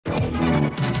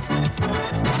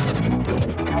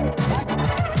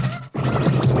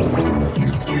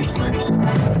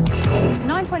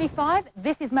25.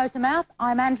 This is Motormouth.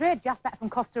 I'm Andrea, just back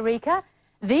from Costa Rica.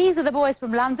 These are the boys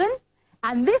from London.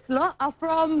 And this lot are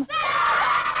from...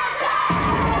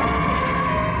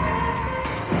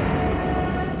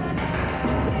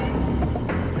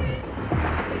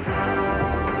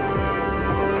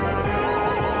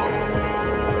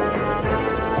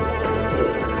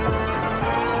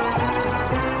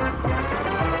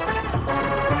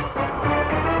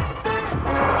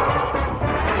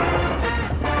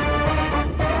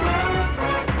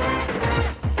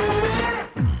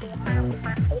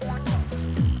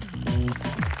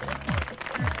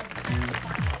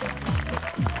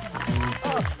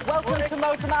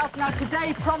 Motormouth. Now,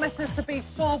 today promises to be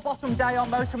sore bottom day on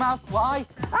Motormouth. Why?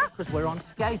 Because we're on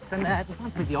skates and there's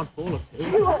bound to be the odd ball or two.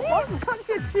 You are such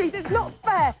a cheat. It's not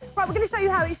fair. Right, we're going to show you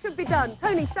how it should be done.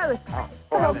 Tony, show us.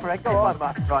 Go on, Fred. Go on.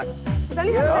 Right. We've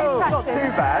only had a day's practice. Not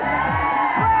too bad.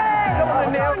 Come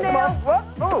on, Neale. Come on. What?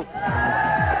 Oh.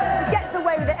 He gets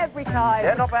away with it every time.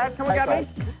 Yeah, not bad. Come on, Gaby.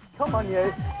 Come on,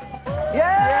 you.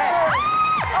 Yeah!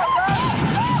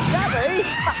 Gaby!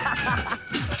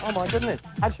 Oh, my goodness.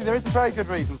 Actually, there is a very good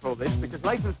reason for this, because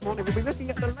later this morning we'll be looking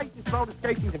at the latest roller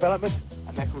skating developments,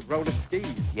 and they're called roller skis.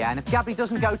 Yeah, and if Gaby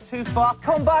doesn't go too far,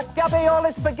 come back, Gaby, all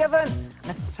is forgiven.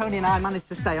 And if Tony and I manage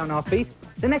to stay on our feet,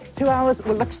 the next 2 hours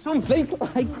will look something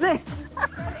like this.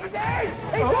 Yes!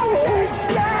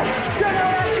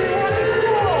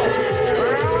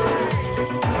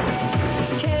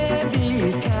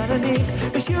 Candy's kinda neat.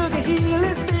 The sugar heel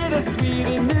is bittersweet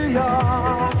in New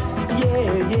York.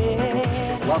 Yeah, yeah.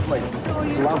 Lovely.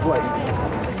 Lovely.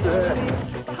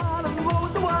 Harlem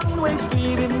Road's a one-way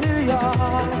street in New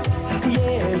York.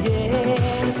 Yeah,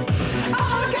 yeah.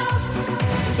 Oh, look out!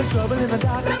 The trouble in the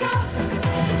dark. Look out!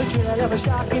 The trail of a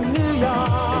shark in New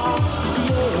York.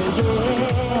 Yeah,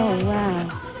 yeah. Oh, wow.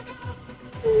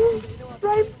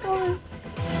 Brave boy.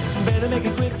 Better make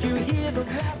it quick, you hear the...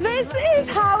 This is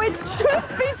how it should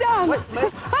be done.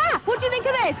 Ah, what do you think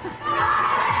of this?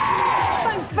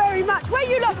 Thanks very much. Where are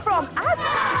you lot from?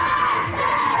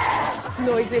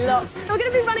 Noisy lot. We're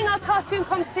going to be running our cartoon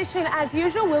competition as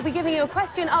usual. We'll be giving you a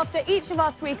question after each of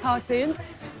our 3 cartoons.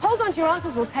 Hold on to your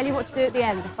answers. We'll tell you what to do at the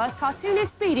end. The first cartoon is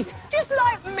Speedy, just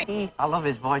like me. I love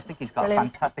his voice. I think he's got Brilliant.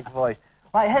 a fantastic voice.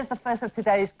 Right, here's the first of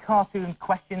today's cartoon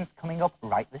questions coming up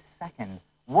right this second.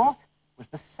 What was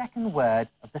the second word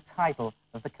of the title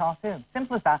of the cartoon?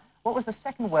 Simple as that. What was the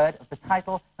second word of the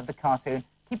title of the cartoon?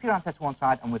 Keep your answer to one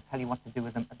side and we'll tell you what to do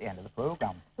with them at the end of the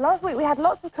programme. Last week we had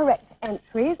lots of correct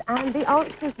entries and the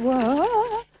answers were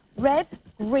red,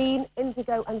 green,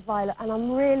 indigo and violet. And I'm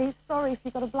really sorry if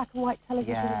you've got a black and white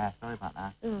television. Yeah, sorry about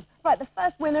that. Right, the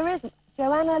first winner is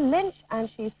Joanna Lynch and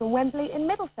she's from Wembley in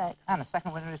Middlesex. And the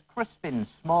second winner is Crispin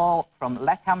Small from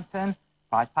Leckhampton.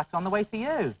 Prize pack's on the way to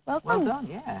you. Well done,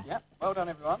 yeah. Yep, well done,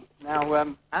 everyone.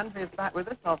 Now, Andrea's back with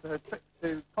us after her trip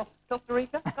to Costa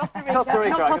Rica. Costa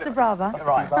Rica. Not Costa Brava.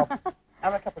 Right, well,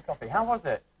 have a cup of coffee. How was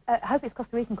it? I hope it's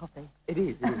Costa Rican coffee. It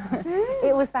is.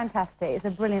 It was fantastic. It's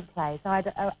a brilliant place. I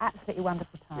had an absolutely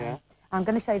wonderful time. Yeah. I'm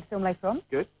going to show you the film later on.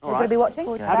 Good, all You're right. going to be watching?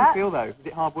 How do you feel, though? Was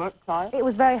it hard work, tired? It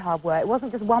was very hard work. It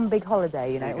wasn't just one big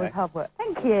holiday, you know. There you It was go. hard work.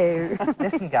 Thank you.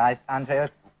 Listen, guys, Andrea,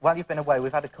 while you've been away,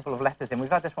 we've had a couple of letters in. We've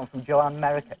had this one from Joanne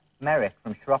Merrick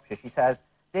from Shropshire. She says,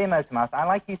 Dear Motormouth, I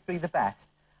like you 3 the best.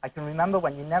 I can remember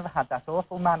when you never had that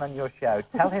awful man on your show.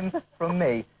 Tell him from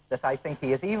me that I think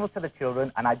he is evil to the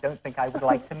children and I don't think I would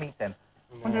like to meet him.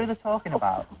 I wonder who they're talking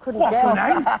about. What's her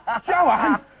name?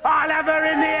 Joanne? I'll have her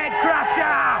in the head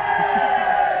crusher!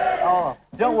 Oh,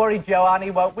 don't worry, Joanne,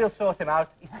 he won't. We'll sort him out.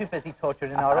 He's too busy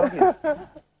torturing our audience.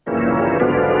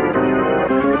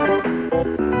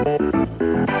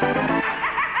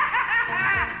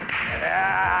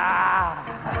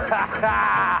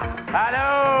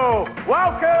 Hello!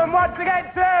 Welcome once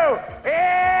again to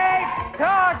It's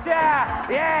Torture!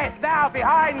 Yes, now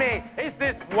behind me is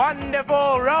this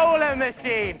wonderful roller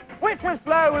machine, which will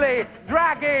slowly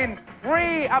drag in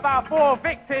 3 of our 4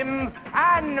 victims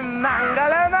and mangle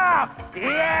them up.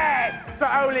 Yes! So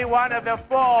only one of the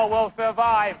 4 will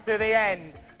survive to the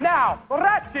end. Now,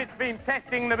 Ratchet's been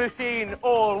testing the machine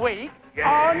all week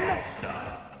on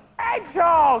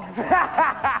hedgehogs!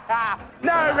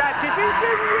 No, Ratchet, you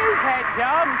shouldn't use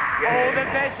hedgehogs. All the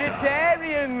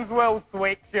vegetarians will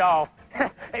switch off.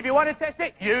 If you want to test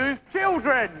it, use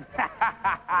children.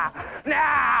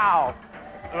 Now,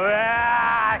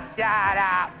 shut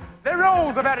up. The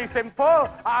rules are very simple.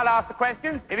 I'll ask the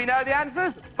questions. If you know the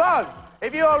answers, buzz.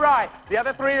 If you're right, the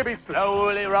other 3 will be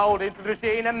slowly rolled into the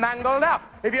machine and mangled up.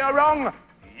 If you're wrong,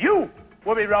 you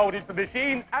will be rolled into the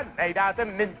machine and made out of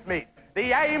mincemeat.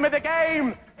 The aim of the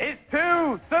game is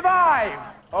to survive.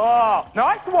 Oh,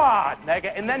 nice one. They're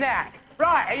getting the knack.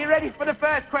 Right, are you ready for the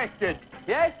first question?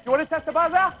 Yes? Do you want to test the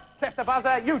buzzer? Test the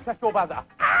buzzer. You test your buzzer.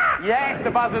 Yes, the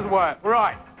buzzers work.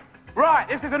 Right. Right,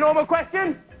 this is a normal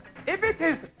question. If it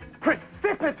is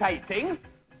precipitating,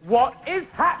 what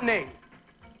is happening?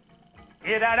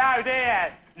 You don't know, do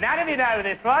you? None of you know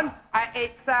this one.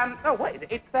 It's, oh, what is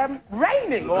it? It's,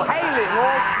 raining or hailing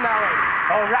or snowing.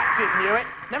 Oh, Ratchet knew it.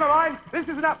 Never mind. This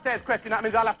is an upstairs question. That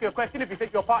means I'll ask you a question if you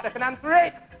think your partner can answer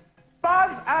it.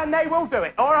 Buzz, and they will do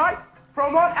it, all right?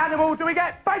 From what animal do we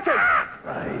get bacon?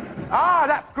 Right. Ah,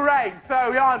 that's great.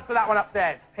 So you answer that one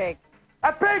upstairs. Pig.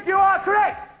 A pig, you are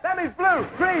correct. That means blue,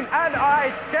 green, and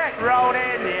I get rolled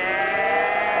in.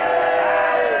 Yeah.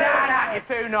 Shut up,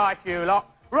 you're too nice, you lot.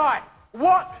 Right,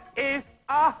 what is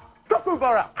a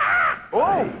kookaburra?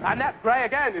 Oh, and that's grey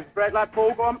again. Is bread like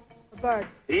Paul gone? A bird.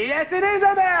 Yes, it is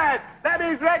a bird. That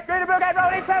means red, green, and blue get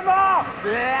rolled in some more.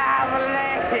 Lovely.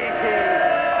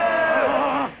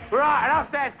 Right, an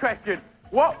upstairs question.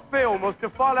 What film was to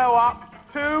follow up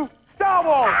to Star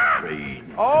Wars?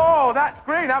 Green. Oh, that's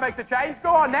green. That makes a change. Go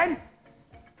on, then.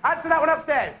 Answer that one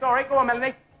upstairs. Sorry, go on,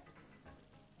 Melanie.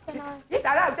 You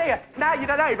don't know, do you? No, you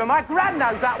don't know. Even my gran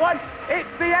knows that one.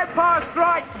 It's The Empire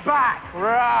Strikes Back.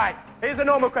 Right. Here's a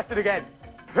normal question again.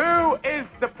 Who is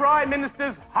the Prime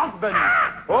Minister's husband?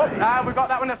 Oh, we've got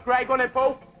that one. That's great. Go on then,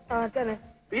 Paul. Dennis.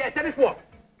 Yeah, Dennis what?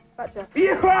 Thatcher.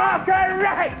 You are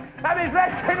correct! That means red,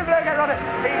 green, and blue get on it.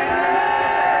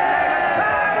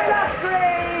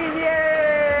 Green,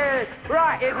 yeah!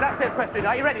 Right, here's an upstairs question.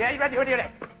 Are you ready? Are you ready? Are you ready?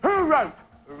 Who wrote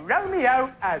Romeo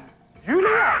and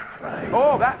Juliet? Right.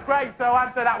 Oh, that's great. So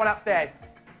answer that one upstairs.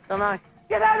 Don't know.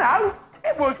 You don't know?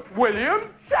 It was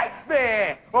William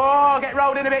Shakespeare. Oh, get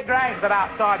rolled in a bit, Greg. It's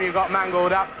about time you got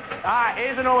mangled up. All right,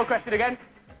 here's a normal question again.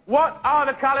 What are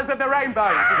the colours of the rainbow?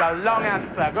 This is a long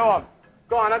answer. Go on.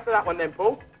 Go on, answer that one then,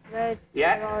 Paul. Red.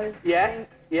 Yeah. Yellow, Yeah. pink.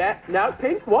 Yeah. No,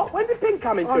 pink. What? When did pink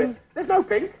come into it? There's no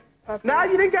pink. Purple. No,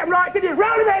 you didn't get them right, did you?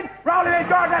 Roll him in. Roll him in.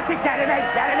 Go on, that's it. Get him in.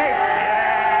 Get him in.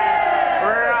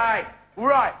 Right.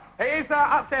 Right. Here's an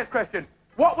upstairs question.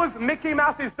 What was Mickey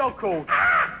Mouse's dog called?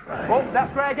 Right. Oh,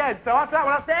 that's great again. So answer that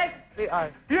one upstairs.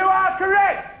 Pluto. You are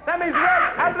correct. That means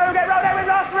red and blue get rolled in. We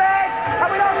lost red.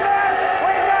 And we lost red.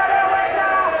 We got a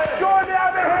winner. Join me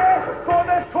over here for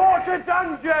the torture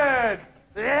dungeon.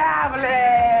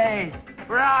 Lovely.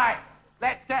 Right.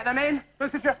 Let's get them in.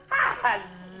 This is your...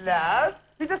 Hello.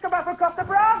 You just come back from Costa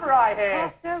Brava right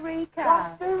here. Costa Rica.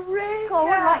 Costa Rica. Cool,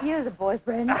 like you as a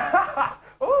boyfriend.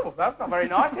 Oh, that's not very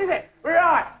nice, is it?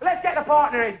 Right, let's get the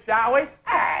partner in, shall we?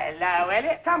 Hello,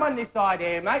 Elliot. Come on this side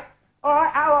here, mate. All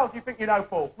right, how well do you think you know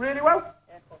Paul? Really well?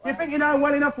 Yeah, you think you know him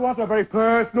well enough to answer a very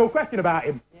personal question about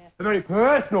him? Yeah. A very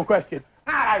personal question.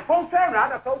 Hello, Paul, turn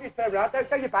round. I told you to turn round. Don't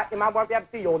show your back. Your mum won't be able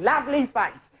to see your lovely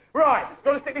face. Right, do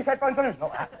you want to stick these headphones on him?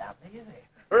 Not that lovely, is it?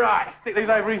 Right, stick these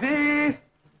over his ears.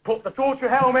 Put the torture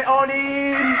helmet on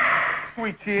him.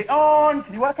 Switch it on.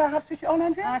 Can you work out how to switch it on,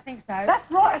 Andrea? I think so. That's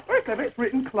right. That's very clever. It's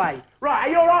written clay. Right, are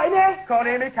you all right in there? Can't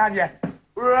hear me, can you?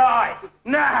 Right.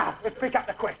 Now, let's pick up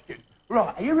the question.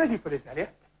 Right, are you ready for this, Elliot?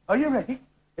 Are you ready?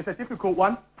 It's a difficult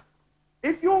one.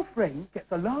 If your friend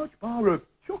gets a large bar of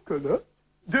chocolate,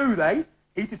 do they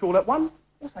eat it all at once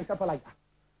or save some for later?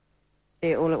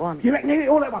 Eat it all at once. You reckon they eat it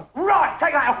all at once? Right,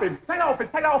 take that off him. Take that off him.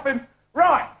 Take that off him.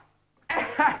 Right.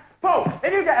 Paul,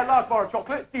 if you get a large bar of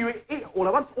chocolate, do you eat it all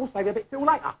at once or save a bit till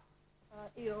later?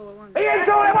 Eat it all at once. Eat it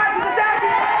all at once!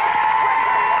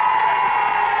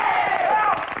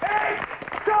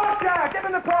 It's torture! Give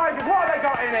them the prizes. What have they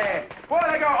got in here? What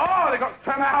have they got? Oh, they've got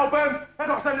some albums. They've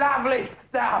got some lovely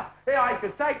stuff. Here, you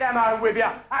can take them home with you.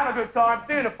 Have a good time.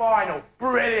 See you in the final.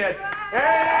 Brilliant.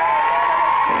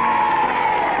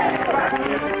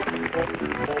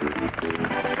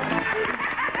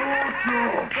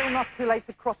 Still not too late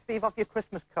to cross Steve off your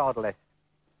Christmas card list.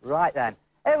 Right then,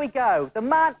 here we go. The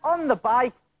man on the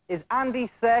bike is Andy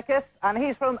Serkis, and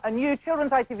he's from a new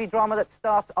children's ITV drama that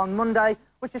starts on Monday,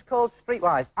 which is called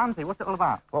Streetwise. Andy, what's it all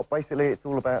about? Well, basically, it's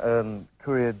all about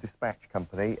courier dispatch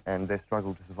company and their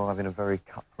struggle to survive in a very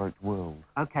cutthroat world.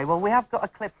 OK, well, we have got a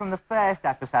clip from the first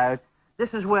episode.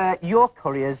 This is where your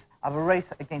couriers have a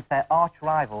race against their arch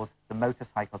rivals, the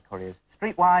motorcycle couriers.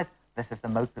 Streetwise, this is the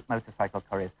motorcycle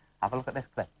couriers. Have a look at this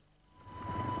clip.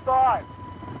 5.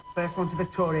 First one to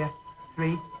Victoria. 3,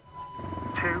 2,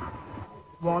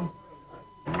 1.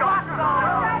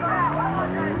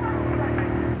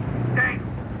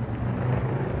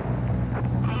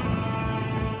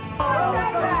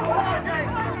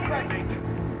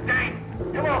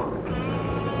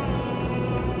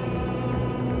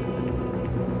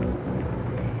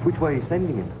 Which way are you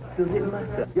sending him? Does it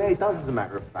matter? Yeah, it does, as a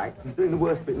matter of fact. He's doing the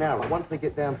worst bit now. Like, once they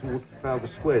get down towards Trafalgar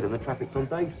Square, then the traffic's on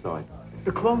Dave's side.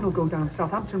 The clone will go down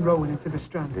Southampton Row and into the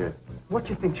Strand. Yeah. What do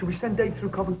you think? Should we send Dave through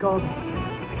Covent Garden?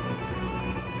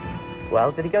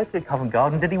 Well, did he go through Covent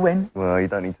Garden? Did he win? Well, you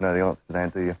don't need to know the answer to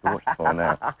that, do you? You have to watch to find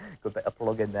out. Good bit of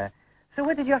plug in there. So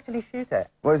where did you actually shoot it?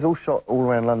 Well, it's all shot all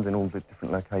around London, all the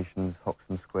different locations,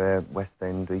 Hoxton Square, West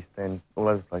End, East End, all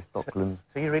over the place, Docklands.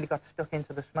 So you really got stuck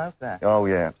into the smoke there? Oh,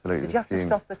 yeah, absolutely. Did you have to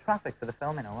stop the traffic for the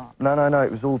filming or what? No, it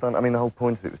was all done. I mean, the whole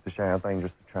point of it was to show how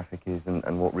dangerous the traffic is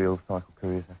and what real cycle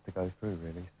couriers have to go through,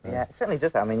 really. So. Yeah, it certainly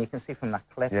does that. I mean, you can see from that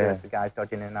clip Yeah. the guys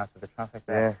dodging in and out of the traffic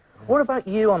there. Yeah. What about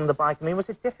you on the bike? I mean, was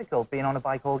it difficult being on a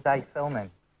bike all day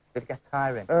filming? Did it get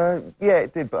tiring? Yeah,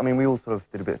 it did, but I mean, we all sort of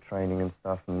did a bit of training and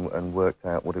stuff and worked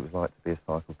out what it was like to be a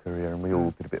cycle courier, and we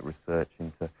all did a bit of research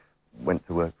went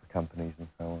to work for companies and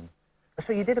so on.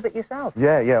 So you did a bit yourself?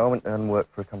 Yeah, I went and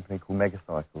worked for a company called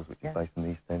Megacycles, which is based in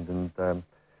the East End, and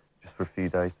just for a few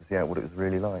days to see out what it was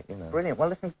really like, you know. Brilliant. Well,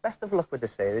 listen, best of luck with the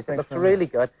series. Thanks, It looks really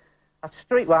good. That's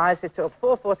Streetwise. It's at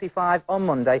 4:45 on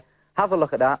Monday. Have a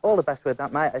look at that. All the best with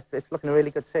that, mate. It's looking a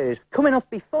really good series. Coming up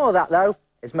before that, though,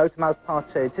 is Motormouth Part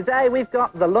 2. Today we've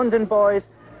got the London Boys,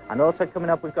 and also coming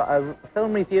up we've got a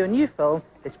film review, a new film.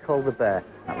 It's called The Bear.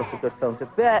 That looks a good film to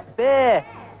bear.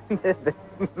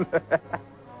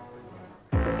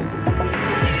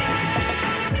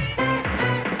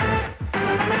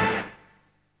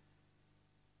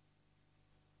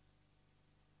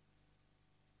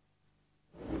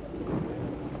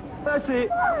 That's it.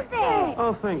 What's it?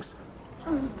 Oh, thanks.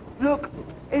 Look,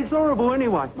 it's horrible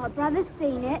anyway. My brother's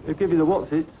seen it. They'll give you the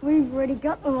what's-its. We've already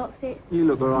got the what's-its. You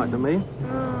look all right to me.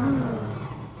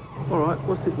 All right,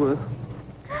 what's it worth?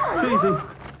 Cheesy.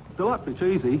 Delightfully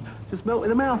cheesy. Just melt in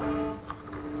the mouth.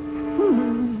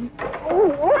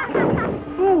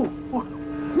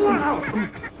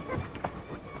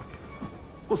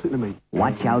 What's it to me?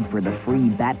 Watch out for the free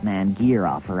Batman gear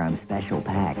offer on special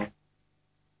packs.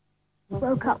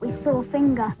 Woke up with sore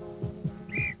finger.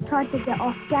 Tried to get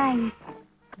off games.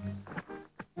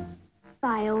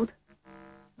 Failed.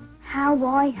 How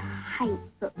I hate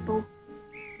football.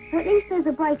 At least there's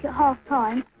a break at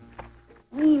half-time.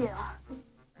 Yeah.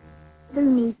 Who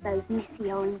needs those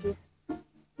messy oranges?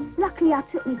 Luckily I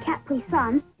took me Capri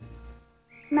Sun.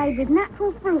 It's made with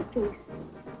natural fruit juice.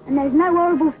 And there's no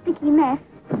horrible sticky mess.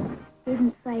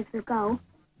 Didn't save the goal.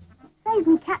 Saved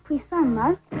me Capri Sun,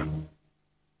 though.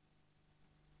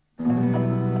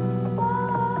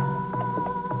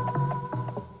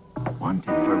 Wanted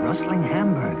for rustling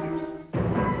hamburgers.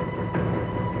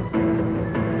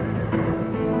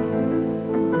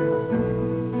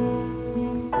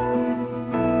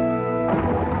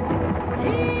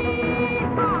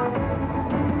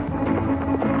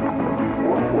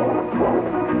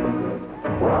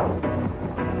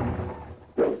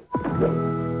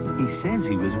 He says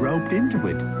he was roped into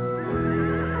it.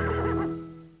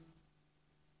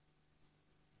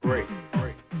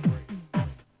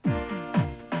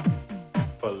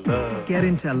 Get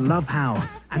into Love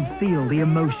House and feel the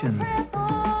emotion.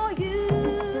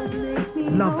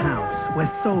 Love House, where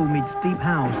soul meets deep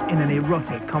house in an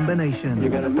erotic combination.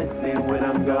 You're gonna miss me when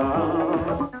I'm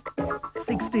gone.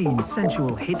 16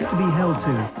 sensual hits to be held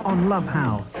to on Love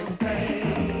House.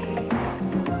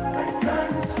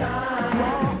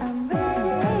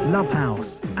 Love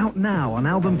House, out now on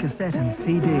album, cassette and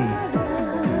CD.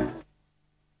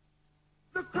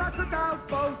 The crocodile's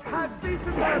boat has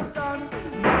beaten them done.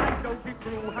 My dozy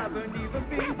crew haven't even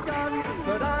begun.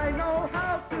 But I know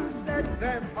how to set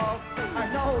them off. I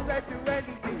know they'll do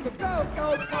anything to go,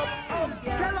 pop. Oh,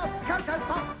 yeah. Kellogg's Cocoa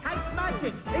Pop tastes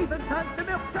magic. Even turns the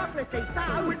milk chocolatey.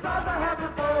 So we'd rather have a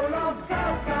bowl of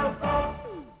Cocoa Pops.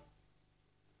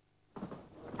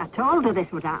 I told her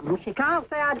this would happen. She can't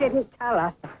say I didn't tell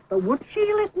her. But would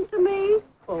she listen to me?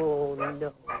 Oh,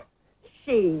 no.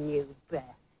 She knew best.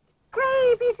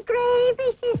 Gravy's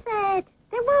gravy, she said.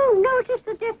 They won't notice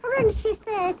the difference, she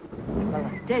said. Well,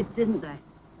 they did, didn't they?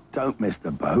 Don't miss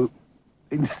the boat.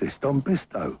 Insist on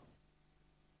Bisto.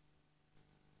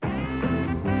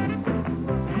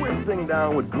 Twisting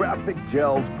down with graphic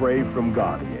gel spray from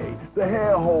Garnier. The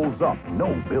hair holds up,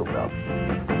 no build-ups.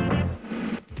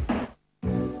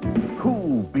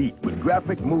 Cool beat with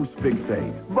graphic mousse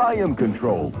fixate. Volume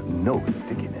control, no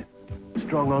stickiness.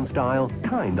 Strong on style,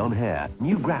 kind on hair.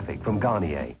 New graphic from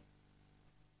Garnier.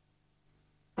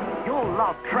 You'll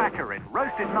love Tracker in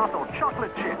roasted nut or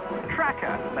chocolate chip.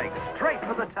 Tracker makes straight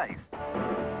for the taste.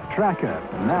 Tracker,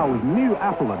 now with new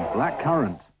apple and black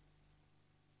currant.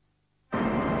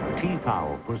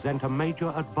 Tefal present a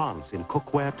major advance in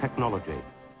cookware technology.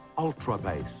 Ultra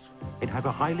Base. It has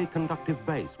a highly conductive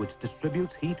base which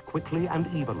distributes heat quickly and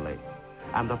evenly.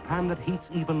 And a pan that heats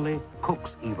evenly,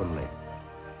 cooks evenly.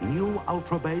 New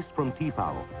Ultra Base from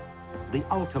Tefal. The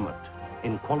ultimate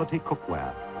in quality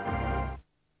cookware.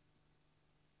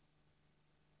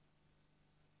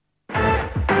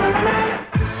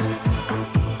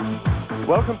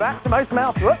 Welcome back to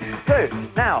Motormouth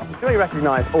 2. Now, do you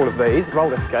recognise all of these?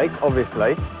 Roller skates,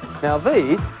 obviously. Now,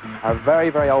 these are a very,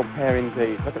 very old pair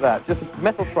indeed. Look at that. Just a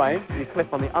metal frame you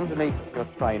clip on the underneath of your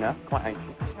trainer. Quite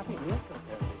ancient.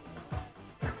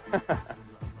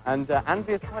 And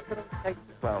Andrea's quite good on skates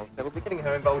as well, so we'll be getting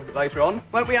her involved a bit later on.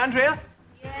 Won't we, Andrea?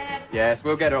 Yes. Yes,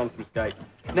 we'll get her on some skates.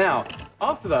 Now,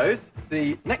 after those,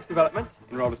 the next development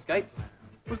in roller skates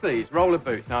was these, roller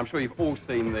boots. Now, I'm sure you've all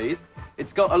seen these.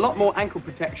 It's got a lot more ankle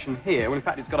protection here. Well, in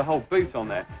fact, it's got a whole boot on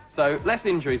there. So less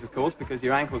injuries, of course, because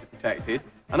your ankles are protected.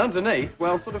 And underneath,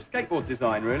 well, sort of skateboard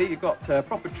design, really. You've got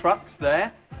proper trucks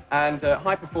there and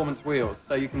high-performance wheels.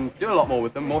 So you can do a lot more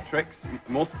with them, more tricks,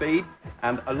 more speed,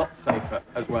 and a lot safer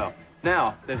as well.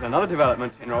 Now, there's another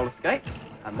development in roller skates,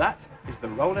 and that is the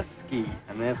roller ski.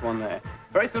 And there's one there.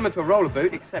 Very similar to a roller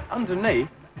boot, except underneath,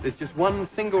 there's just one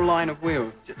single line of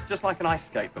wheels, just like an ice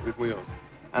skate, but with wheels.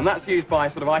 And that's used by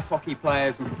sort of ice hockey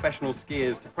players and professional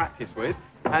skiers to practice with.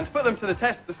 And to put them to the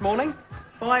test this morning,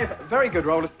 5 very good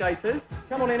roller skaters.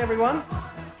 Come on in, everyone.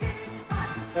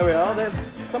 There we are.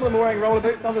 Some of them are wearing roller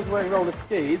boots, others are wearing roller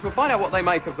skis. We'll find out what they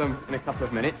make of them in a couple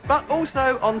of minutes. But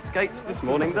also on skates this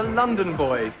morning, the London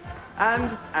boys.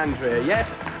 And Andrea, yes.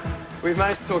 We've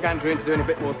managed to talk Andrea into doing a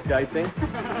bit more skating.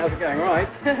 How's it going, right?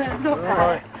 Not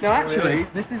bad. Now, actually,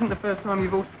 this isn't the first time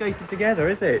you've all skated together,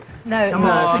 is it? No, Come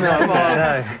on,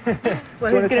 no.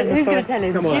 Well, who's going to tell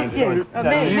him? Come on, You?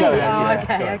 Me?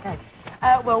 Yeah, Okay.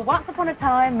 Well, once upon a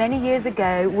time, many years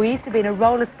ago, we used to be in a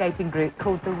roller skating group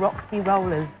called the Roxy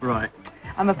Rollers. Right.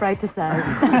 I'm afraid to say.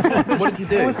 What did you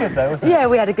do? It was good, though, wasn't it? Yeah,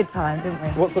 we had a good time, didn't we?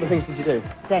 What sort of things did you do?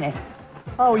 Dennis.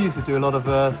 Oh, we used to do a lot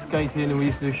of skating, and we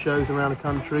used to do shows around the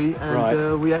country,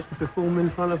 and we actually performed in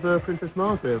front of Princess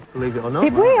Margaret, believe it or not.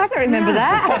 Did we? I don't remember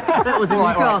that. That was in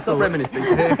Newcastle. Stop reminiscing.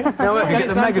 Now we get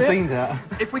the magazines out.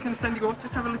 If we can send you off,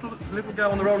 just have a little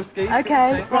go on the roller skis.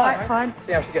 Okay, right, fine.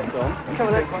 See how she gets on. I'm sure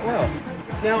they're quite well.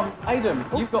 Now, Adam,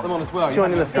 you've got them on as well.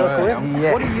 Joining the circle,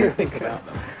 yeah. What do you think about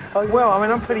them? Well, I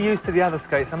mean, I'm pretty used to the other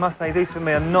skates. I must say, these for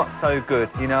me are not so good,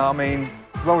 you know. I mean,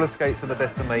 roller skates are the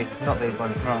best for me, not these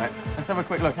ones. Right. Let's have a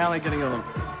quick look. How are they getting on?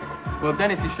 Well,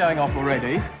 Dennis is showing off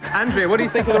already. Andrea, what do you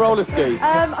think of the roller skis?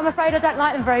 I'm afraid I don't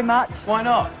like them very much. Why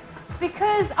not?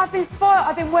 Because I've been spoiled.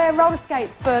 I've been wearing roller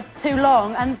skates for too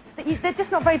long, and they're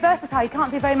just not very versatile. You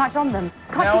can't do very much on them.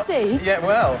 Can't you see? Yeah,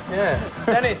 well, yes.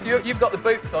 Dennis, you've got the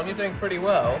boots on. You're doing pretty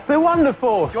well. They're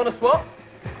wonderful. Do you want to swap?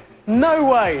 No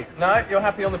way. No, you're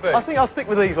happy on the boots? I think I'll stick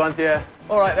with these ones, yeah.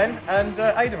 All right, then. And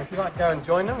Adam, if you'd like to go and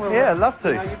join them, we'll love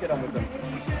to. see how you get on with them.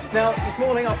 Now, this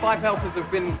morning, our 5 helpers have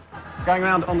been going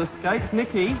around on the skates.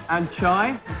 Nikki and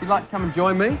Chai, if you'd like to come and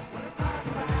join me.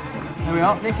 There we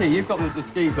are. Nikki, you've got the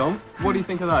skis on. What do you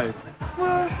think of those?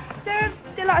 Well, they're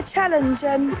like a challenge,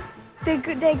 and they're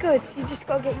good. You just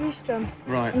got to get used to them.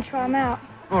 Right. And try them out.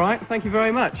 All right, thank you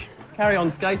very much. Carry on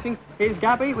skating. Here's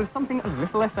Gaby with something a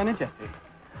little less energetic.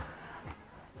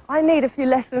 I need a few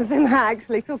lessons in that,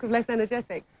 actually. Talk of less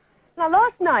energetic. Now,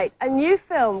 last night, a new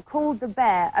film called The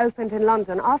Bear opened in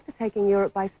London after taking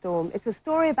Europe by storm. It's a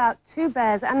story about 2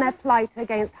 bears and their plight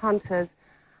against hunters,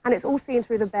 and it's all seen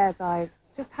through the bear's eyes.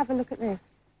 Just have a look at this.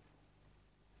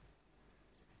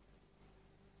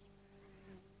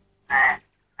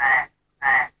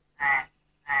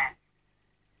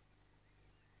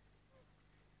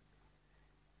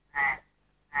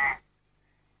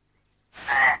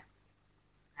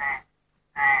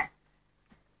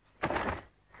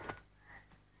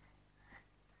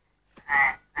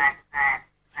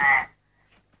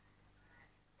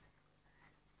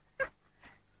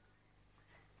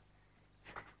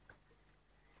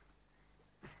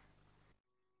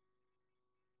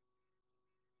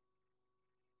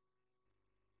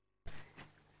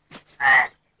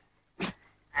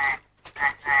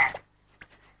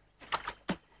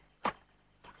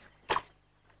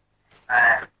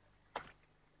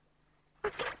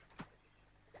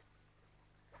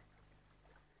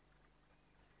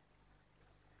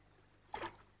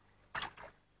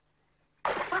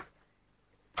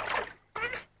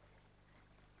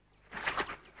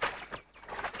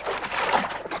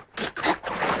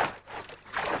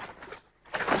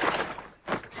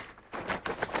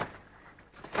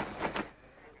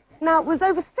 Now, it was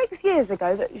over 6 years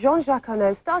ago that Jean-Jacques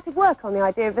Arnaud started work on the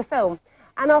idea of the film.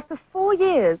 And after 4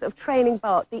 years of training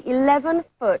Bart, the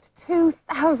 11-foot,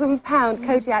 2,000-pound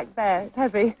Kodiak bear, it's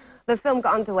heavy, the film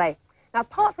got underway. Now,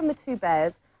 apart from the 2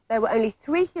 bears, there were only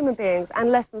 3 human beings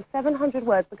and less than 700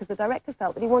 words because the director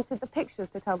felt that he wanted the pictures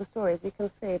to tell the story. As you can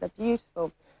see, they're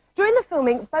beautiful. During the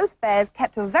filming, both bears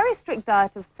kept to a very strict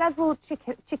diet of several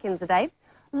chickens a day,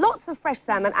 lots of fresh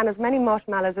salmon and as many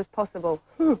marshmallows as possible.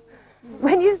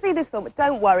 When you see this film,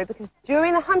 don't worry, because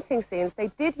during the hunting scenes, they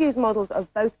did use models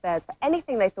of both bears for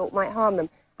anything they thought might harm them.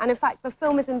 And in fact, the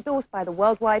film is endorsed by the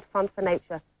Worldwide Fund for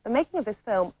Nature. The making of this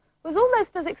film was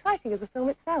almost as exciting as the film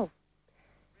itself.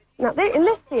 Now, in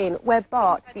this scene where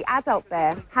Bart, the adult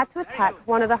bear, had to attack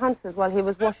one of the hunters while he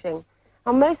was washing,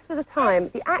 now most of the time,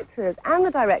 the actors and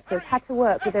the directors had to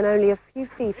work within only a few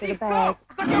feet of the bears.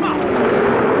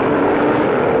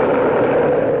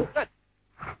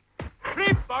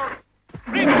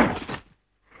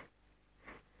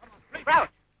 Crouch!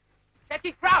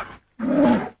 Checky, crouch!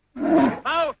 Move!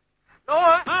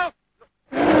 Lower! Move!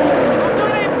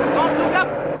 Don't look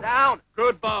up! Down!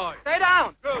 Good boy! Stay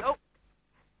down! Good! Nope.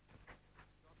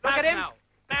 Look at him! Now.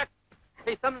 Back!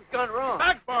 Hey, something's gone wrong.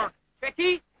 Back, Bart!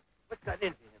 Checky! What's gotten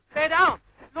into him? Stay down!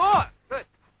 Lower! Good!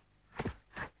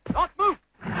 Don't move!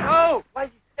 No! Why is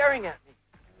he staring at me?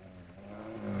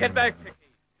 Get back,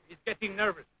 Checky. He's getting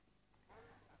nervous.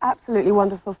 Absolutely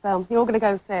wonderful film. You're all going to go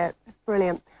and see it. It's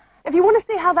brilliant. If you want to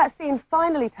see how that scene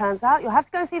finally turns out, you'll have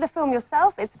to go see the film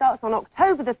yourself. It starts on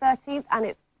October the 13th and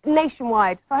it's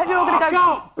nationwide. So I hope you're all going to go...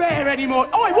 I can't bear anymore.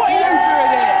 Oi, what are you doing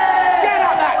here? Get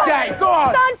up that gate. Go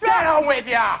on. Zandra. Get on with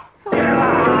ya.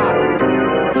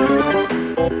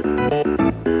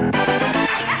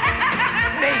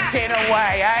 Sneaking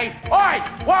away, eh? Oi,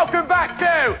 welcome back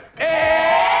to...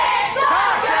 It's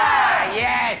Costa!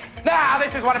 Yes. Now,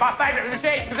 this is one of my favourite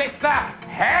machines because it's the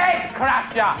Head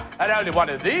Crusher. And only one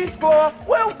of these 4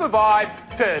 will survive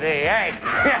to the end.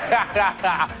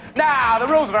 Now, the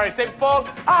rules are very simple.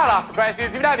 I'll ask the questions.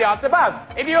 If you know the answer, buzz.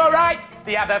 If you're right,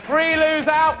 the other 3 lose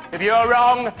out. If you're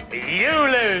wrong, you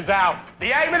lose out.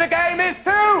 The aim of the game is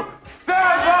to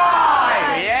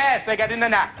survive. Yes, they get in the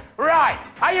net. Right,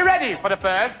 are you ready for the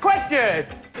first question?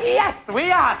 Yes,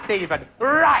 we are, Stephen.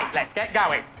 Right, let's get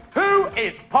going. Who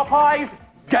is Popeye's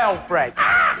girlfriend?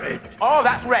 Red. Oh,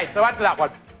 that's red, so answer that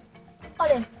one.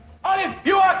 Olive. Olive,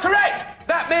 you are correct.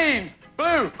 That means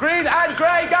blue, green and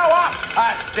grey go up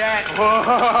a step.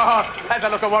 There's a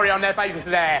look of worry on their faces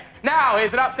there. Now,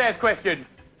 here's an upstairs question.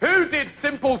 Who did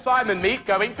Simple Simon meet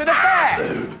going to the fair?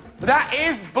 Blue. That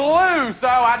is blue, so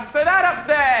answer that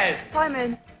upstairs.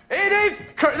 Simon. It is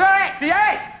correct,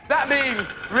 yes. That means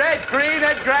red, green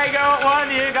and grey go at 1.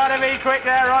 You got to be quick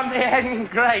there on the end.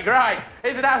 Great, right.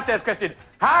 Here's a downstairs question.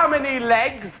 How many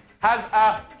legs has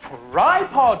a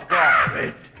tripod got?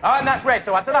 Red. Oh, and that's red,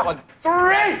 so answer that one. 3.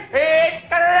 It's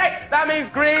correct. That means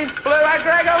green, blue and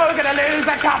grey. Oh, we're going to lose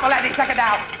a couple any second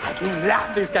now. I do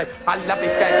love this game. I love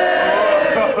this game.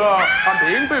 Oh, I'm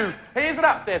being booed. Here's an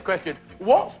upstairs question.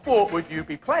 What sport would you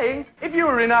be playing if you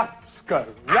were in a school?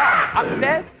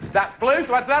 Upstairs. That's blue,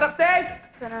 so answer that upstairs.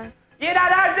 Dunno. You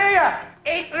don't know, do you?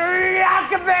 It's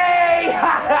rugby!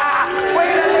 We're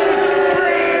going to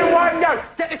lose 3-1. Go.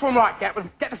 Get this one right, get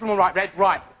this one right, Red.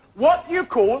 Right. What do you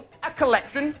call a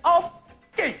collection of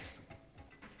geese?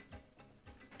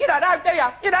 You don't know, do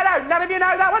you? You don't know. None of you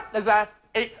know that one?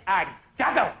 It's a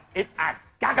gaggle. It's a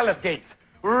gaggle of geese.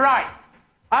 Right.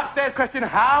 Upstairs question,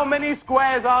 how many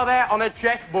squares are there on a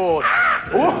chessboard?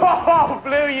 Whoa,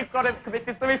 Blue, you've got to commit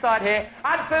to suicide here.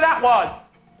 Answer that one.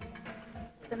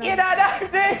 You don't know,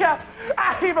 do you?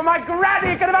 Even my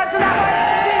granny could have answered that one.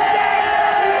 She did!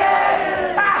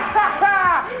 Yes!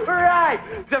 Right,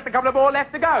 just a couple of more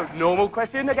left to go. Normal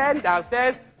question again,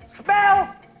 downstairs.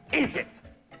 Spell Egypt.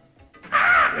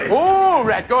 Oh,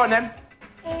 Red, go on then.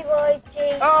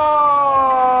 E-Y-G.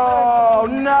 Oh,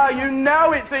 no, you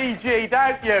know it's E-G,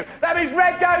 don't you? That means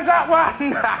Red goes up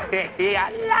 1. I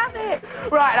love it.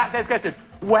 Right, upstairs question.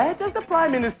 Where does the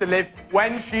Prime Minister live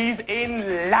when she's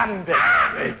in London?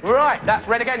 Right, that's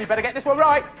Red again. You better get this one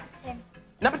right. 10.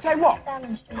 Number 10 what?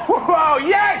 Dowding Street. Whoa,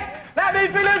 yes! That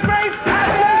means we lose green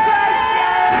and we lose green!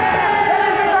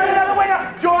 Yes! Another winner!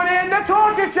 Join in the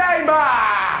torture chamber!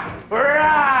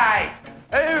 Right!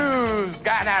 Who's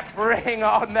gonna bring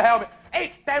on the helmet?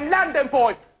 It's them London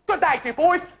boys. Good day to you,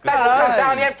 boys. They've all come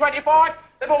down the M25.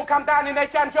 They've all come down in their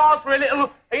jams for a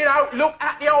little, you know, look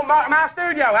at the old Motormouth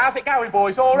studio. How's it going,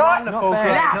 boys? All right?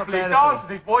 Lovely dancers,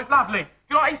 these boys. Lovely. Do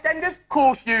you like EastEnders? Of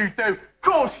course you do. Of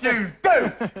course you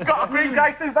do. Got a green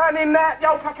gangsters down in the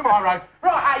old Pacamaro.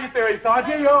 Right, how you doing,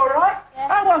 Sergeant? You all right? Yeah.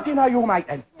 How well do you know your mate,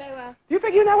 then? Very well. Do you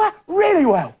think you know her really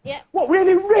well? Yeah. What,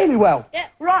 really, really well? Yeah.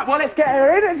 Right, well, let's get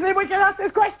her in and see if we can ask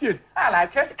this question. Hello,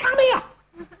 Kirsty. Come here.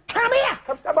 Come here.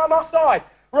 Come stand by my side.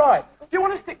 Right. Do you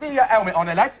want to stick the helmet on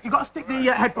her, lads? You've got to stick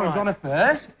the headphones on her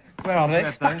first. Well,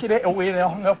 let's stick it all in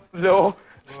on the floor.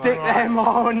 Stick them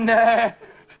on there.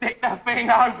 Stick the thing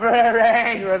over her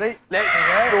head. You ready? Let's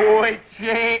switch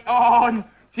it on.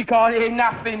 She can't hear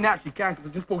nothing now. She can, because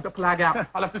I just pulled the plug out.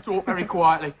 I'll have to talk very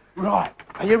quietly. Right.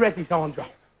 Are you ready, Zandra?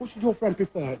 What should your friend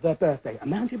prefer at their birthday? A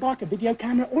mountain bike, a video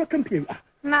camera, or a computer?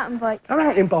 Mountain bike. A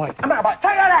mountain bike. A mountain bike.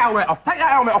 Take that helmet off. Take that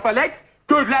helmet off her legs.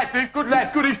 Good lads, good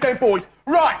lads. Good as them boys.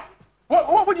 Right.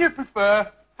 What would you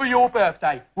prefer for your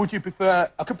birthday? Would you prefer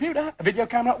a computer, a video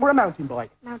camera, or a mountain bike?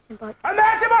 Mountain bike. A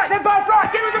mountain bike! They're both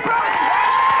right! Give us a prize!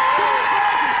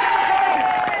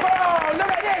 Oh,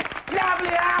 look at this!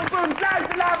 Lovely albums! Loads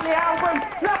of lovely albums!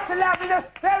 Lots of loveliness!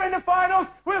 They're in the finals!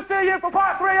 We'll see you for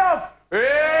part 3 of...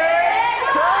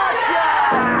 It's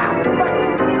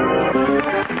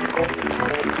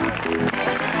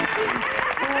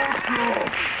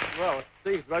Well,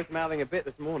 Steve's road-mouthing a bit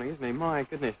this morning, isn't he? My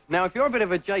goodness. Now, if you're a bit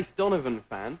of a Jace Donovan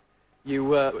fan,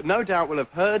 you no doubt will have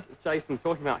heard Jason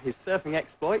talking about his surfing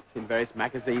exploits in various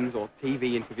magazines or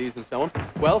TV interviews and so on.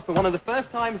 Well, for one of the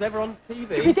first times ever on TV...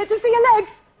 Did we get to see your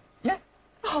legs? Yeah.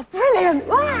 Oh, brilliant!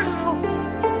 Wow!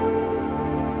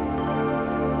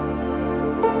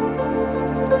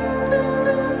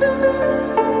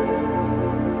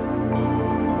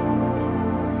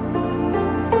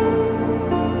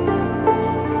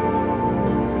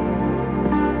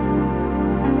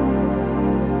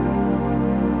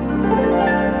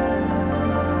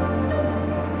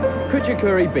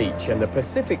 Kujikuri Beach and the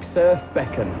Pacific surf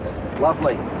beckons.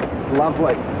 Lovely,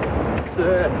 lovely.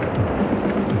 Surf.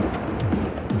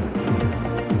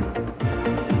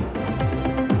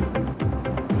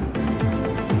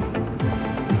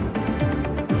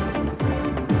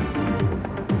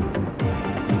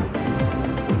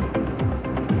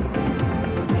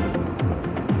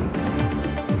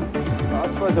 I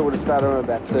suppose I would have started on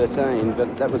about 13,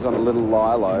 but that was on a little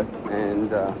lilo,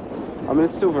 and I mean,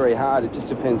 it's still very hard. It just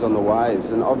depends on the waves,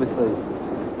 and obviously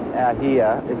out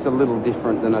here it's a little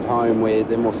different than at home where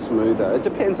they're more smoother. It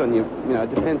depends on you, it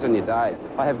depends on your day.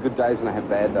 I have good days and I have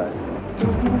bad days.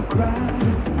 Don't cry,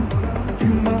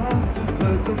 you must have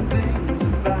heard some things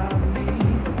about me.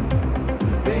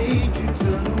 Made you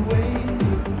turn away,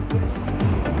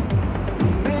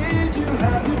 made you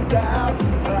have your doubts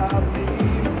about me.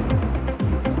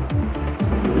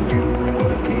 You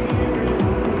were here,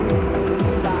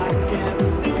 I can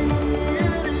see it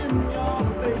in your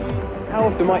face. How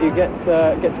often might you get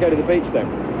to go to the beach then?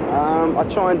 I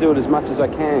try and do it as much as I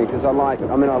can because I like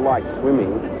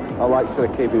swimming. I like sort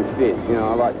of keeping fit,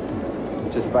 I like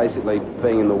just basically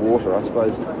being in the water, I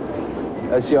suppose.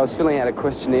 Actually, I was filling out a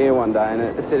questionnaire one day and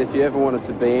it said if you ever wanted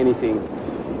to be anything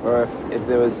or if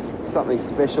there was something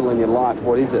special in your life,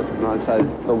 what is it? And I'd say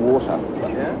the water.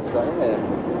 Yeah? So, yeah.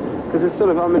 Because it's sort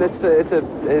of, I mean, it's a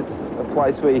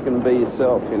place where you can be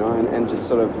yourself, and just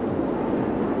sort of,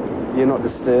 you're not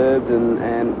disturbed, and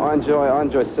I enjoy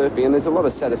surfing, and there's a lot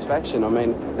of satisfaction. I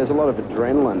mean, there's a lot of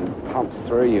adrenaline pumps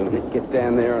through you when you get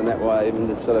down there on that wave and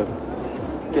just sort of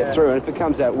get through. And if it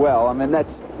comes out well, I mean,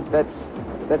 that's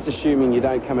assuming you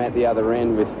don't come out the other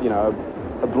end with,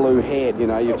 a blue head,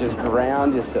 you just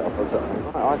ground yourself or something.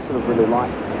 I sort of really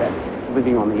like that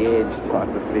living on the edge type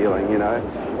of feeling,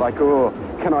 like, oh,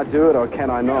 can I do it or can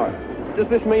I not? Does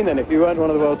this mean then, if you weren't one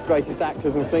of the world's greatest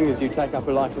actors and singers, you'd take up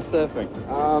a life of surfing?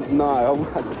 No,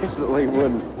 I definitely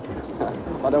wouldn't.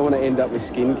 I don't want to end up with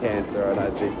skin cancer, I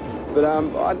don't think. But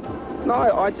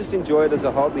I just enjoy it as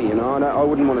a hobby, I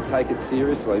wouldn't want to take it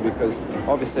seriously because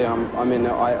obviously I'm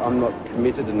not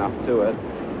committed enough to it,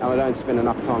 and I don't spend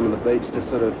enough time on the beach to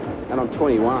sort of, and I'm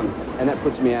 21, and that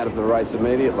puts me out of the race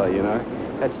immediately,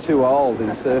 That's too old in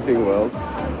the surfing world.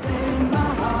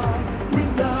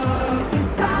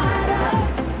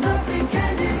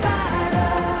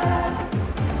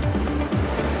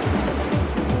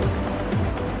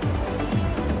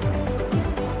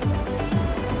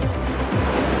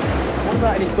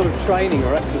 About any sort of training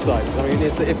or exercises? I mean,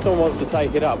 if someone wants to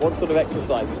take it up, what sort of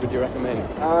exercises would you recommend?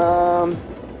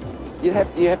 You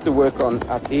have to work on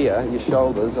up here, your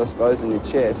shoulders, I suppose, and your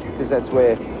chest, because that's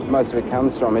where most of it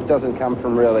comes from. It doesn't come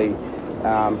from really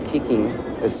kicking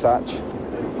as such.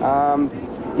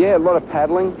 Yeah, a lot of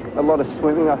paddling, a lot of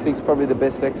swimming, I think is probably the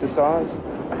best exercise.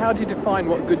 How do you define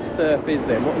what good surf is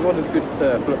then? What does good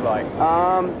surf look like?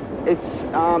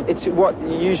 It's what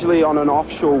usually on an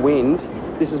offshore wind.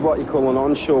 This is what you call an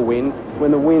onshore wind,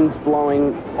 when the wind's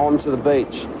blowing onto the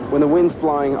beach. When the wind's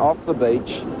blowing off the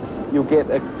beach, you'll get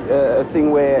a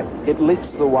thing where it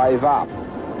lifts the wave up.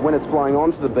 When it's blowing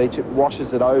onto the beach, it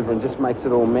washes it over and just makes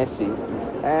it all messy.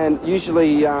 And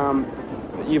usually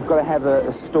you've got to have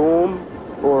a storm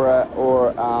or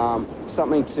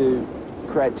something to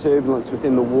create turbulence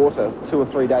within the water 2 or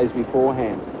 3 days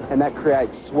beforehand. And that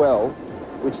creates swell,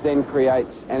 which then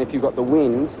creates, and if you've got the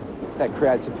wind, that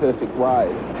creates a perfect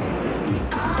wave.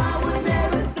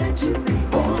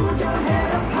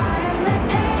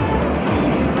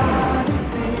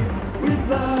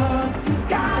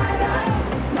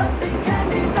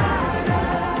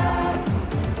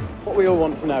 What we all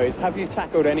want to know is, have you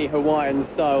tackled any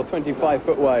Hawaiian-style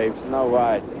 25-foot waves? No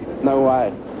way. No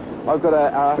way. I've got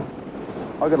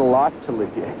a life to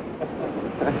live here.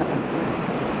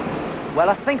 Well,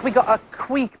 I think we got a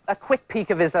quick peek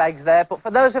of his legs there, but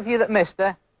for those of you that missed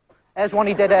it, there's one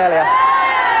he did earlier.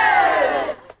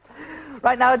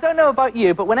 Right, now, I don't know about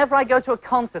you, but whenever I go to a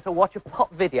concert or watch a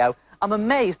pop video, I'm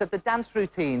amazed at the dance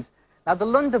routines. Now, the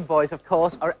London boys, of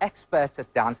course, are experts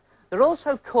at dance. They're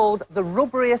also called the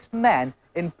rubberiest men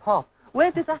in pop. Where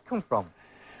did that come from?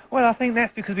 Well, I think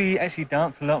that's because we actually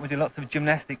dance a lot. We do lots of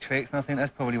gymnastic tricks, and I think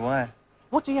that's probably why.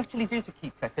 What do you actually do to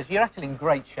keep fit? Because you're actually in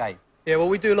great shape. Yeah, well,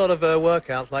 we do a lot of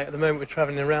workouts. Like, at the moment, we're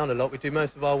travelling around a lot. We do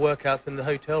most of our workouts in the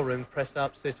hotel room,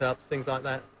 press-ups, sit-ups, things like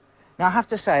that. Now, I have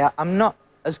to say, I'm not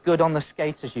as good on the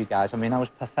skates as you guys. I mean, I was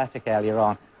pathetic earlier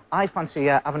on. I fancy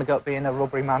having a go at being a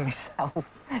rubbery man myself.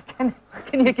 Can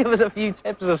you give us a few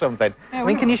tips or something? Yeah, I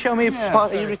mean, can you show me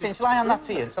part of your routine? Shall I hand that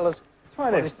to you and tell us?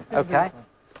 Try this. Okay.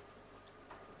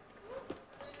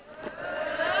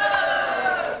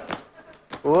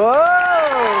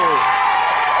 Whoa!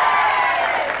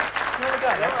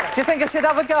 Do you think I should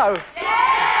have a go?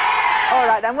 Yeah! All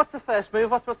right, then, what's the first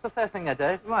move? What's the first thing I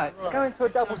do? Right, go into a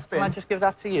double spin. Can I just give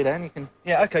that to you, then? You can...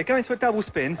 Yeah, OK, go into a double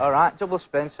spin. All right, double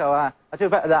spin. So I do a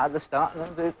bit of that at the start. And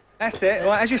then do... That's it.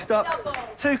 Right, as you stop,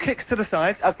 2 kicks to the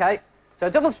sides. OK, so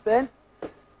double spin.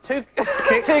 2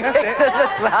 kicks to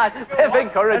the side. Bit of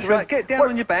encouragement. That's right, get down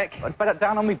on your back. Put it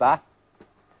down on my back.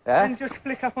 Yeah. And just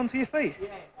flick up onto your feet.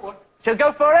 Yeah. Shall we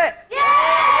go for it?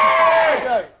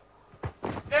 Yeah!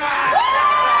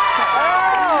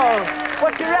 Oh!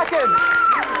 What do you reckon?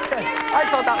 I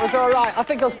thought that was all right. I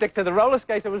think I'll stick to the roller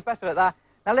skate. I was better at that.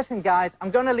 Now, listen, guys,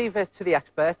 I'm going to leave it to the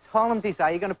experts. Harlem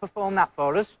Desire, you're going to perform that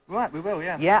for us. Right, we will,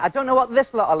 yeah. Yeah, I don't know what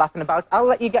this lot are laughing about. I'll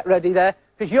let you get ready there,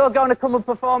 because you're going to come and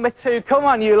perform it too. Come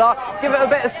on, you lot. Give it a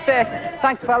bit of stick.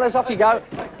 Thanks, fellas. Off you go.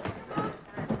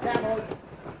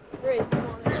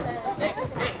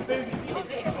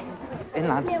 In,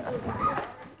 lads.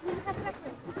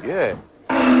 Good.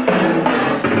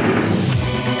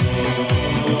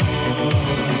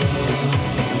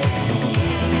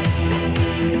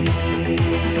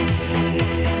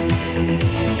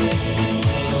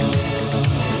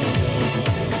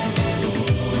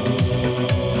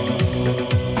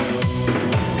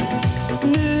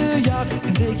 New York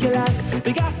can take your life.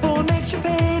 Big Apple makes you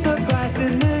pay the price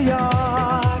in New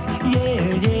York.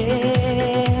 Yeah,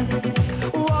 yeah.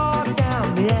 Walk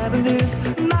down the avenue.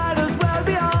 Might as well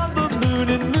be on the moon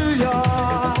in New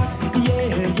York.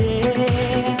 Yeah,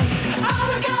 yeah. Oh,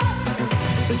 look out!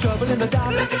 The trouble in the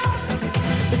dark. Look out!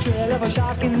 The trail of a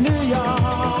shark in New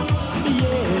York.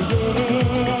 Yeah, yeah.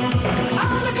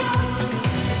 Oh, look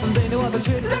out! They know all the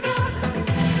tricks. Look out!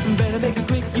 Better make it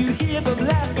quick, you hear them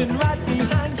laughing right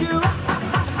behind you.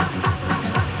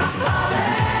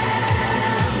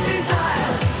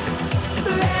 Desire.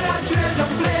 Let our children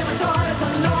play with toys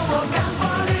and no more guns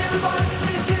for little boys.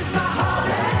 This is my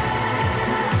Harlem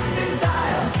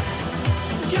desire.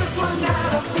 Just one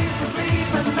night of peace to sleep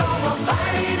and no more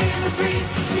fighting in the streets.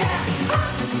 Yeah.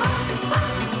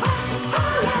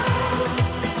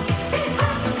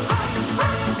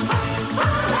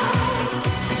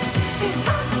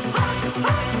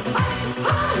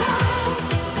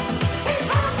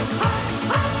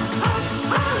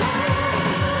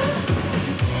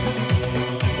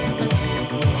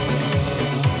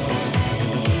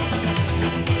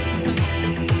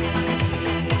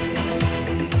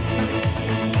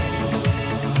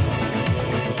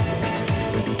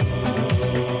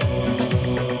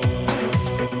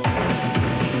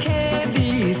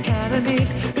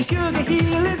 The sugar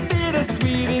hill is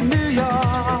bittersweet in New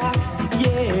York.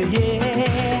 Yeah,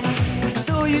 yeah.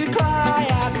 So you cry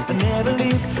out and never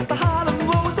leave. The Harlem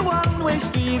Road's a one-way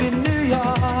street in New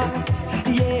York.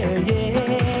 Yeah,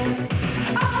 yeah.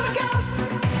 Oh, look out!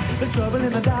 There's trouble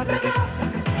in the dark. Look out!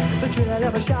 The trail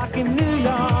of a shark in New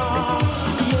York.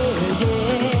 Yeah,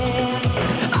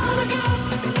 yeah. Oh, look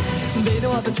out! They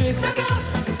know all the tricks. Look out!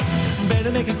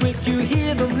 Better make it quick. You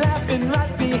hear them laughing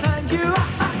right behind you.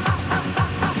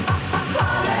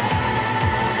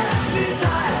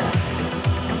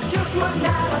 One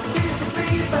night of peace to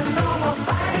sleep and no more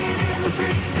fighting in the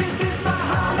streets. This is my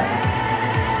Harlem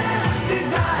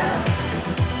desire.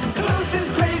 Close this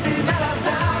crazy mellows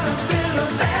down and fill the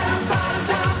band part of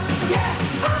town. Yeah.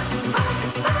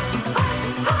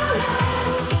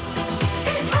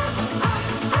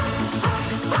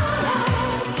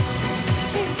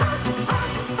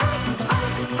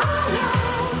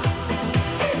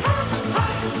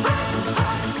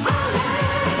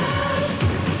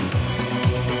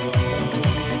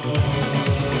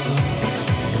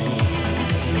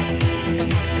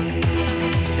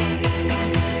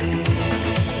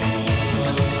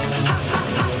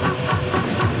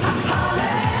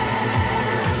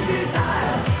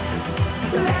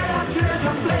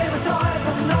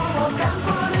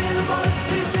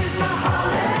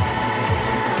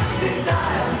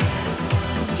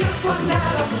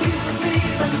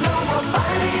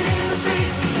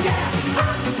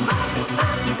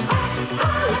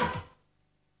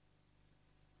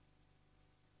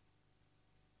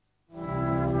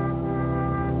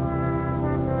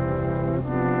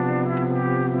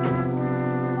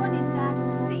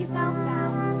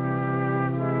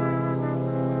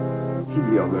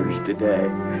 them young uns today.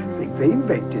 Think they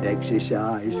invented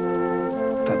exercise.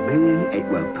 For me, it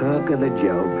were perk of the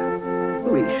job.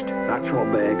 At least, that's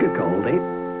what Baker called it.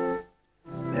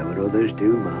 There were others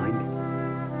do mind.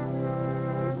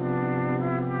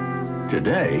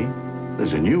 Today,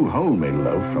 there's a new wholemeal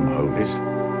loaf from Hovis,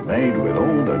 made with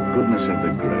all the goodness of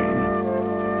the grain.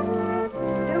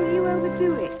 Don't you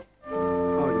overdo it.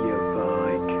 On your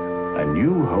bike. A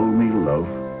new wholemeal loaf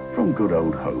from good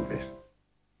old Hovis.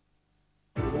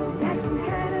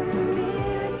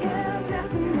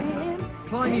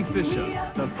 Pliny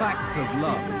Fisher, The Facts of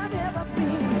Love.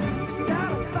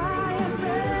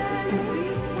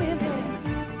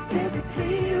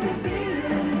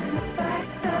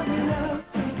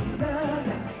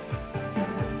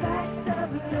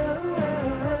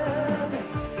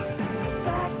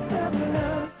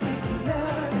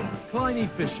 Pliny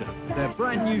Fisher, their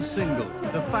brand new single,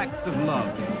 The Facts of Love,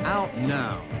 out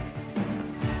now.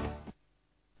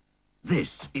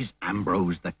 This is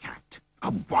Ambrose the cat,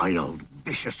 a wild,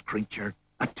 vicious creature,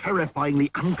 a terrifyingly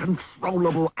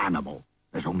uncontrollable animal.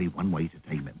 There's only one way to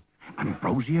tame him,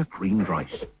 Ambrosia creamed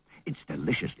rice. It's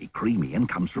deliciously creamy and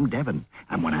comes from Devon,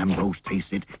 and when Ambrose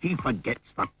tastes it, he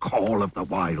forgets the call of the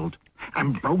wild.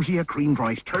 Ambrosia creamed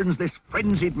rice turns this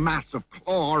frenzied mass of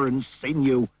claw and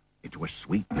sinew into a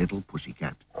sweet little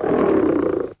pussycat.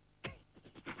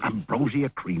 Ambrosia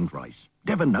creamed rice.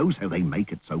 Devon knows how they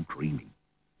make it so creamy.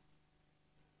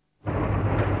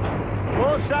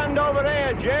 More sand over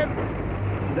here, Jim.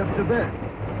 Left a bit.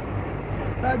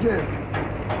 Now, Jim.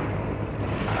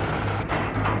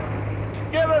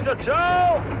 Give us a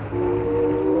tow.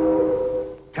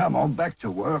 Come on, back to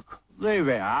work. Leave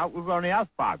it out. We've only had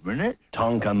 5 minutes.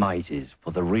 Tonka Mighties for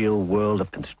the real world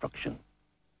of construction.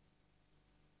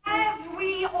 As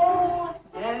we all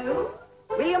know,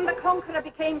 William the Conqueror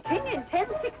became king in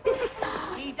 1066.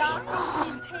 He died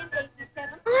in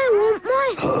 1087. I want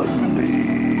my...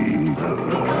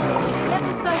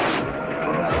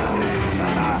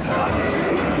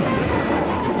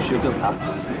 Sugar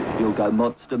puffs, you'll go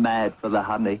monster mad for the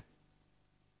honey.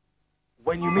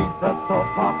 When you meet the Thorpe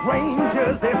Park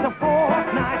Rangers, it's a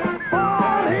fortnight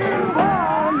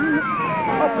all-in-one.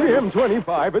 Up the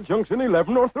M25 at junction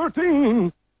 11 or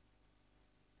 13.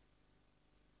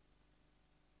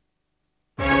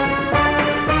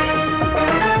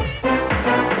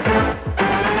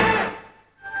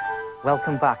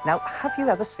 Welcome back. Now, have you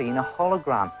ever seen a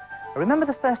hologram? I remember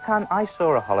the first time I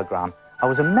saw a hologram, I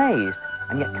was amazed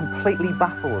and yet completely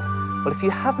baffled. Well, if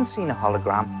you haven't seen a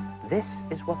hologram, this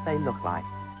is what they look like.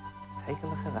 Take a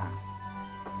look at that.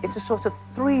 It's a sort of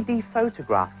 3D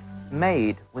photograph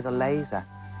made with a laser.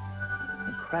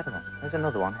 Incredible. There's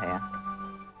another one here.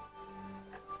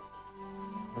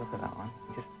 Look at that one.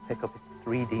 You just pick up its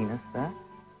 3D-ness there.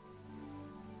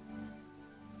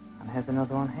 And here's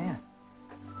another one here.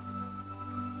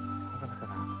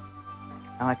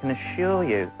 Now, I can assure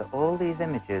you that all these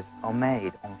images are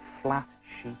made on flat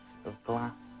sheets of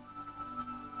glass.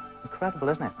 Incredible,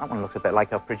 isn't it? That one looks a bit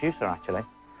like our producer, actually.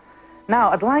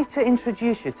 Now, I'd like to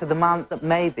introduce you to the man that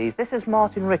made these. This is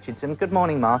Martin Richardson. Good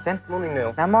morning, Martin. Morning,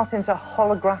 Neale. Now, Martin's a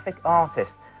holographic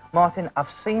artist. Martin,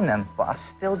 I've seen them, but I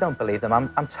still don't believe them.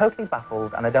 I'm totally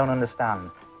baffled, and I don't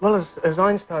understand. Well, as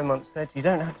Einstein once said, you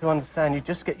don't have to understand, you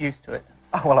just get used to it.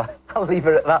 Oh, well, I'll leave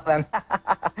it at that, then.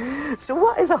 So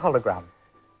what is a hologram?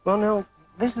 Well, Neale,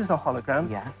 this is a hologram.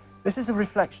 Yeah. This is a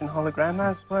reflection hologram,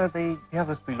 as were the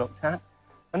others we looked at.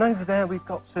 And over there, we've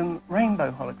got some rainbow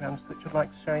holograms, which I'd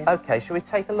like to show you. OK, shall we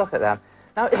take a look at them?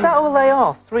 Now, is that all they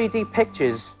are? 3D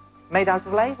pictures made out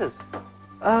of lasers?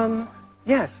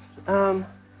 Yes.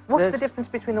 What's the difference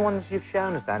between the ones you've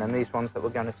shown us, then, and these ones that we're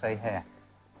going to see here?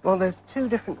 Well, there's two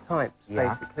different types,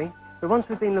 basically. The ones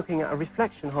we've been looking at are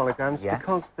reflection holograms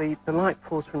because the light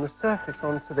falls from the surface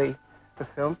onto the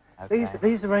film. Okay.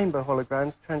 These are rainbow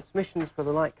holograms, transmissions where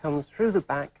the light comes through the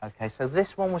back. OK, so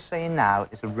this one we're seeing now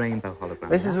is a rainbow hologram.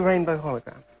 This is a rainbow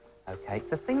hologram. OK.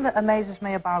 The thing that amazes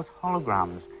me about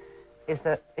holograms is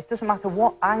that it doesn't matter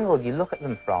what angle you look at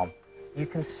them from, you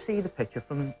can see the picture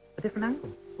from a different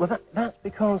angle. Well, that's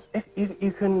because if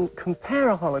you can compare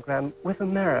a hologram with a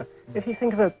mirror. If you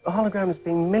think of a hologram as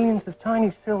being millions of tiny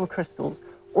silver crystals,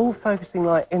 all focusing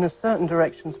light in a certain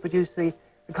direction to produce the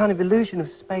kind of illusion of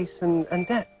space and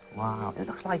depth. Wow, it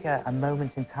looks like a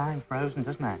moment in time frozen,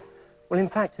 doesn't it? Well, in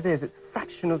fact, it is. It's a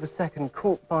fraction of a second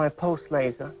caught by a pulse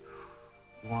laser.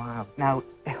 Wow. Now,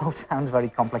 it all sounds very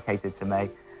complicated to me.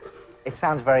 It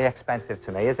sounds very expensive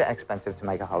to me. Is it expensive to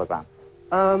make a hologram?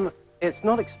 It's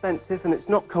not expensive and it's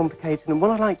not complicated, and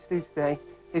what I'd like to do today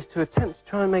is to attempt to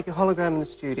try and make a hologram in the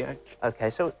studio. OK,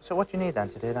 so what do you need then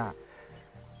to do that?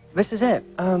 This is it.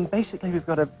 Basically, we've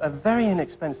got a very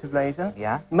inexpensive laser.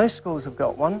 Yeah. Most schools have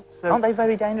got one. So aren't they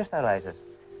very dangerous, though, lasers?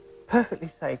 Perfectly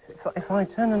safe. If I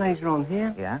turn the laser on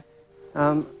here, yeah.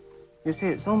 You see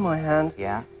it's on my hand.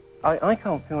 Yeah. I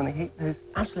can't feel any heat. There's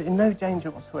absolutely no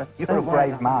danger whatsoever. So You're a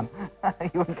brave man.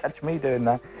 You wouldn't catch me doing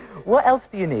that. What else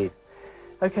do you need?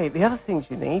 Okay, the other things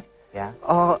you need yeah.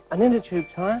 are an inner tube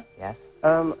tyre. Yes.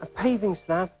 A paving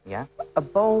slab. Yeah. A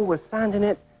bowl with sand in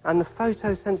it, and the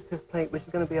photosensitive plate, which is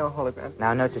going to be our hologram.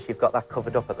 Now, notice you've got that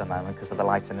covered up at the moment because of the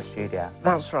lights in the studio.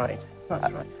 That's right.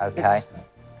 That's right. Okay.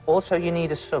 Also, you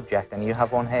need a subject, and you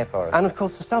have one here for us. And, of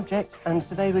course, the subject, and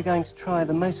today we're going to try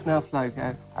the Motormouth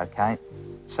logo. Okay.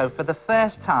 So, for the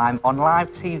first time on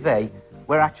live TV,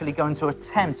 we're actually going to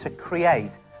attempt to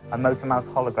create a Motormouth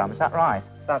hologram. Is that right?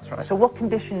 That's right. So, what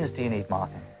conditions do you need,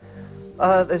 Martin?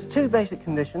 There's two basic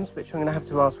conditions, which I'm going to have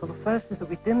to ask for. The first is that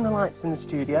we dim the lights in the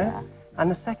studio, yeah. And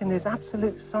the second is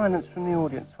absolute silence from the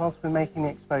audience whilst we're making the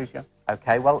exposure.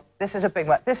 Okay, well, this is a big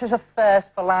one. This is a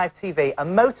first for live TV, a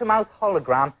Motormouth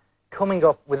hologram coming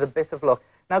up with a bit of luck.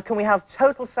 Now, can we have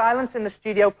total silence in the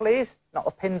studio, please? Not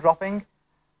a pin dropping.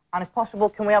 And if possible,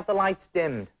 can we have the lights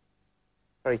dimmed?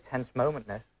 Very tense moment,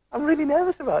 this. I'm really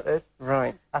nervous about this.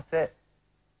 Right. That's it.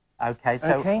 Okay,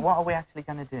 so what are we actually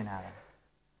going to do now, then?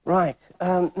 Right.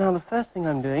 Now, the first thing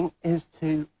I'm doing is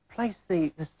to place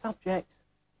the subject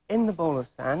in the bowl of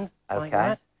sand, like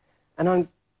that. And I'm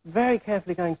very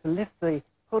carefully going to lift the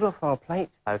hood off our plate.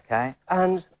 Okay.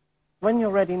 And when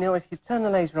you're ready, Neale, if you turn the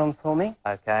laser on for me.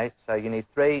 Okay, so you need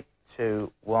 3,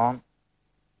 2, 1.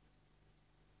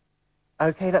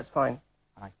 Okay, that's fine.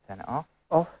 I turn it off.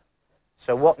 Off.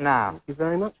 So what now? Thank you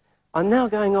very much. I'm now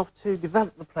going off to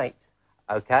develop the plate.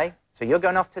 Okay, so you're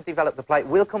going off to develop the plate.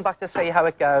 We'll come back to see how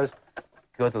it goes.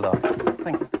 Good luck.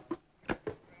 Thank you.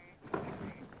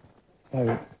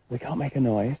 So, we can't make a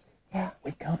noise. Yeah.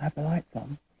 We can't have the lights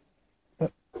on.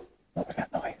 But what was that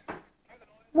noise?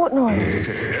 What noise?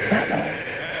 That noise.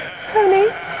 Tony?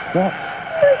 What?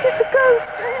 Look, it's a ghost.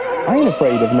 I ain't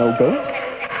afraid of no ghosts.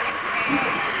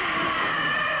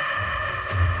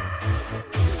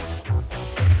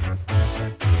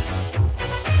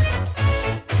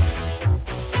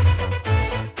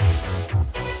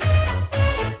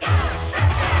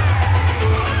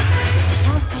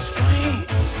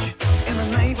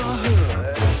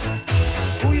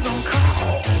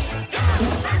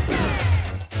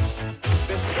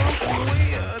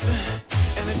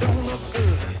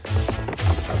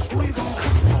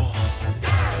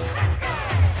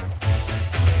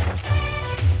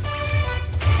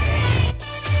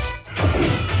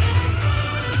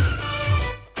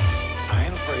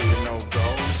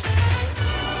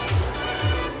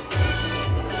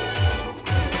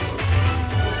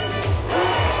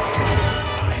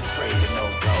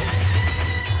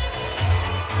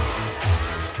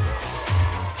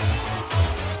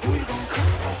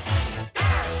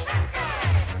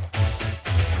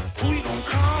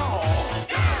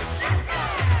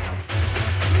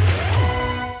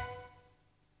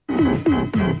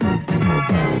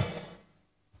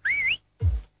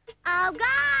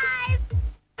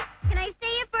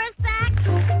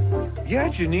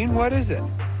 Janine, what is it?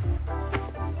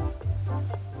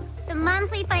 The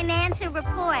monthly financial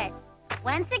report.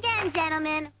 Once again,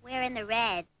 gentlemen, we're in the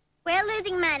red. We're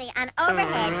losing money on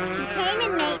overhead,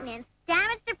 containment maintenance,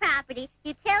 damage to property,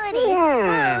 utilities,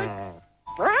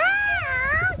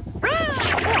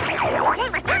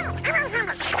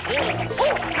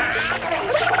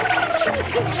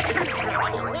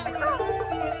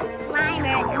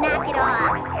 Slimer, knock it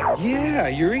off. Yeah,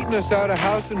 you're eating us out of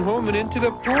house and home and into the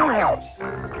poorhouse.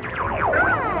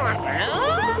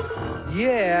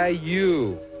 Yeah,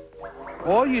 you.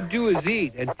 All you do is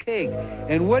eat and take,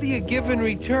 and what do you give in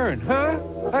return, huh?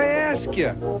 I ask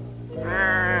you.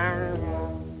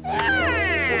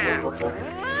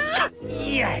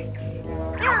 Yikes.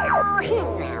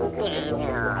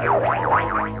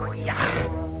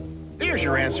 There's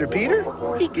your answer, Peter.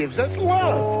 He gives us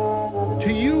love.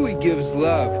 To you, he gives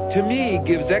love. To me, he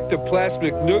gives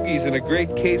ectoplasmic noogies and a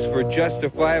great case for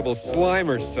justifiable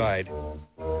Slimer-side.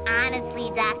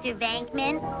 Honestly, Dr.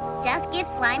 Bankman, just give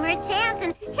Slimer a chance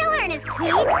and he'll earn his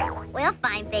keep. We'll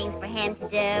find things for him to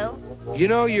do. You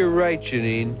know, you're right,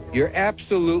 Janine. You're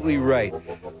absolutely right.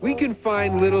 We can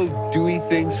find little dewy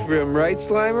things for him, right,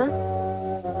 Slimer?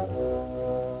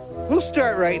 We'll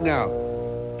start right now.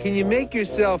 Can you make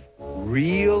yourself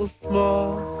real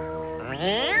small?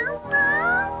 Real small?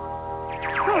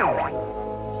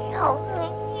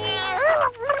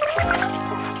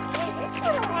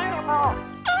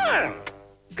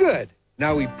 Good.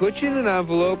 Now we put you in an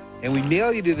envelope and we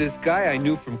mail you to this guy I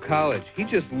knew from college. He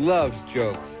just loves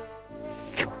jokes.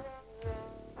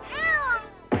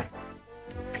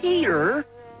 Peter!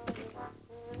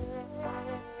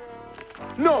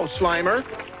 No, Slimer!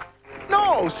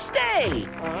 No, stay!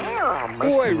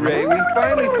 Boy, Ray, we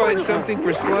finally find something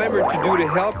for Slimer to do to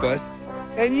help us,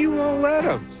 and you won't let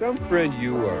him. Some friend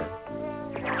you are.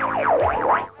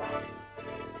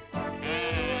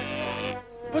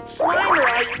 But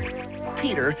Slimer,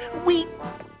 Peter, we...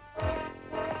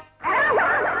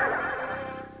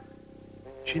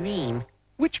 Janine,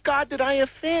 which god did I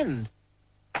offend?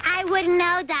 I wouldn't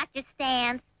know, Dr.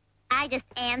 Stans. I just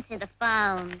answer the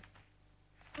phone.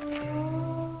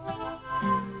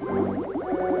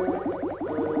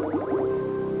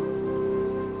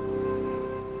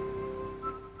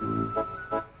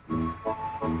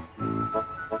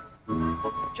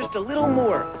 Just a little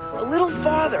more, a little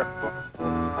farther.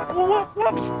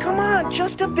 Whoops, come on,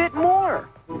 just a bit more.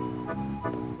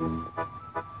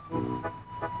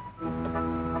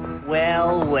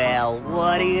 Well, well,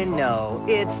 what do you know?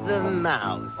 It's the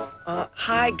mouse.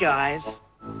 Hi, guys.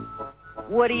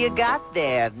 What do you got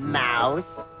there, mouse?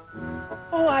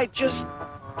 Oh, I just...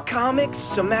 comics,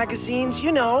 some magazines,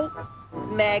 you know.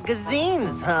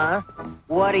 Magazines, huh?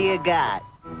 What do you got?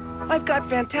 I've got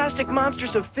Fantastic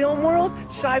Monsters of Film World,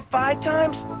 Sci-Fi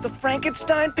Times, the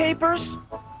Frankenstein papers.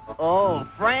 Oh,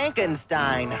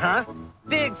 Frankenstein, huh?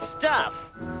 Big stuff.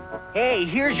 Hey,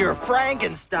 here's your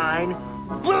Frankenstein.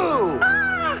 Boo!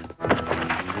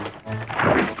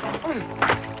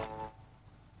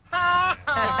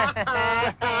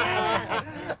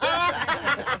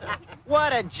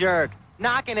 What a jerk.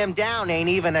 Knocking him down ain't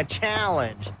even a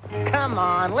challenge. Come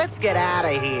on, let's get out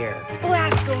of here.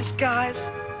 Blast those guys.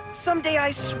 Someday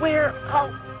I swear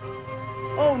I'll...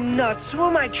 Oh, nuts. Who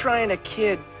am I trying to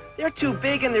kid? They're too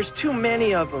big and there's too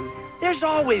many of them. There's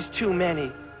always too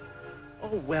many.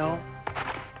 Oh, well.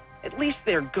 At least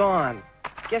they're gone.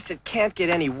 Guess it can't get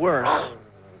any worse.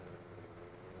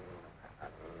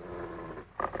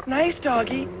 Nice,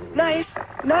 doggy. Nice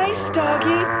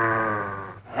doggy.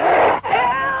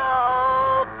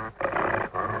 Help!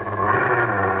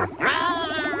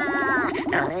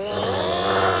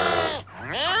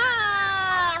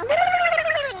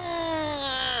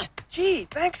 Gee,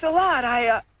 thanks a lot.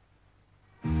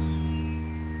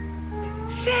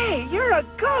 Say, you're a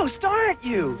ghost, aren't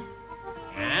you?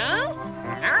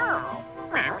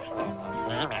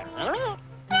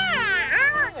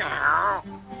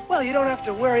 Well, you don't have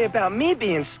to worry about me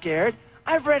being scared.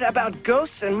 I've read about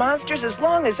ghosts and monsters as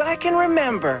long as I can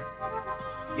remember.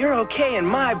 You're okay in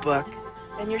my book,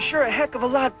 and you're sure a heck of a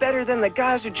lot better than the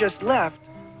guys who just left.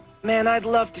 Man, I'd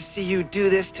love to see you do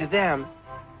this to them.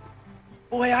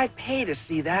 Boy, I'd pay to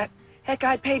see that. Heck,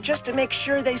 I'd pay just to make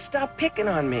sure they stop picking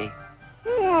on me.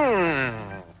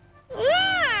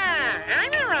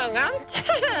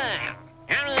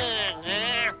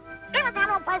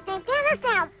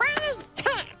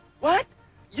 What?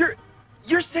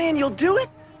 You're saying you'll do it?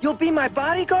 You'll be my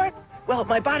bodyguard? Well,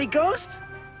 my body ghost?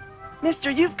 Mister,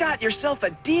 you've got yourself a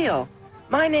deal.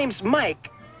 My name's Mike,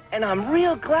 and I'm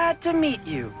real glad to meet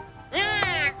you.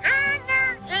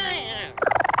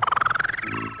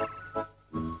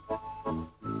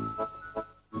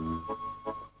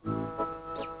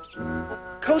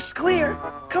 Coast's clear.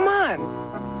 Come on.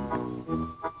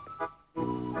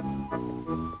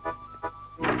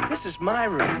 This is my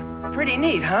room. Pretty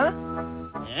neat, huh?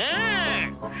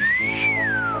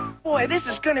 Boy, this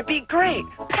is gonna be great.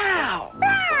 Pow!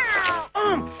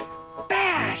 Oomph!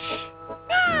 Bash!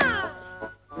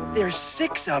 There's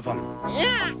 6 of them.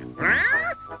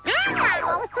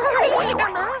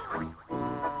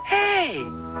 Hey!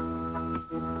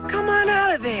 Come on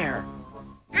out of there.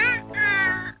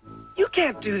 You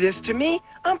can't do this to me.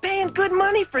 I'm paying good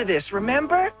money for this,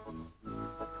 remember?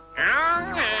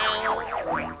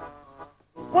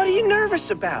 What are you nervous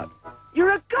about?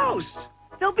 You're a ghost.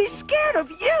 They'll be scared of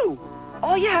you.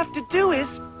 All you have to do is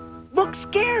look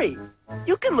scary.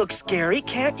 You can look scary,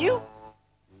 can't you?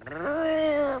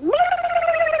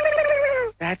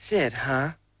 That's it,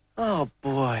 huh? Oh,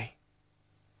 boy.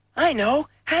 I know.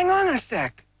 Hang on a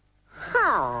sec.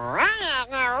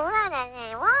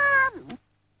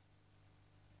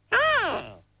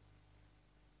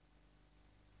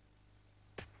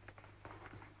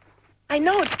 I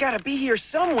know it's got to be here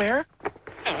somewhere.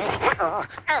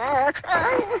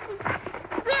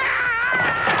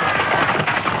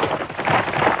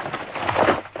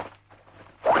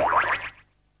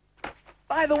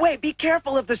 By the way, be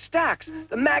careful of the stacks.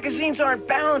 The magazines aren't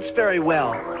balanced very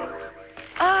well.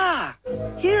 Ah,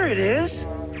 here it is.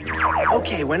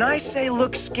 Okay, when I say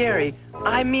look scary,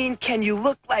 I mean can you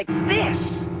look like this?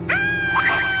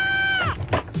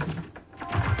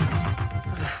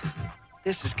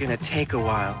 This is gonna take a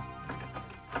while.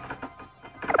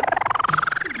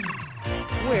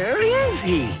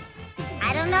 he?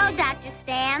 I don't know, Dr.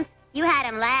 Stans. You had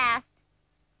him last.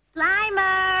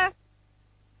 Slimer!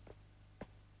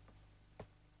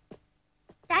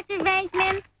 Dr.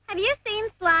 Venkman, have you seen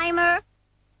Slimer?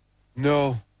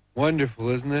 No. Wonderful,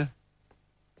 isn't it?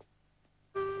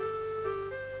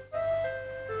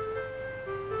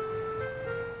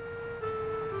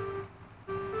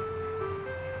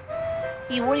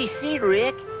 Hey, what do you see,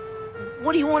 Rick?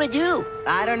 What do you want to do?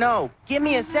 I don't know. Give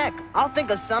me a sec. I'll think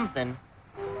of something.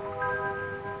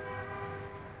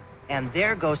 And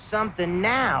there goes something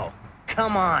now.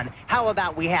 Come on. How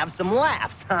about we have some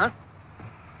laughs, huh?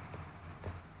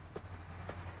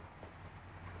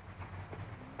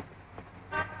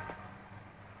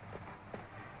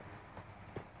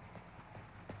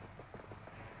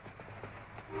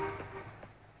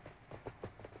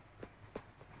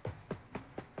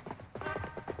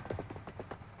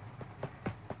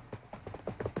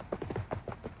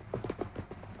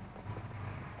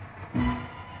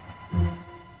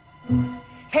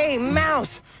 Hey, Mouse!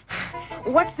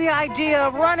 What's the idea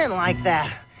of running like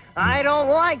that? I don't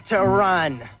like to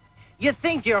run. You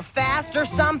think you're fast or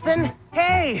something?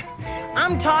 Hey,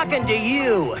 I'm talking to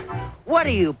you. What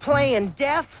are you, playing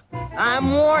deaf?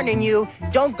 I'm warning you,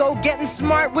 don't go getting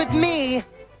smart with me.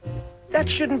 That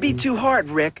shouldn't be too hard,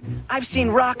 Rick. I've seen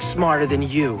rocks smarter than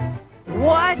you.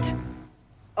 What?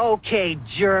 Okay,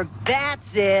 jerk,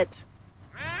 that's it.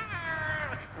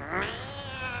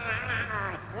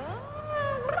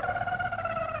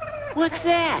 What's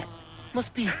that?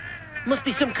 Must be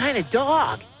some kind of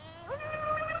dog.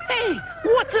 Hey,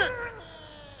 what the?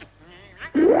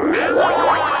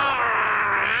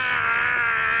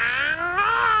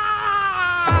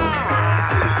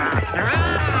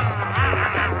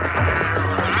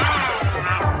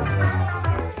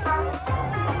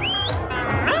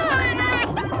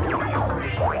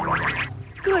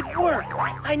 Good work.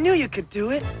 I knew you could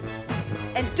do it.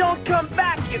 And don't come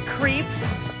back, you creeps.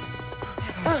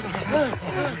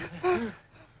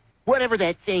 Whatever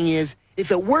that thing is,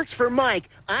 if it works for Mike,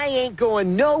 I ain't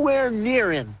going nowhere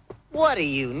near him. What are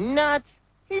you, nuts?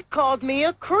 He called me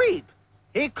a creep.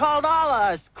 He called all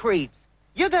of us creeps.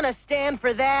 You're gonna stand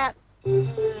for that? I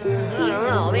don't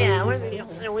know, yeah.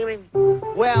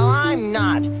 Well, I'm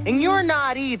not, and you're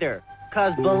not either.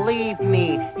 'Cause believe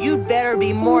me, you'd better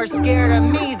be more scared of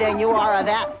me than you are of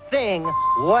that thing,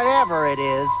 whatever it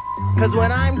is. 'Cause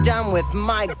when I'm done with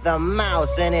Mike the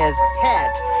Mouse and his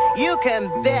pet, you can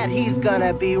bet he's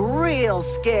gonna be real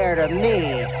scared of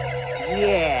me.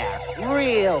 Yeah,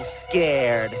 real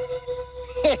scared.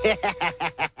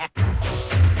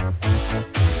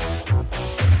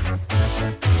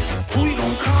 Who you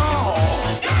gonna call?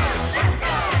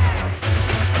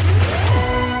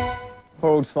 Poor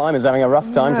old Slimer's having a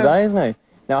rough time today, isn't he?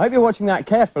 Now, I hope you're watching that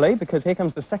carefully, because here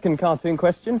comes the second cartoon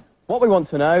question. What we want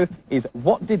to know is,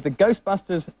 what did the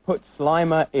Ghostbusters put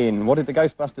Slimer in? What did the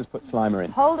Ghostbusters put Slimer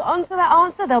in? Hold on to that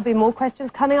answer. There'll be more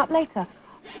questions coming up later.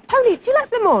 Pony, do you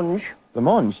like blancmange?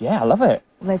 Blancmange? Yeah, I love it.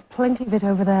 Well, there's plenty of it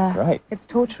over there. Right. It's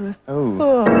torturous.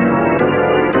 Oh.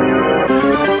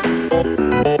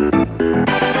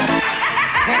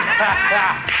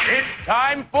 It's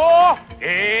time for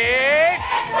It's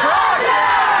Torture!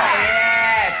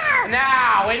 Yes!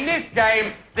 Now, in this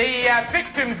game, the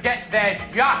victims get their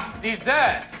just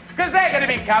desserts, because they're going to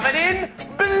be covered in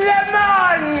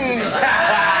blancmange!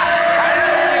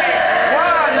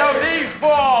 One of these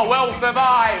four will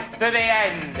survive to the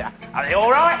end. Are they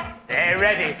all right? They're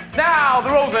ready. Now, the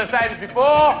rules are the same as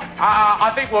before.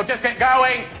 I think we'll just get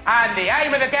going, and the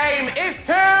aim of the game is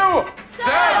to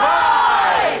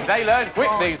survive! They learn quick,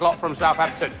 these lot from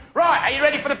Southampton. Right, are you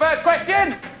ready for the first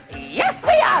question? Yes,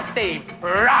 we are, Steve.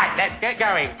 Right, let's get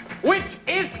going. Which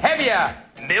is heavier,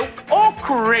 milk or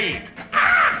cream?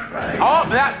 Right. Oh,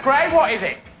 that's great. What is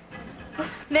it?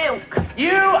 Milk.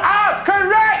 You are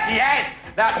correct, yes.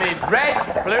 That means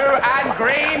red, blue and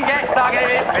green get stuck in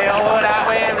it, filled up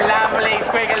with lovely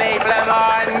squiggly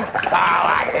blancmange. Oh,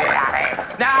 I love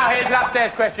it. Now, here's an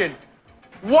upstairs question.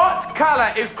 What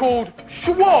colour is called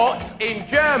Schwarz in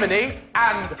Germany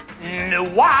and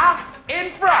Noir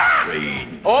in France?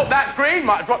 Green. Oh, that's green.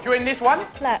 Might have dropped you in this one.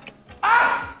 Black.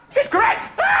 Ah! She's correct!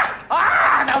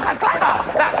 That was so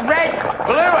clever! That's red,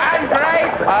 blue and grey.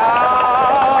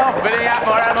 Oh, filling up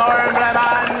more and more in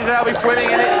blancmange. They'll be swimming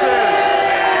in it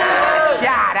soon.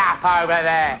 Shut up over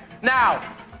there. Now,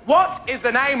 what is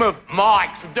the name of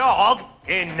Mike's dog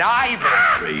in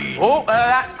Neighbours? Green. Oh,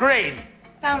 that's green.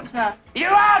 Bouncer. You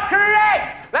are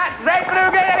correct! That's red, blue,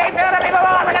 green, and it's going to be the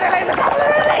one. We're going to lose the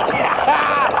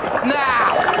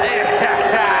Now,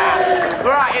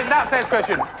 right, here's an upstairs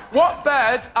question. What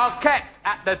birds are kept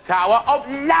at the Tower of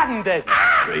London?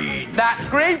 Green. That's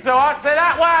green, so answer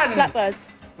that one. Blackbirds.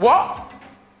 What?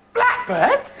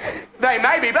 Blackbirds? They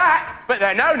may be black, but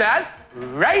they're known as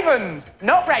ravens.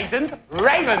 Not raisins,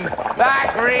 ravens.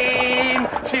 That green.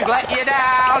 She's let you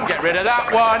down. Get rid of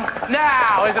that one.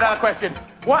 Now, here's another question.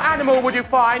 What animal would you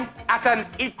find at an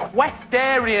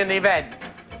equestrian event?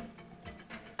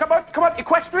 Come on,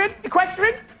 equestrian.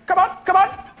 Come on.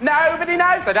 Nobody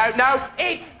knows, they don't know.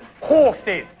 It's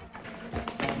horses.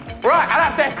 Right, and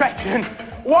that's their question.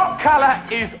 What colour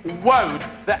is woad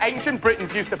that ancient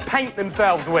Britons used to paint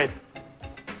themselves with?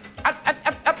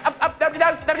 Nobody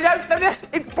knows.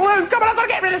 It's blue. Come on, I've got to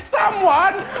get rid of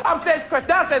someone. Upstairs question,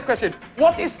 downstairs question.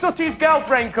 What is Sooty's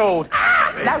girlfriend called?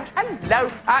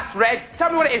 Hello. That's red.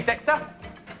 Tell me what it is, Dexter.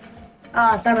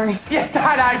 Oh, don't know. Yeah,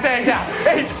 don't know, do you?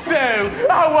 It's Sue.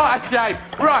 Oh, what a shame.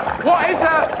 Right, what is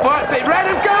what's it? Red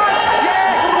is good.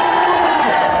 Yes.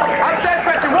 Upstairs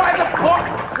question.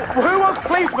 Who was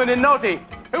policeman in Noddy?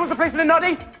 Who was the policeman in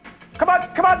Noddy? Come on.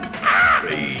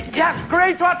 Green. Yes,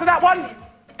 green to answer that one.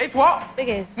 It's what? Big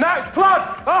ears. No, it's Plod.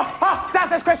 Oh, that's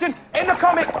this question. In the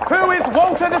comic, who is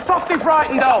Walter the Softy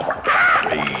frightened of?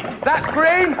 Green. That's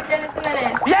green. Dennis the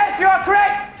Menace. Yes, you are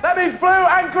correct. That means blue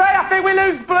and grey. I think we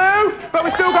lose blue, but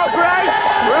we still got grey.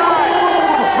 Right.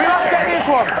 We must get this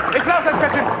one. It's an answer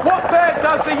question. What bird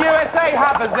does the USA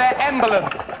have as their emblem?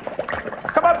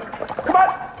 Come on.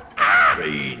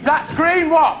 Green. That's green.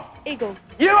 What? Eagle.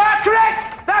 You are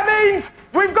correct. That means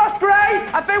we've got grey.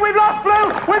 I think we've lost blue.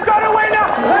 We've got a winner.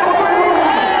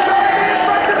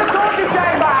 Back to the torture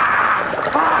chamber.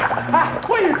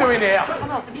 What are you doing here?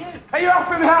 Are you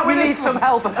helping me out? We need some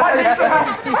help. I need some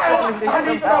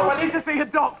help. I need to see a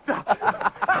doctor.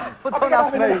 But don't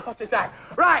ask me.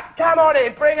 Right, come on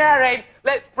in. Bring her in.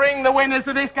 Let's bring the winners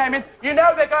of this game in. You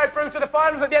know they're going through to the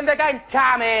finals at the end of the game.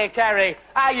 Come here, Kerry.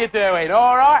 How you doing?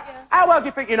 All right? Yeah. How well do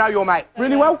you think you know your mate?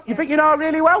 Really well? You think you know her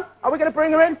really well? Are we going to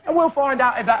bring her in? And we'll find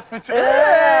out if that's for true.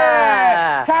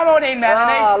 Yeah. Come on in,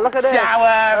 Melanie. Oh, look at this.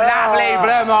 Shower, lovely,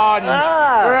 blue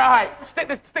Right, stick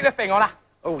the thing on her.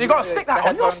 Oh, you've got to stick that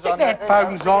on. You've got to stick the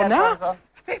headphones on now.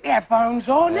 Stick the headphones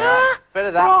on now. Bit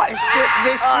of that. Right, let's stick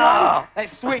this one.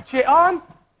 Let's switch it on.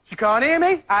 You can't hear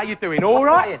me? How you doing? All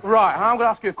right? Right, I'm going to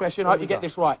ask you a question. I hope you get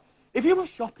this right. If you were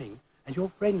shopping and your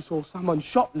friend saw someone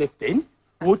shoplifting,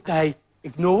 would they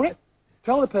ignore it,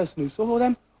 tell the person who saw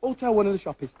them, or tell one of the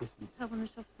shop assistants? Tell one of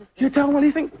the shop assistants. You tell one,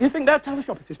 you think they'll tell the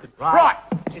shop assistant? Right.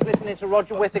 She's listening to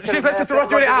Roger Whittaker. She's listening to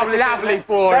Roger Whittaker. Lovely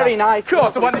for her. Very nice. Of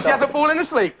course, the one that she hasn't fallen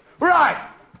asleep. Right.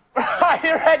 Right,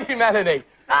 you ready, Melanie?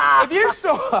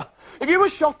 If you were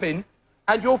shopping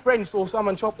and your friend saw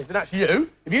someone shoplifting, that's you.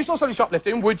 If you saw someone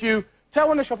shoplifting, would you tell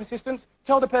one of the shop assistants,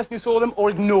 tell the person who saw them, or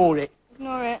ignore it?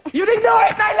 Ignore it. You'd ignore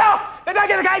it! They lost! They don't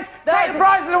get the games! Take the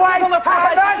prizes away! Take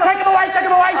them away!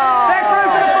 They're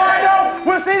through to the final!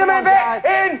 We'll see them in a bit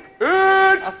in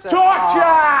It's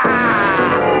Torture!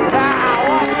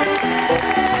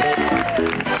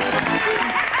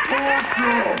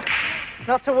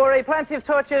 Not to worry, plenty of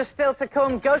tortures still to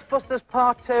come. Ghostbusters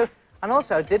Part 2. And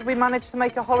also, did we manage to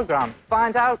make a hologram?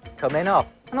 Find out coming up.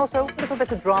 And also, a little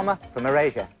bit of drama from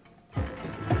Erasure.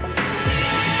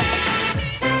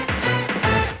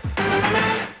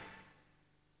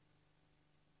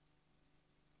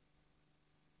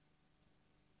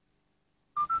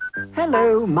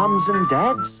 Hello, mums and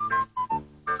dads.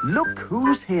 Look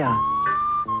who's here.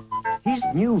 His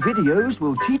new videos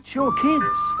will teach your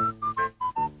kids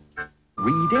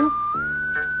reading,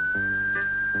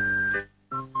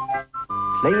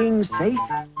 playing safe,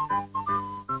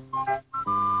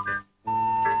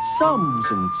 sums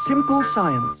and simple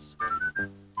science.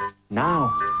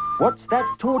 Now, what's that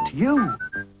taught you?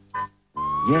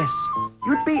 Yes,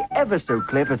 you'd be ever so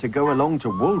clever to go along to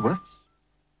Woolworths.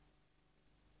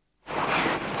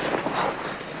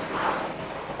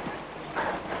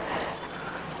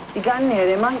 You going near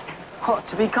there, mate? Hot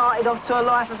to be carted off to a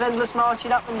life of endless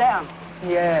marching up and down.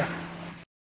 Yeah.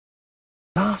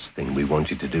 Last thing we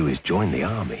want you to do is join the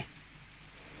army.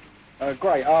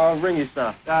 Great, I'll ring you,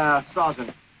 sir.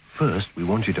 Sergeant. First, we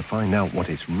want you to find out what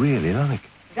it's really like.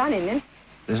 Going in, then?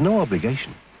 There's no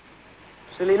obligation.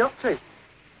 Silly not to.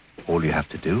 All you have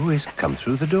to do is come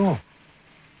through the door.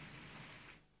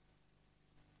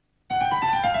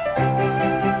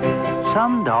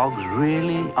 Some dogs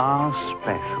really are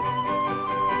special.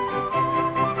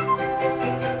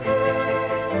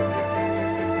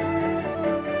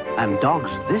 And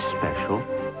dogs this special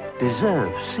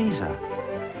deserve Caesar,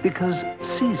 because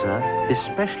Caesar is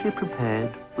specially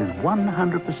prepared with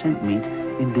 100% meat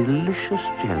in delicious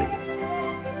jelly.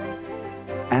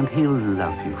 And he'll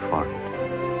love you for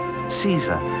it.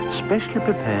 Caesar, specially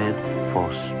prepared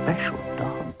for special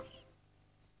dogs.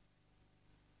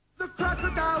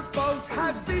 houseboat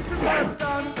has beaten their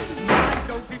stun. My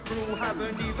dozy crew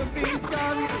haven't even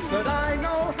begun, but I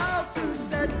know how to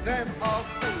set them off.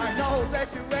 I know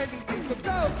that you're anything from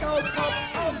go, go, pop.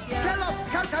 Oh, yeah. Kellogg's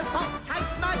Cocoa Pop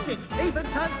tastes magic, even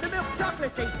turns the milk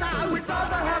chocolatey, so we'd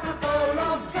rather have a bowl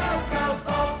of Cocoa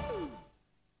Pops.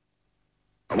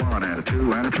 A 1 and a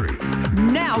 2 and a 3.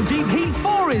 Now Deep Heat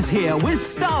 4 is here with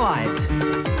Starlight.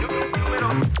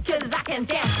 Cause I can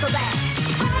dance for that.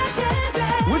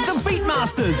 With the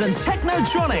Beatmasters and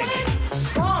Technotronic.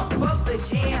 Pump up the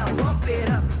jam, pump it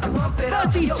up, pump it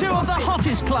up. 32 of the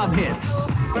hottest club hits.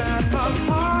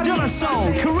 De La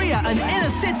Soul, Korea and Inner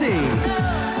City.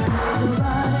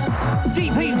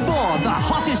 Deep Heat 4, the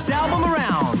hottest album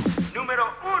around. Numero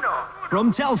uno.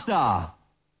 From Telstar.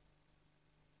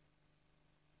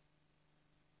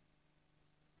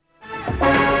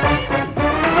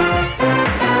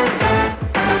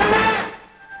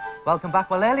 Welcome back.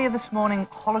 Well, earlier this morning,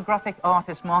 holographic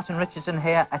artist Martin Richardson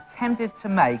here attempted to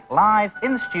make, live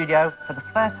in the studio, for the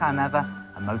first time ever,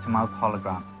 a Motormouth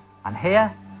hologram. And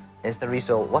here is the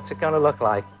result. What's it going to look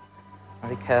like?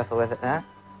 Very careful with it there.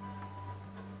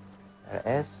 There it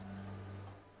is.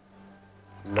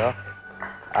 Look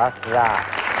at that.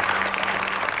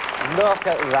 Look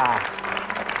at that.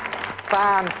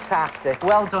 Fantastic.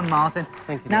 Well done, Martin.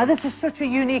 Thank you. Now, this is such a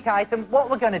unique item. What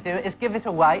we're going to do is give it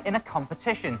away in a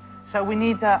competition. So we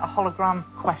need a hologram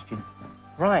question.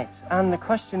 Right, and the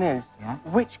question is,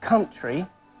 which country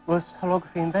was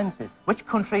holography invented? Which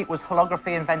country was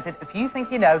holography invented? If you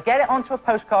think you know, get it onto a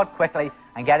postcard quickly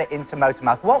and get it into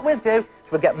Motormouth. What we'll do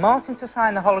is we'll get Martin to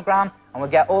sign the hologram and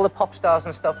we'll get all the pop stars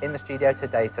and stuff in the studio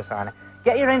today to sign it.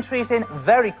 Get your entries in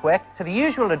very quick to the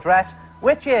usual address,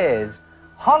 which is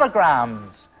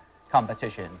Holograms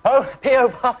Competition. P.O.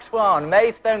 Box 1,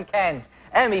 Maidstone, Kent,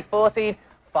 ME14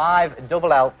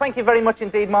 5LL. Thank you very much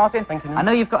indeed, Martin. Thank you. I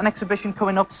know you've got an exhibition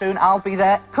coming up soon. I'll be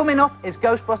there. Coming up is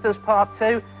Ghostbusters Part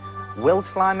 2. Will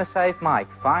Slimer save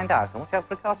Mike? Find out. And watch out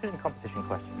for a cartoon competition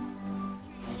question.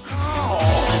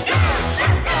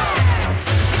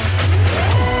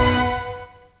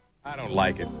 I don't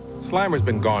like it. Slimer's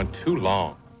been gone too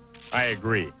long. I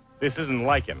agree. This isn't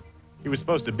like him. He was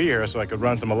supposed to be here so I could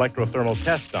run some electrothermal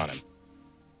tests on him.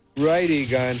 Right,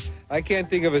 Egon. I can't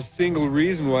think of a single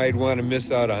reason why I'd want to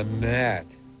miss out on that.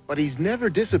 But he's never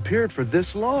disappeared for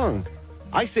this long.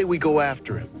 I say we go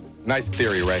after him. Nice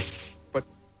theory, Ray. But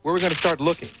where are we going to start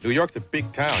looking? New York's a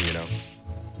big town, you know.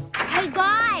 Hey,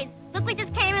 guys, look what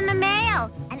just came in the mail.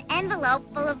 An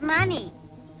envelope full of money.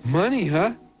 Money,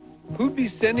 huh? Who'd be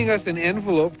sending us an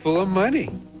envelope full of money?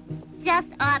 Just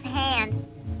offhand,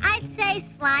 I'd say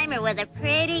Slimer was a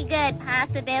pretty good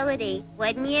possibility,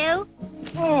 wouldn't you?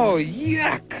 Oh,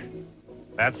 yuck!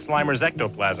 That's Slimer's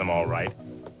ectoplasm, all right.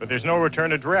 But there's no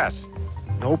return address.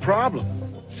 No problem.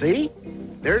 See?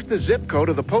 There's the zip code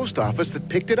of the post office that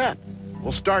picked it up.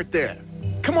 We'll start there.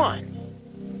 Come on.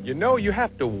 You know, you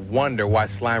have to wonder why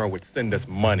Slimer would send us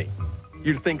money.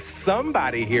 You'd think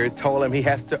somebody here told him he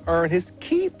has to earn his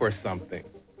keep or something.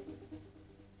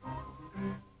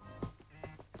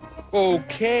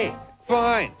 Okay,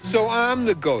 fine. So I'm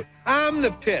the goat. I'm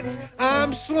the pits.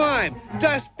 I'm slime.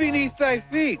 Dust beneath thy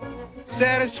feet.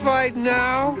 Satisfied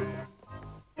now?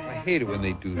 I hate it when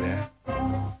they do that.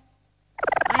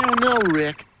 I don't know,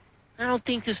 Rick. I don't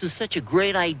think this is such a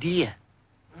great idea.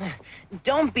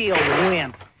 Don't be a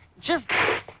wimp. Just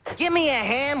give me a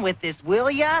hand with this, will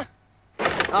ya?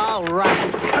 All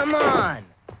right, come on.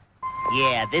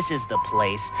 Yeah, this is the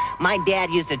place. My dad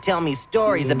used to tell me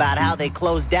stories about how they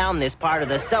closed down this part of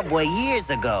the subway years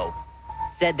ago.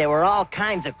 Said there were all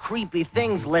kinds of creepy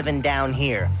things living down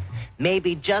here.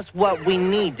 Maybe just what we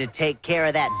need to take care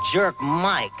of that jerk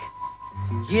Mike.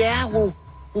 Yeah, well,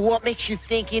 what makes you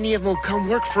think any of them will come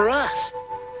work for us?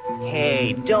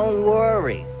 Hey, don't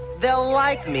worry. They'll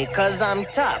like me 'cause I'm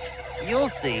tough. You'll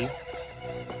see.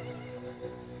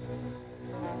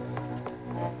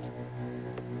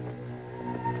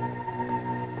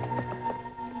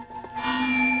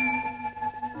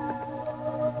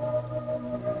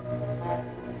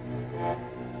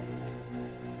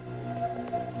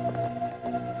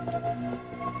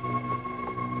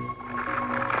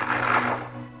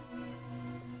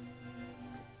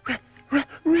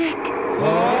 Rick!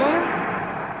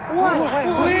 What?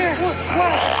 Where? What?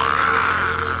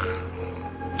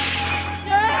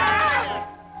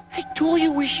 I told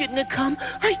you we shouldn't have come.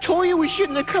 I told you we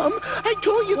shouldn't have come. I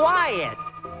told you... Quiet!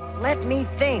 Let me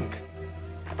think.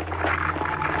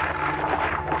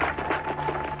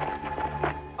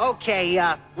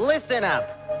 Okay, listen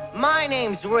up. My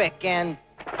name's Rick, and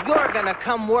you're gonna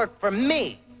come work for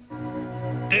me.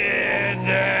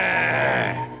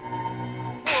 Dinner!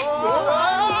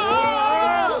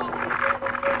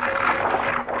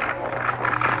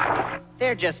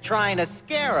 They're just trying to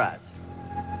scare us.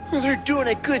 Well, they're doing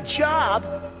a good job.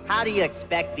 How do you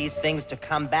expect these things to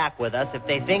come back with us if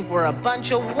they think we're a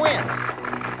bunch of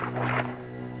wimps?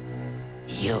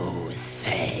 You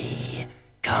say,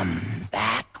 come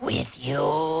back with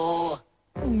you?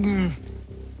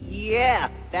 Yeah,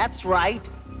 that's right.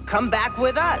 Come back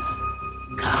with us.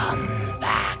 Come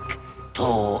back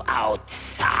to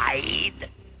outside,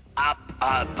 up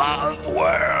above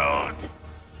world.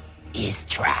 Is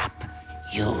trap,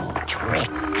 you trick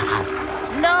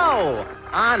us. No!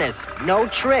 Honest, no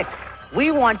trick.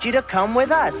 We want you to come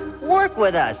with us. Work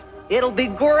with us. It'll be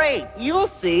great. You'll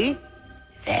see.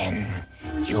 Then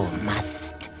you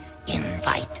must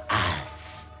invite us.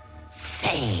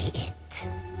 Say it.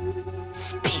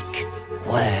 Speak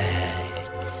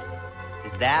words.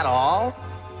 Is that all?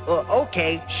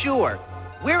 Okay, sure.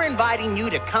 We're inviting you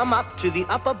to come up to the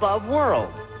up above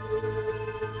world.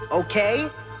 Okay?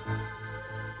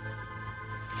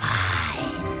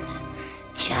 Fine.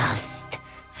 Just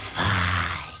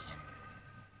fine.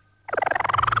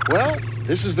 Well,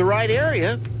 this is the right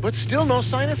area, but still no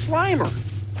sign of Slimer.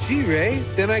 Gee, Ray,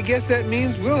 then I guess that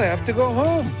means we'll have to go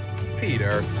home.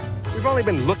 Peter, we've only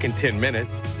been looking 10 minutes.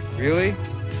 Really?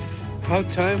 How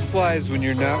time flies when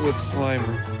you're not with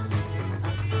Slimer.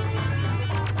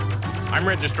 I'm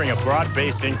registering a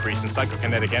broad-based increase in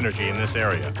psychokinetic energy in this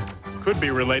area. Could be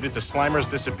related to Slimer's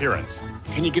disappearance.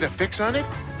 Can you get a fix on it?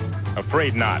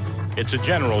 Afraid not. It's a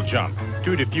general jump,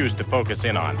 too diffuse to focus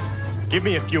in on. Give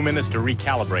me a few minutes to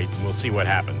recalibrate and we'll see what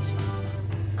happens.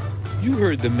 You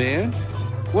heard the man.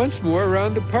 Once more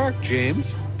around the park, James.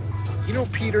 You know,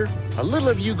 Peter, a little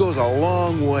of you goes a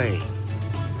long way.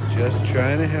 Just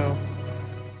trying to help.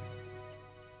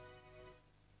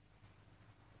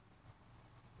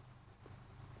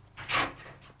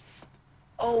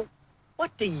 Oh,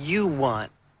 what do you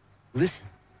want? Listen,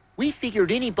 we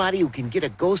figured anybody who can get a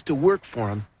ghost to work for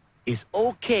him is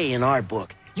okay in our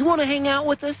book. You want to hang out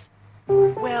with us?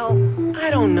 Well, I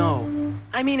don't know.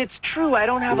 I mean, it's true I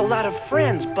don't have a lot of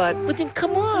friends, but then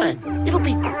come on. It'll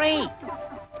be great.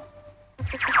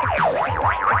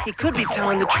 He could be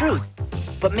telling the truth,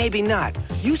 but maybe not.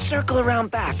 You circle around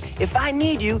back. If I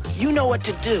need you, you know what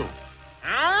to do.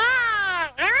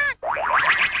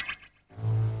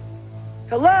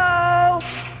 Hello?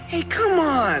 Hey, come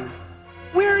on.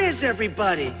 Where is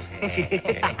everybody?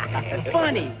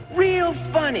 Funny, real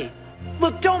funny.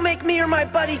 Look, don't make me or my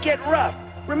buddy get rough.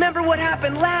 Remember what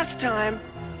happened last time?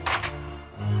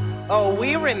 Oh,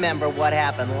 we remember what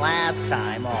happened last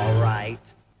time, all right.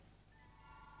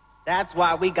 That's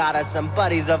why we got us some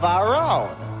buddies of our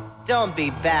own. Don't be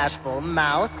bashful,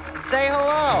 Mouse. Say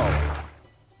hello.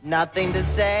 Nothing to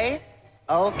say?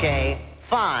 Okay,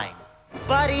 fine.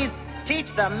 Buddies,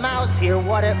 teach the Mouse here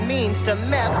what it means to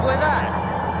mess with us.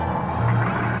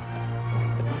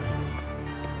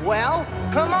 Well,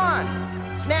 come on.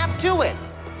 Snap to it.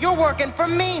 You're working for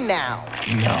me now.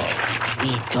 No,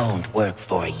 we don't work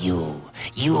for you.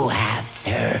 You have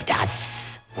served us.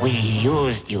 We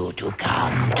used you to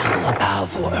come to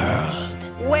above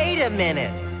world. Wait a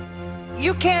minute.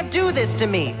 You can't do this to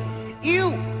me.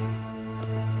 You...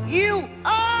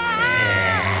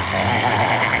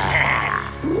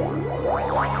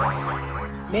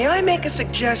 May I make a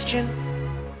suggestion?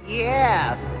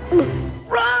 Yeah.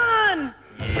 Run!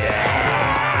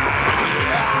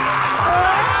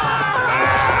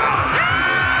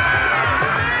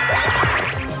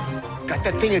 Got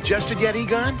that thing adjusted yet,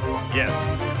 Egon? Yes,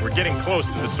 we're getting close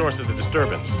to the source of the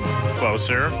disturbance.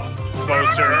 Closer.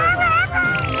 Closer.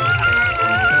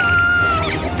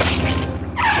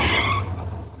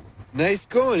 Nice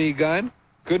going, Egon.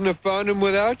 Couldn't have found him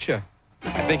without you.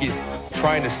 I think he's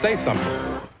trying to say something.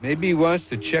 Maybe he wants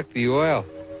to check the oil.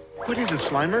 What is it,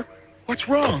 Slimer? What's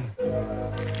wrong?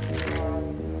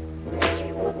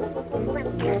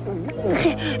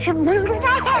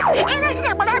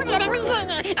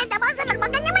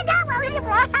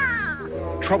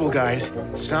 Trouble, guys.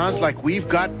 Sounds like we've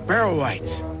got barrow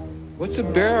whites. What's a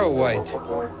barrow white?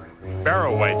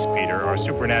 Barrow whites, Peter, are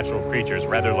supernatural creatures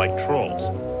rather like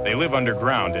trolls. They live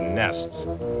underground in nests.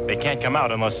 They can't come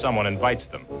out unless someone invites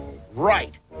them.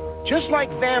 Right. Just like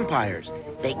vampires.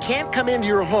 They can't come into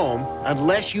your home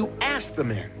unless you ask them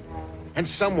in. And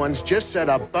someone's just set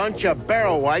a bunch of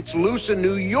barrow whites loose in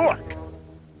New York.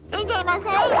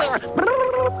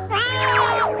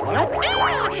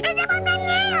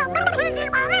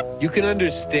 You can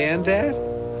understand that?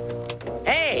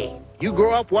 Hey, you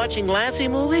grow up watching Lassie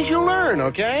movies, you'll learn,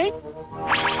 okay?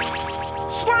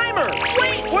 Slimer!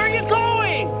 Wait, where are you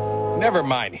going? Never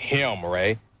mind him,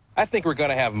 Ray. I think we're going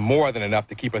to have more than enough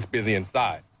to keep us busy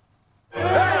inside.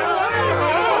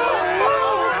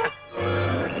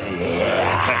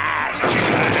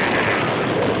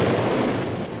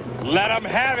 Let them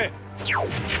have it.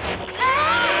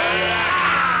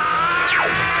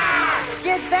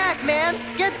 Get back, man!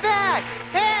 Get back!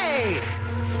 Hey!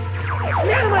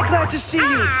 Man, am I glad to see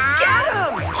you! Get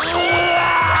him!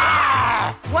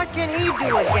 What can he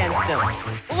do against him?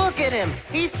 Look at him!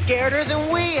 He's scareder than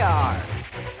we are!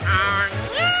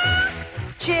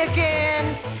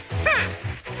 Chicken!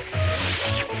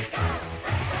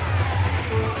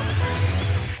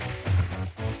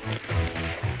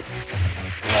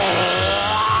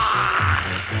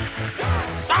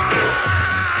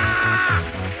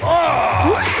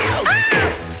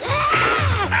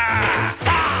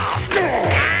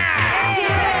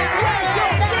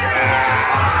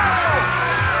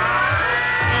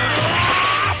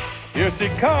 Here she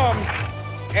comes,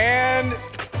 and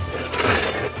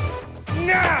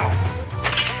now!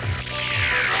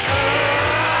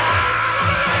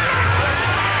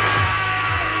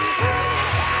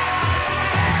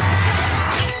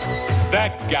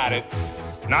 That got it.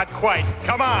 Not quite.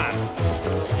 Come on.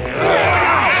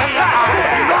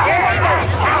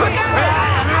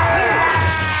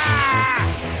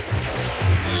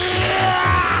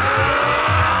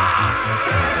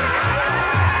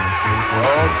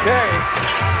 Okay.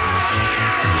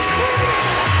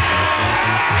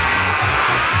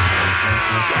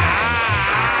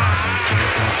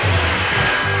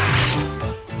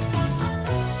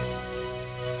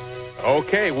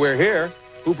 Okay, we're here.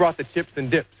 Who brought the chips and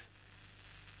dips?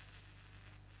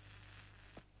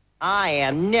 I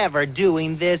am never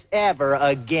doing this ever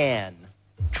again.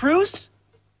 Truce?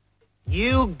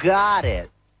 You got it.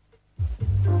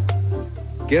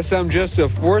 Guess I'm just a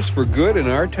force for good in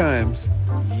our times.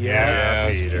 Yeah,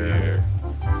 Peter.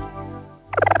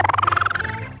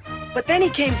 But then he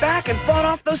came back and fought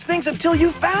off those things until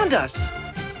you found us.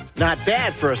 Not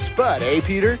bad for a spud, eh,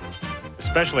 Peter?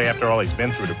 Especially after all he's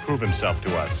been through to prove himself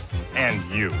to us. And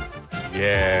you.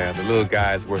 Yeah, the little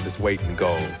guy's worth his weight in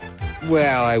gold.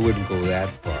 Well, I wouldn't go that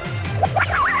far.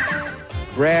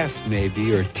 Brass,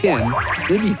 maybe, or tin,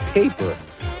 maybe paper.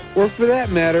 Or for that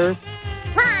matter,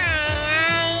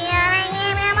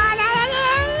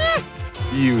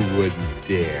 you wouldn't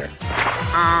dare.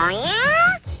 Oh,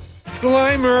 yeah?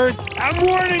 Slimer, I'm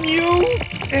warning you!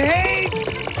 Hey!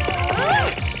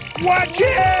 Watch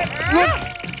it!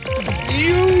 Look!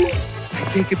 You!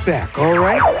 I take it back, all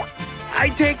right? I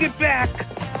take it back!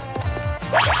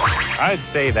 I'd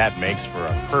say that makes for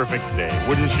a perfect day,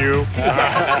 wouldn't you?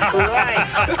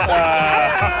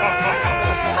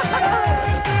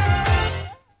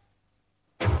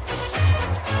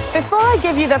 Before I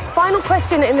give you the final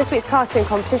question in this week's cartoon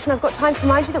competition, I've got time to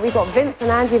remind you that we've got Vince and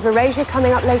Andy of Erasure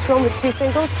coming up later on with 2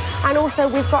 singles, and also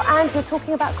we've got Andrea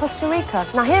talking about Costa Rica.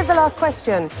 Now here's the last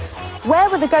question. Where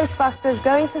were the Ghostbusters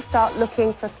going to start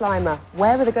looking for Slimer?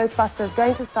 Where were the Ghostbusters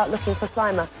going to start looking for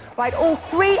Slimer? Write all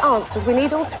 3 answers, we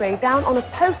need all 3, down on a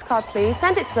postcard, please.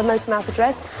 Send it to the Motormouth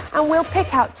address, and we'll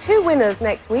pick out 2 winners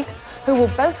next week who will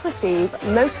both receive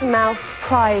Motormouth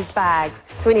prize bags.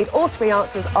 So we need all 3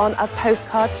 answers on a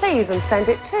postcard, please, and send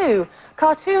it to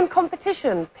Cartoon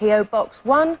Competition, P.O. Box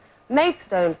 1,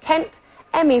 Maidstone, Kent,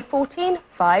 ME 14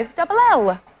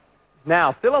 5LL.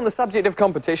 Now, still on the subject of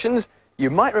competitions, you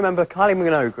might remember Kylie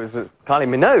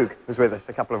Minogue was with us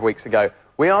a couple of weeks ago.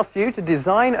 We asked you to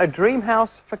design a dream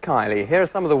house for Kylie. Here are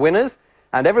some of the winners,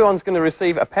 and everyone's going to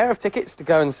receive a pair of tickets to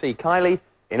go and see Kylie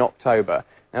in October.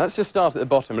 Now, let's just start at the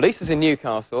bottom. Lisa's in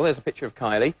Newcastle. There's a picture of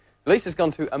Kylie. Lisa's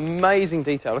gone to amazing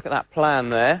detail. Look at that plan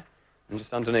there. And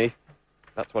just underneath,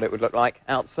 that's what it would look like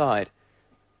outside.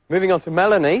 Moving on to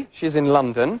Melanie. She's in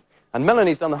London. And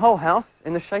Melanie's done the whole house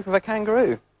in the shape of a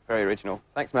kangaroo. Very original.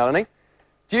 Thanks, Melanie.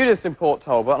 Judith's in Port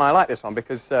Talbot, and I like this one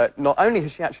because not only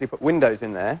has she actually put windows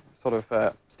in there, sort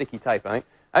of sticky tape, I think.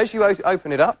 As you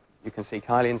open it up, you can see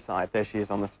Kylie inside. There she is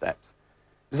on the steps.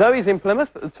 Zoe's in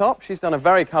Plymouth at the top. She's done a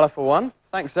very colourful one.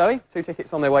 Thanks, Zoe. 2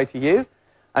 tickets on their way to you.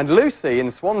 And Lucy in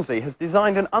Swansea has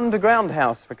designed an underground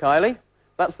house for Kylie.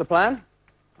 That's the plan,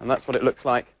 and that's what it looks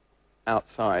like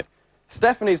outside.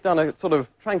 Stephanie's done a sort of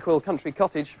tranquil country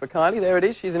cottage for Kylie. There it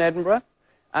is. She's in Edinburgh.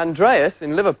 Andreas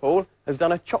in Liverpool has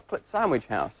done a chocolate sandwich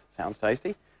house. Sounds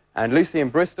tasty. And Lucy in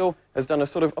Bristol has done a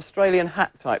sort of Australian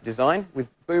hat-type design with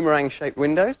boomerang-shaped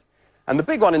windows. And the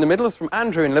big one in the middle is from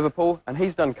Andrew in Liverpool, and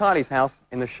he's done Kylie's house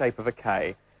in the shape of a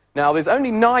K. Now, there's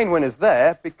only 9 winners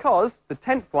there because the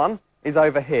 10th one is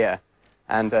over here.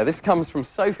 And this comes from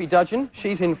Sophie Dudgeon.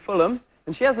 She's in Fulham,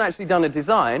 and she hasn't actually done a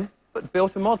design, but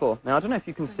built a model. Now, I don't know if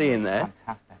you can see in there.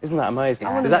 Fantastic. Isn't that amazing?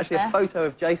 There's actually a photo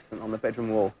of Jason on the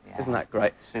bedroom wall. Yeah. Isn't that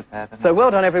great? Superb. So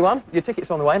well done, everyone. Your tickets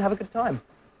are on the way, and have a good time.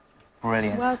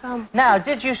 Brilliant. Well done. Now,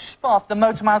 did you spot the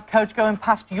Motormouth coach going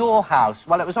past your house?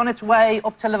 Well, it was on its way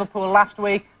up to Liverpool last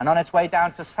week and on its way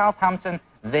down to Southampton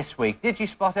this week. Did you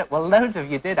spot it? Well, loads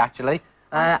of you did, actually.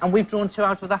 And we've drawn 2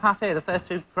 out of the hat here. The first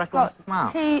 2 correct ones to come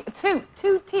out.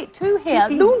 Two here.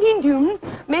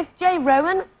 Miss J.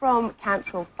 Rowan from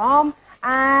Cantrell Farm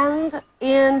and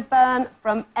Ian Byrne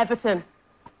from Everton.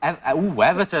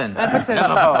 Everton. Everton.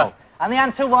 Oh. And the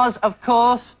answer was, of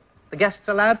course, the guest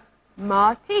celeb?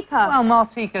 Martika. Well,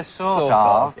 Martika, sort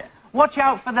of. Yeah. Watch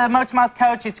out for the Motormouth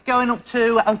coach. It's going up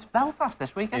to it's Belfast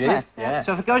this week, isn't it? It is, yeah.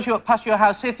 So if it goes past your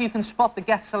house, see if you can spot the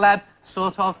guest celeb,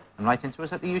 sort of, and write into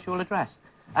us at the usual address.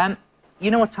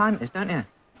 You know what time it is, don't you?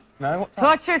 No, what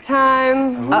time? Torture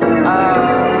time.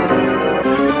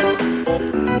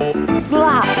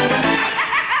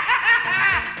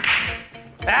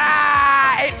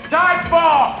 It's time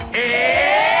for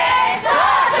It's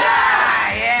Torture!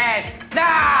 Yes.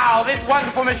 Now, this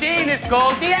wonderful machine is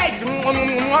called the Edge.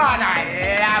 And I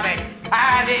love it.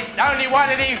 And it's only one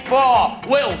of these 4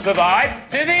 will survive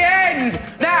to the end.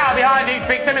 Now, behind each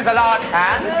victim is a large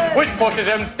hand, which pushes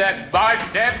them step by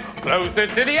step closer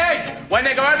to the edge. When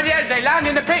they go over the edge, they land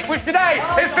in the pit, which today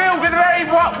is filled with very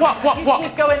what? You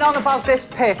keep going on about this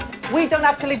pit. We don't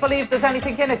actually believe there's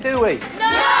anything in it, do we?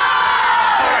 No!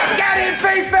 Get in,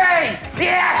 Fifi!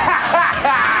 Yeah!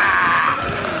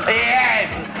 Yes,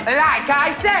 like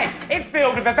I said, it's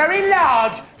filled with a very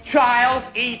large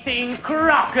child-eating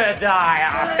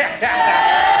crocodile.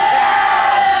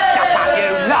 Shut up,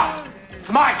 you lot! It's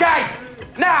my game!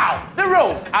 Now, the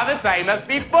rules are the same as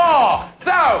before.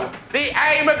 So, the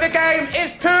aim of the game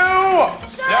is to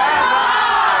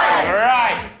survive!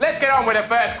 Right, let's get on with the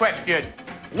first question.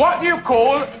 What do you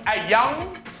call a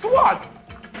young swan?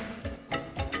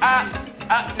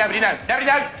 Nobody knows. Nobody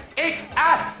knows. It's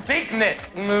a cygnet.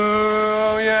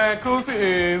 Oh, yeah, of course it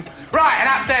is. Right, an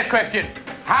upstairs question.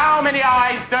 How many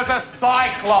eyes does a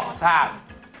cyclops have?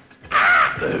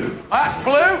 Blue. That's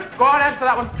blue. Go on, answer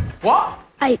that one. What?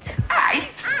 8. 8?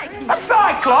 A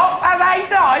cyclops has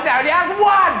 8 eyes, it only has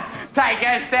 1. Take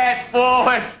a step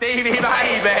forward, Stevie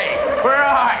baby.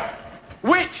 Right.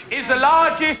 Which is the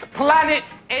largest planet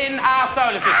in our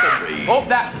solar system? Green. Oh,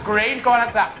 that's green. Go on,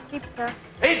 answer that. Jupiter.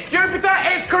 It's Jupiter,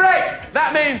 it's correct.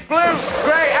 That means blue,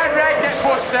 grey and red get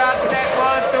pushed down, step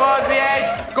forward towards the edge.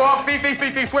 Go on,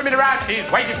 Fifi, swimming around. She's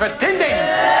waiting for ding-dings.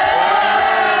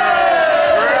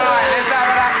 Right, let's have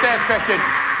an upstairs question.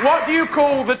 What do you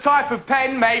call the type of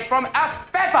pen made from a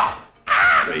feather?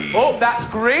 Green. Oh, that's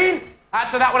green.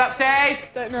 Answer that one upstairs.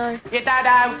 Don't know. You don't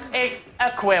know. It's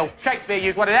a quill. Shakespeare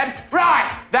used one of them. Right,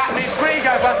 that means green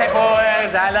goes one step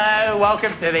forwards. Hello,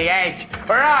 welcome to the edge.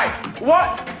 Right,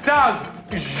 what does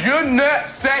je ne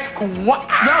sais quoi?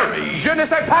 No, je ne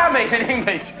sais pas mean in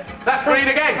English. That's green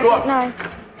again. Go on. No.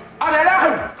 I don't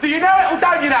know. Do you know it or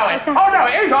don't you know it? Oh, no,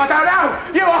 it is. I don't know.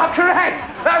 You are correct.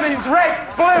 That means red,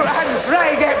 blue, and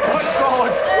grey get pushed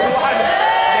forward.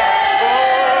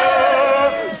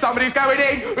 Oh, somebody's going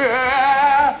in.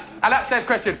 And upstairs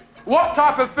question. What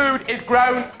type of food is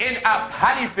grown in a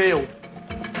paddy field?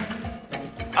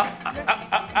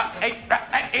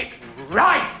 It's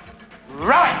rice.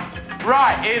 Rice.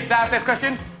 Right, here's the upstairs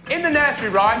question. In the nursery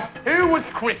rhyme, who was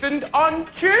christened on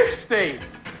Tuesday?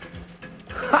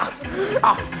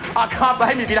 I can't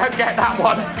blame you if you don't get that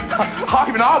one.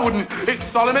 Even I wouldn't. It's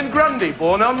Solomon Grundy,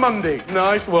 born on Monday.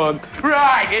 Nice one.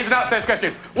 Right, here's an upstairs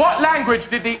question. What language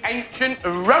did the ancient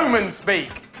Romans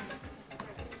speak?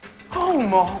 Oh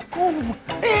my God.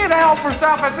 Here they are from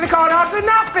Staffurth, and they can't answer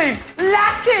nothing.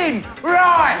 Latin.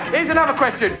 Right, here's another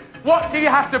question. What do you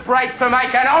have to break to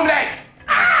make an omelette?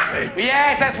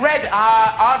 Yes, that's red.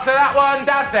 Answer that one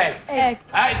downstairs. Egg.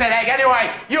 It's an egg anyway.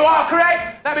 You are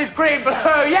correct. That means green, blue.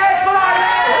 Yes, blue.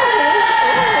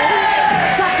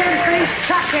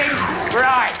 Tucking.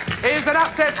 Right. Here's an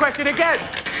upstairs question again.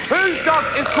 Whose dog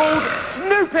is called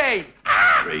Snoopy?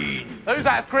 Green. Who's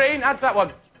that? It's green. Answer that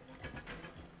one.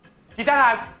 You don't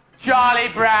know. Charlie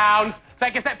Brown's.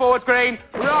 Take a step forward, green.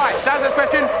 Right. Downstairs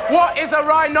question. What is a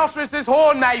rhinoceros's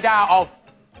horn made out of?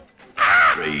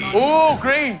 Green. Oh,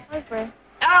 green. Ivory.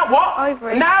 Oh, what?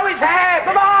 Ivory. Now it's hair.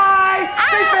 Bye-bye.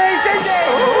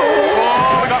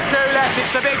 Oh, we got 2 left.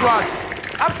 It's the big one.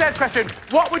 Upstairs question.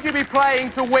 What would you be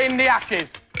playing to win the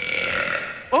Ashes?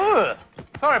 Oh,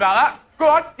 sorry about that. Go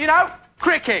on. You know,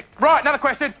 cricket. Right, another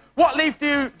question. What leaf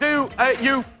do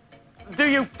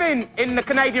you fin in the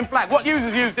Canadian flag? What leaf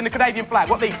is used in the Canadian flag?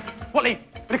 What leaf? What leaf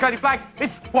in the Canadian flag?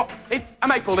 It's what? It's a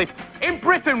maple leaf. In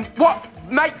Britain, what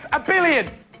makes a billion?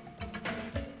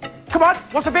 Come on,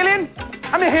 what's a billion?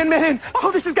 A million.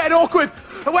 Oh, this is getting awkward.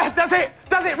 Where does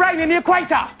it rain in the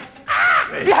equator?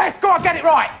 Yes, go on, get it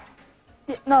right.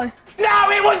 No.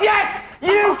 No, it was yes!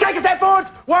 You take a step forward.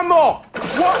 One more.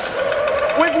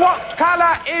 With what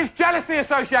colour is jealousy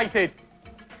associated?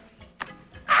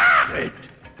 Red.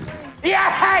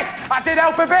 Yes! I did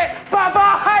help a bit.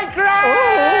 Bye-bye, Greg!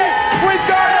 We've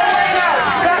got a winner!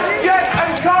 That's Jen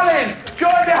and Colin.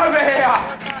 Join me over here.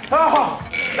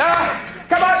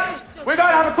 Come on. We're going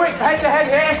to have a quick head-to-head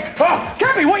here. Oh,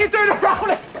 Gaby, what are you doing to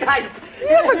roller skates?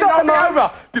 You knocked me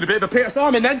over. Did a bit of a Peter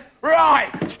Simon then.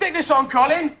 Right, stick this on,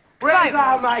 Colin. Relax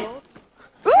out, mate.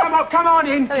 Come on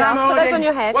in. Come on in. Put those on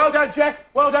your head. Well done, Jeff.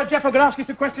 Well done, Jeff. I'm going to ask you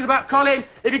some questions about Colin.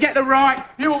 If you get them right,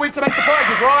 you will win some extra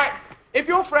prizes, right? If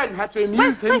your friend had to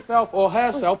amuse himself or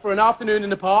herself for an afternoon in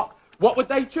the park, what would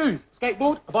they choose?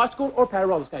 Skateboard, a bicycle, or a pair of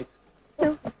roller skates?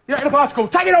 Yeah, in a bicycle.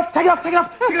 Take it off, take it off, take it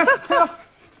off, take it off, take it off.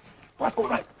 Bicycle,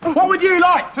 right. What would you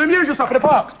like to amuse yourself in the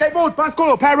park? Skateboard, bicycle,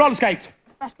 or a pair of roller skates?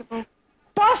 Basketball.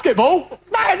 Basketball?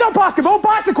 No, not basketball,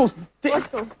 bicycles.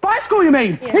 Bicycle. Bicycle, you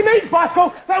mean? Yeah. He means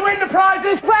bicycle. They win the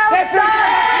prizes. Well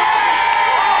done!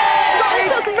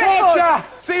 Torture.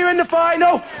 See you in the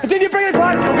final. Did you bring the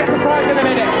prize? You'll get some prize in a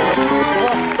minute.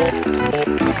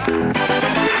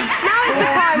 Now is the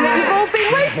time that you've all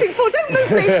been waiting for. Don't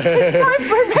move me. It's time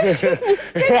for Erasure's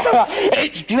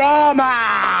It's drama.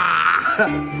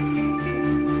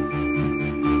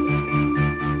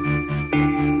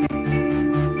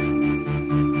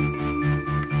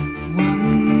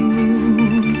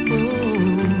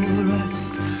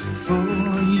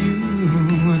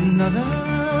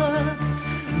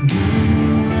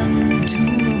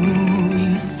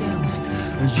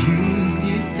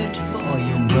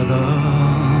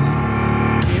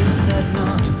 Is that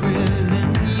not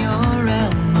within your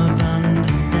realm of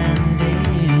understanding?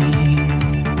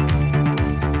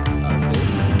 A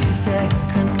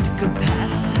 50-second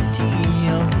capacity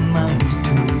of mind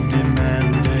too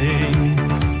demanding.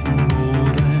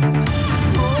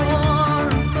 More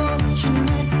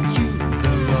unfortunate you,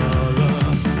 there are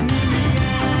a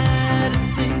myriad of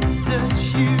things that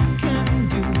you can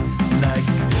do, like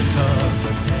pick up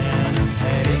a pen and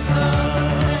paper.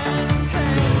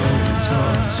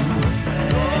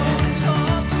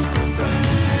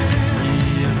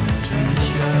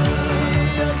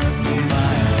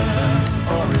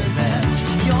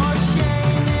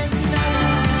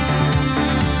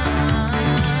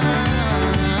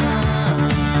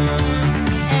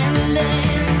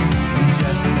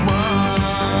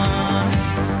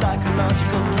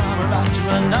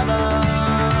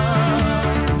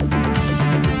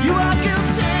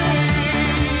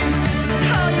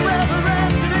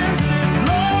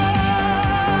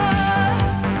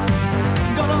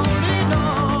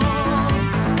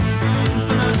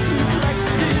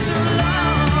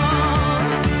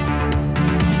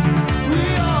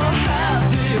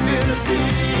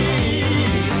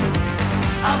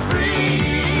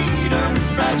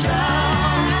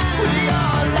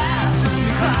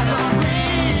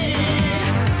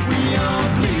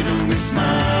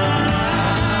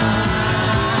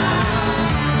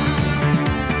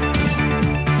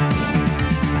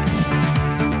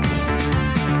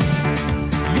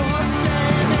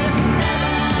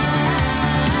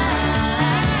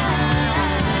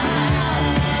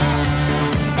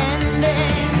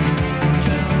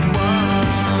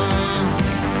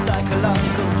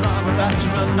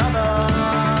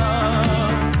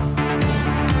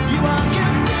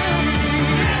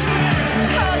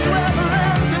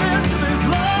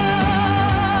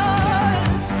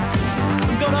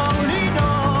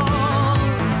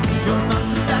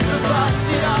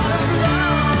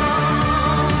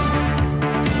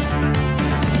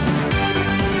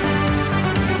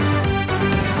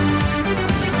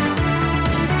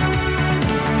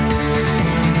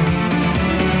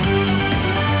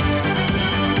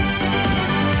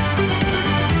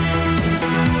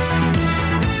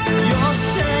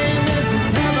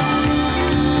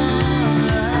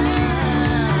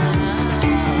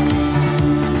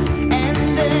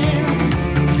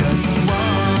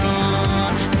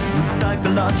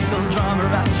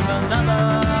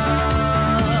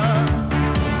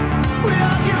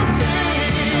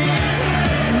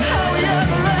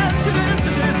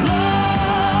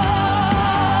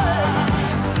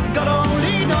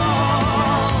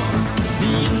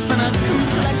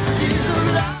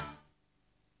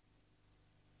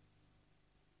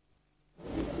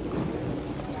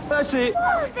 That's it.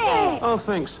 What's it? Oh,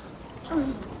 thanks.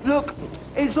 Look,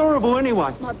 it's horrible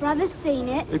anyway. My brother's seen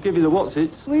it. They'll give you the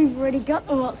what's-its. We've already got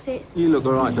the what's-its. You look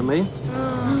all right to me.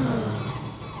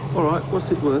 All right,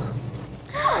 what's it worth?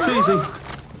 Cheesy.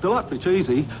 Delightfully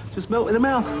cheesy. Just melt in the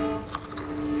mouth.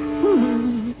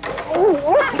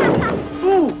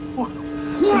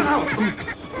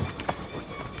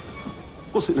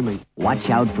 What's it to me? Watch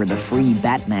out for the free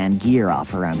Batman gear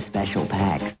offer on special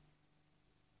packs.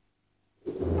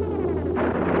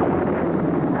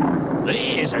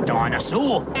 There's a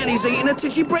dinosaur. And he's eating a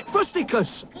titty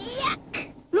breakfasticus.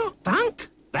 Yuck! Look, Dunk.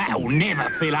 That'll never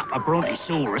fill up a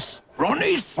brontosaurus.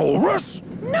 Brontosaurus?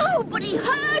 Nobody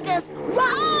heard us!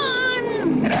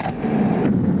 Run!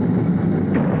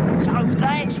 So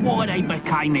that's why they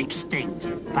became extinct.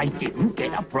 They didn't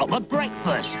get a proper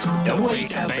breakfast. The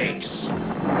Weetabix.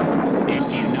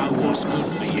 If you know what's good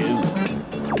for you.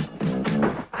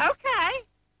 Okay.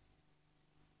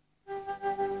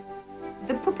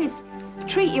 The puppies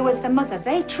treat you as the mother.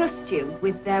 They trust you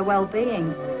with their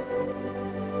well-being.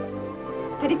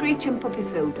 Pedigree chum puppy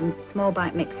food and small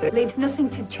bite mixer. It leaves nothing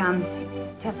to chance.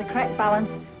 It has the correct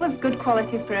balance with good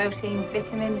quality protein,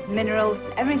 vitamins, minerals,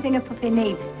 everything a puppy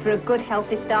needs for a good,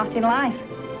 healthy start in life.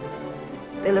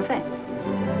 They love it.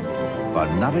 For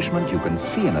nourishment you can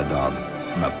see in a dog,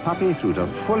 from a puppy through to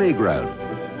fully grown.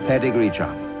 Pedigree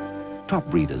chum. Top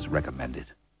breeders recommended.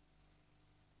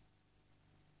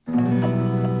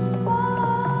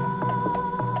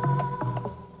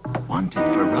 Wanted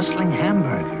for rustling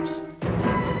hamburgers.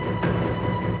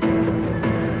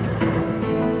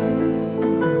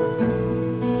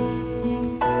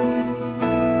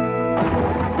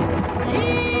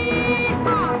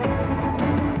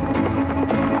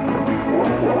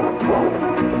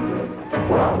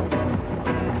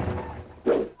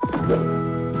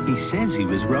 He says he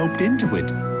was roped into it.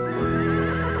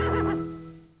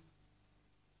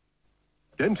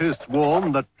 Dentists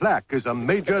warn that plaque is a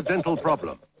major dental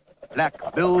problem.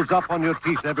 Plaque builds up on your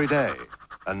teeth every day,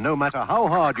 and no matter how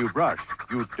hard you brush,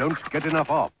 you don't get enough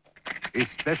off,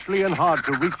 especially in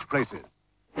hard-to-reach places.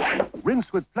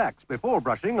 Rinse with plaques before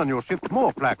brushing, and you'll shift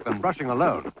more plaque than brushing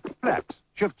alone. Plaques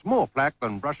shifts more plaque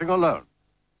than brushing alone.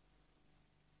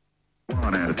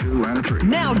 1 and a 2 and a 3.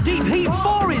 Now Deep Heat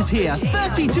 4 is here.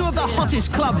 32 of the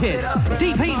hottest club hits.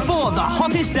 Deep Heat 4, the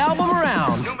hottest album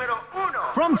around.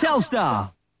 From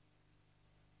Telstar.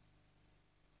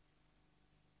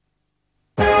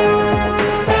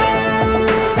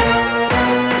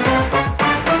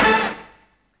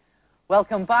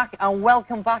 Welcome back, and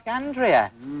welcome back,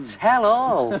 Andrea. Tell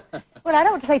all. Well, I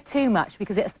don't want to say too much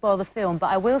because it'll spoil the film, but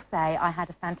I will say I had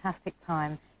a fantastic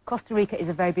time. Costa Rica is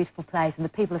a very beautiful place, and the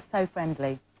people are so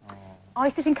friendly. Are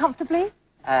you sitting comfortably?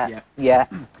 Yeah.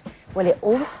 Well, it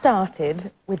all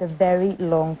started with a very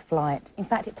long flight. In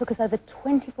fact, it took us over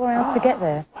 24 hours to get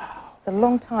there. It's a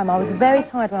long time. I was very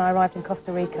tired when I arrived in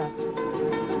Costa Rica.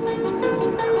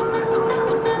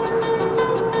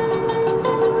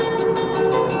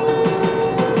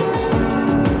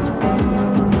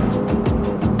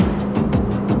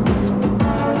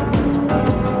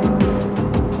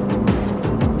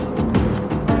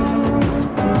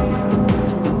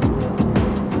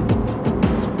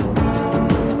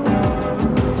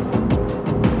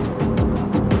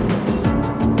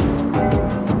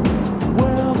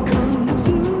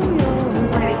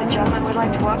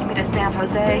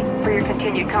 For your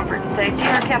continued comfort and safety,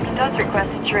 our captain does request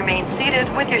that you remain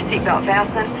seated with your seatbelt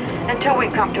fastened until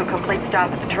we've come to a complete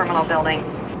stop at the terminal building.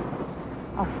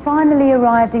 I finally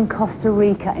arrived in Costa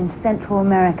Rica in Central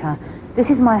America. This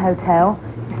is my hotel.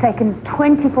 It's taken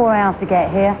 24 hours to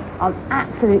get here. I'm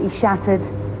absolutely shattered.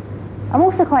 I'm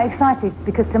also quite excited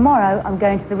because tomorrow I'm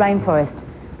going to the rainforest.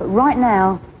 But right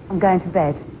now, I'm going to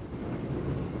bed.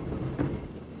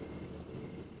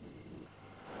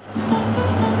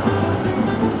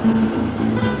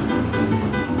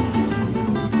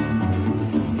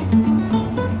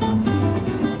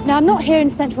 Now, I'm not here in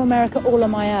Central America all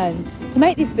on my own. To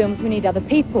make these films, we need other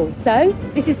people. So,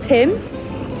 this is Tim.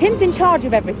 Tim's in charge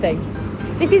of everything.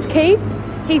 This is Keith.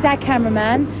 He's our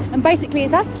cameraman. And basically,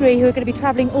 it's us three who are going to be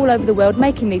travelling all over the world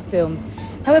making these films.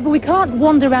 However, we can't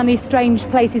wander around these strange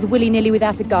places willy-nilly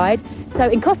without a guide. So,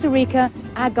 in Costa Rica,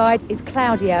 our guide is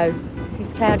Claudio. This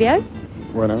is Claudio.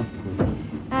 Bueno.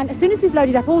 And as soon as we've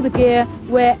loaded up all the gear,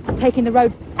 we're taking the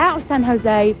road out of San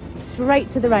Jose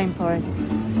straight to the rainforest.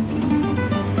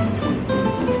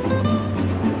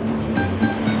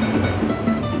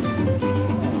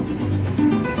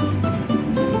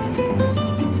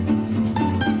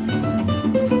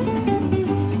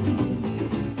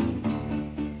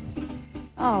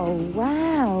 Oh,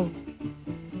 wow.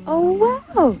 Oh,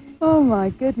 wow. Oh, my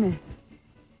goodness.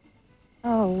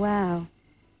 Oh, wow.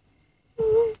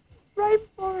 Ooh,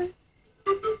 rainforest.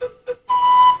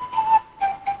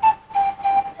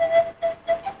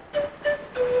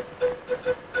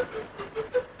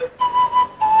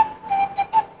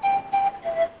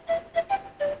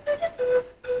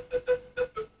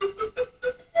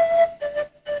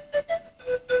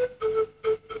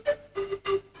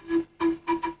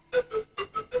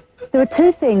 There are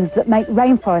two things that make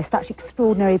rainforests such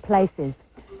extraordinary places.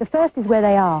 The first is where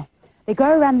they are. They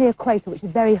grow around the equator, which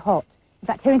is very hot. In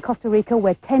fact, here in Costa Rica,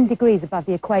 we're 10 degrees above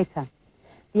the equator.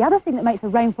 The other thing that makes a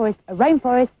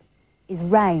rainforest is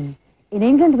rain. In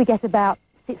England, we get about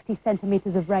 60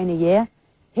 centimetres of rain a year.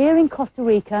 Here in Costa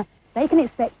Rica, they can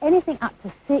expect anything up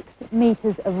to 6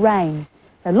 metres of rain.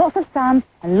 So lots of sun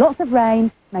and lots of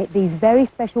rain make these very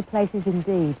special places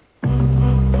indeed.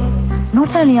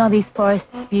 Not only are these forests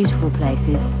beautiful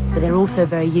places, but they're also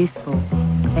very useful.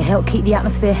 They help keep the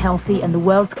atmosphere healthy and the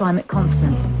world's climate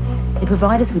constant. They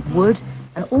provide us with wood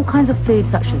and all kinds of foods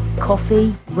such as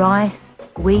coffee, rice,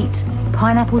 wheat,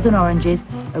 pineapples and oranges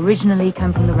originally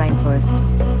come from the rainforest.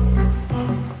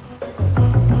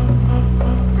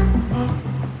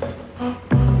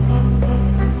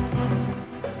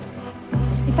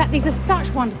 In fact, these are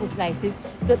such wonderful places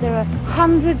that there are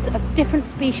hundreds of different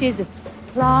species of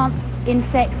plants,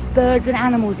 insects, birds and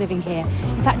animals living here.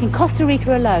 In fact, in Costa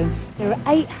Rica alone, there are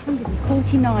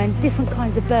 849 different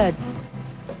kinds of birds.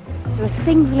 There are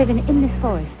things living in this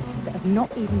forest that have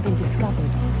not even been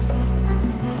discovered.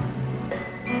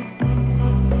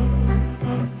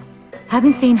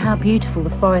 Having seen how beautiful the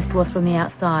forest was from the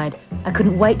outside, I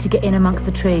couldn't wait to get in amongst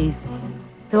the trees.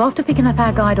 So after picking up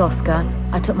our guide Oscar,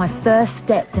 I took my first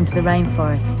steps into the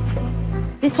rainforest.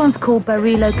 This one's called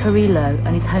Barilo Carrillo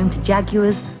and is home to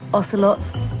jaguars,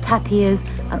 ocelots, tapirs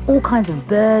and all kinds of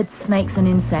birds, snakes and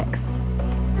insects.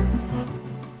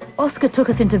 Oscar took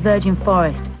us into virgin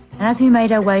forest, and as we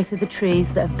made our way through the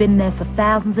trees that have been there for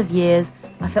thousands of years,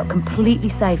 I felt completely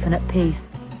safe and at peace.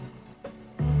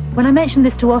 When I mentioned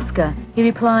this to Oscar, he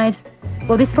replied,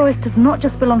 "Well, this forest does not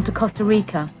just belong to Costa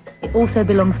Rica, it also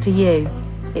belongs to you.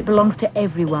 It belongs to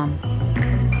everyone."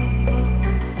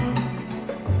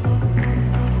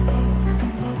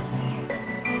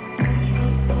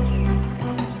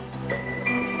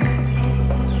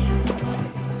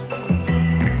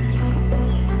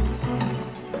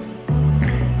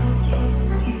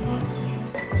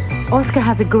 Oscar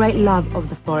has a great love of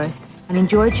the forest and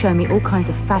enjoyed showing me all kinds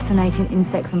of fascinating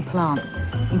insects and plants,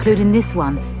 including this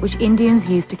one, which Indians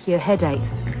use to cure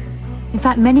headaches. In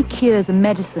fact, many cures and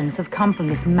medicines have come from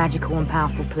this magical and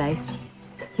powerful place.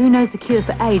 Who knows, the cure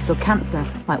for AIDS or cancer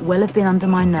might well have been under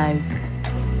my nose.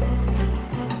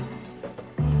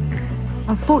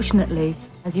 Unfortunately,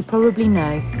 as you probably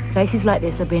know, places like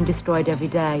this are being destroyed every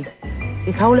day.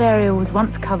 This whole area was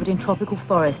once covered in tropical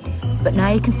forest, but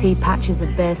now you can see patches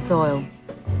of bare soil.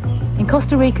 In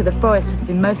Costa Rica, the forest has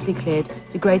been mostly cleared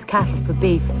to graze cattle for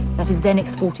beef that is then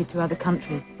exported to other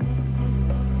countries.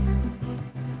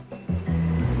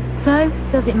 So,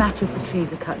 does it matter if the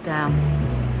trees are cut down?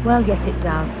 Well, yes it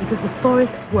does, because the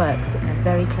forest works in a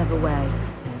very clever way.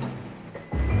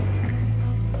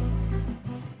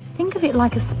 Think of it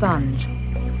like a sponge.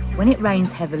 When it rains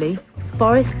heavily, the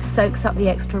forest soaks up the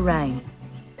extra rain.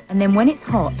 And then when it's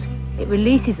hot, it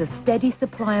releases a steady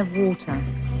supply of water,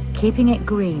 keeping it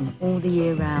green all the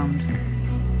year round.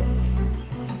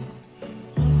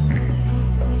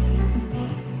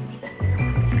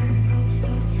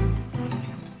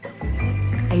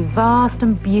 A vast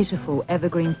and beautiful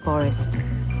evergreen forest.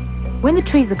 When the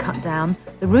trees are cut down,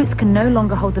 the roots can no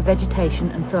longer hold the vegetation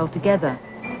and soil together.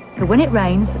 So when it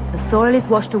rains, the soil is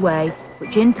washed away,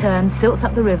 which in turn silts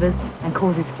up the rivers and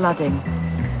causes flooding.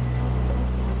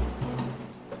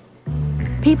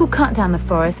 People cut down the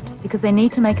forest because they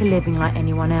need to make a living like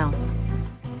anyone else.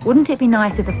 Wouldn't it be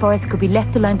nice if the forest could be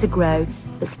left alone to grow,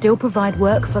 but still provide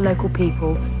work for local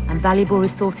people and valuable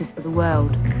resources for the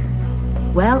world?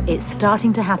 Well, it's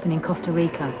starting to happen in Costa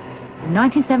Rica. In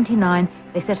 1979,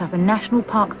 they set up a national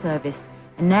park service,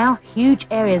 and now huge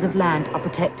areas of land are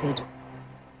protected.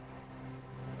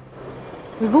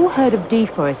 We've all heard of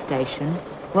deforestation.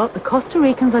 Well, the Costa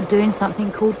Ricans are doing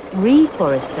something called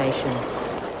reforestation.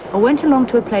 I went along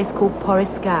to a place called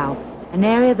Poriscal, an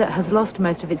area that has lost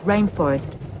most of its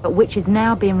rainforest, but which is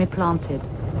now being replanted.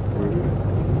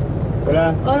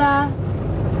 Hola. Hola.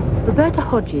 Roberta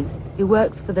Hodges, who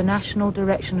works for the National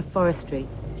Direction of Forestry,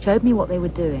 showed me what they were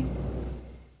doing.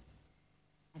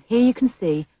 And here you can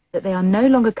see that they are no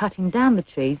longer cutting down the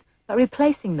trees, but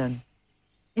replacing them.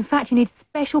 In fact, you need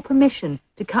special permission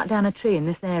to cut down a tree in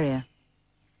this area.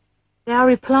 They are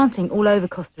replanting all over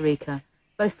Costa Rica,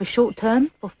 both for short term,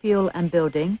 for fuel and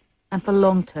building, and for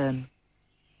long term.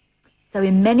 So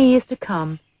in many years to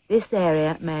come, this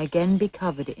area may again be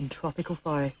covered in tropical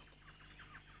forest.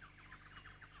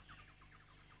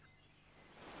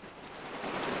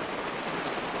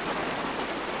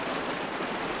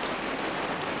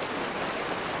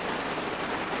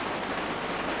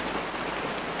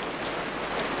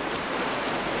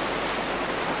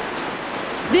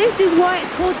 This is why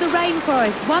it's called the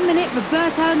rainforest. 1 minute,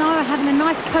 Roberto and I are having a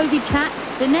nice cosy chat.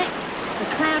 The next, the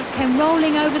clouds came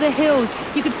rolling over the hills.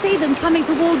 You could see them coming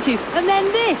towards you. And then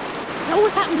this. It all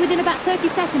happened within about 30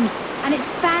 seconds. And it's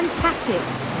fantastic.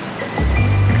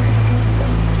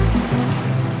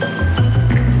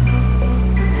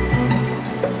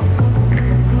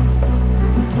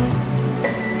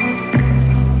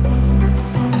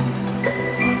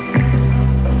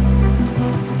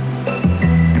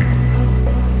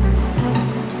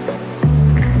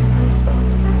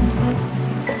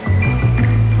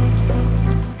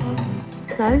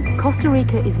 So, Costa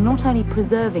Rica is not only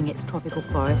preserving its tropical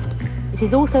forest, it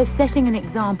is also setting an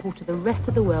example to the rest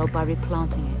of the world by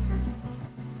replanting it.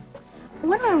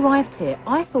 When I arrived here,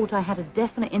 I thought I had a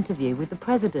definite interview with the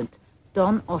president,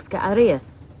 Don Oscar Arias.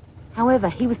 However,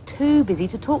 he was too busy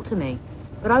to talk to me,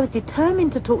 but I was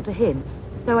determined to talk to him,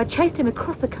 so I chased him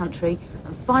across the country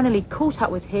and finally caught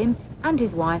up with him and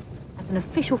his wife at an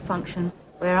official function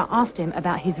where I asked him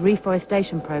about his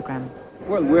reforestation program.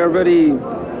 Well, we are very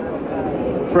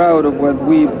proud of what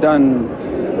we've done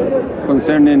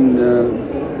concerning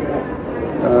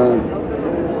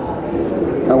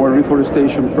our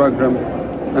reforestation program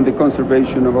and the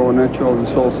conservation of our natural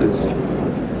resources.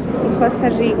 In Costa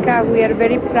Rica, we are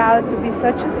very proud to be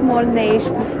such a small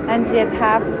nation and yet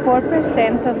have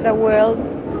 4% of the world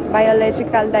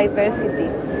biological diversity.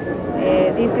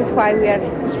 This is why we are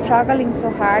struggling so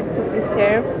hard to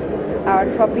preserve our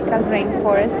tropical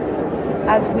rainforests,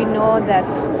 as we know that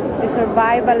the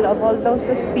survival of all those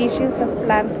species of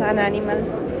plants and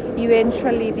animals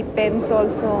eventually depends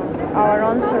also on our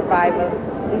own survival.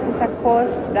 This is a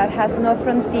cause that has no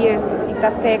frontiers. It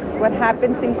affects what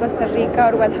happens in Costa Rica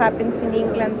or what happens in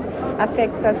England,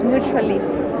 affects us mutually.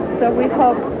 So we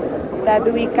hope that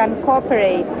we can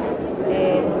cooperate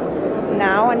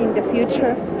now and in the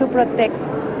future to protect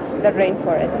the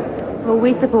rainforests. Well,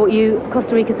 we support you.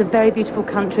 Costa Rica is a very beautiful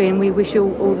country and we wish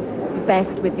you all the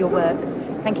best with your work.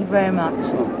 Thank you very much.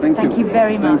 Oh, thank you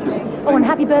very much. Oh, and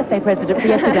happy birthday, President, for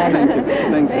yesterday.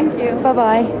 Thank you.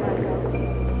 Bye-bye.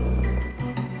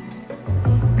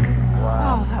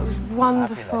 Wow, that was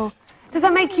wonderful. Does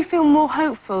that make you feel more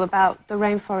hopeful about the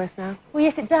rainforest now? Well,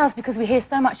 yes, it does, because we hear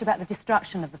so much about the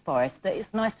destruction of the forest that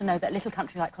it's nice to know that a little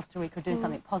country like Costa Rica are doing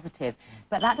something positive.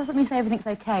 But that doesn't mean to say everything's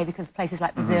okay, because places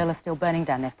like Brazil are still burning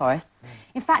down their forests.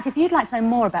 In fact, if you'd like to know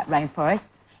more about rainforests,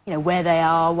 you know, where they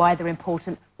are, why they're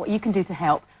important, what you can do to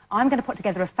help, I'm going to put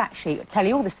together a fact sheet that tell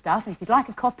you all this stuff. And if you'd like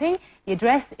a copy, the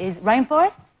address is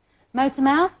Rainforests,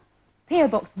 Motormouth, PO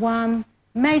Box 1,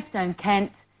 Maidstone,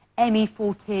 Kent,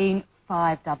 ME14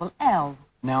 5LL.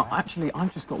 Now, actually,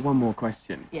 I've just got one more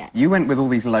question. Yeah. You went with all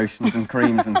these lotions and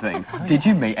creams and things. Did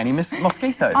you meet any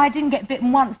mosquitoes? I didn't get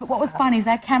bitten once, but what was funny is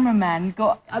our cameraman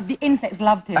got... the insects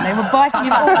loved him. They were biting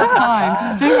him all the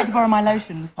time, so he had to borrow my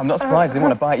lotions. I'm not surprised they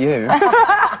want to bite you.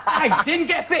 Hey, didn't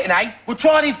get bitten, eh? We'll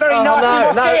try these very nice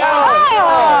no, mosquitoes.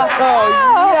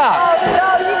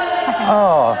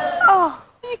 Oh,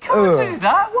 you can't do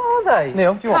that. What are they?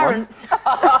 Neale, do you want one?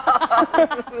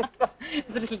 It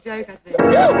was a little joke, I think.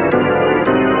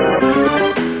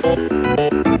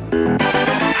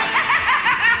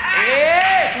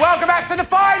 Yes, welcome back to the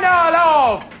final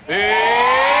of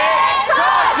It's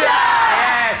Torture!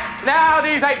 Yes, now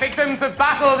these 8 victims have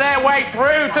battled their way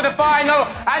through to the final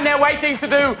and they're waiting to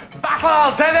do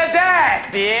battle to the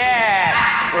death! Yes!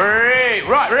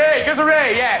 Right, goes a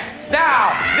Ree, yes.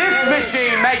 Now, this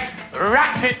machine makes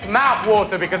Ratchet's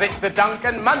mouthwater because it's the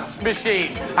Duncan Munch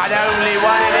machine. And only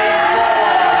one of these 4,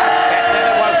 that's better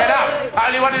than woken up.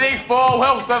 Only one of these 4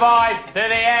 will survive to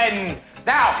the end.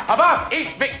 Now, above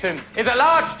each victim is a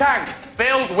large tank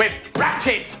filled with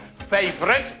Ratchet's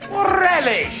favourite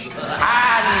relish.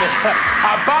 And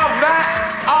above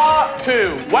that are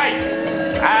 2 weights.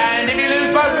 And if you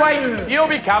lose both weights, you'll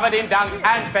be covered in dunk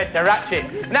and fed to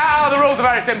Ratchet. Now, the rules are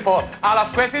very simple. I'll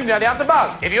ask questions, you know the answer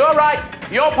buzz. If you are right,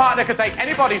 your partner can take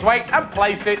anybody's weight and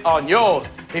place it on yours.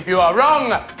 If you are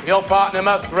wrong, your partner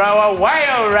must throw away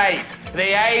a rate.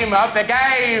 The aim of the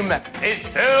game is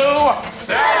to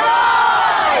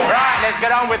survive! Right, let's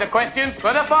get on with the questions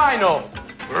for the final.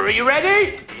 Are you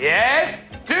ready? Yes.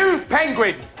 Do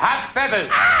penguins have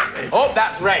feathers? Oh,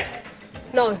 that's red.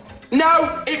 No.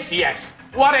 No, it's yes.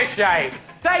 What a shame.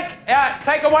 Take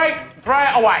a weight, throw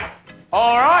it away.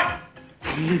 All right?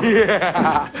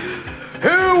 Yeah.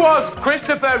 Who was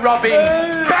Christopher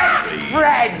Robin's best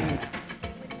friend?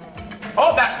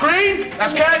 Oh, that's green.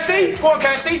 That's Kirsty. Go on,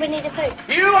 Kirsty. We need a food.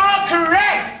 You are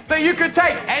correct. So you could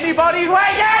take anybody's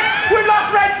weight. Yes! We've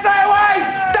lost red. Stay away.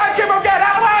 Don't give up. Get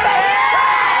out of the way.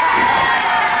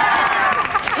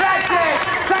 Ratchet,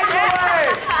 take it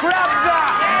away. Grabs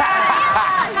up.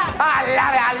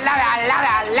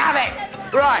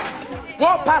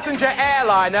 What passenger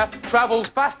airliner travels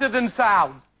faster than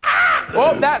sound?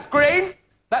 Oh, that's green.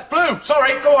 That's blue.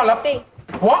 Sorry, go on, love. Speed.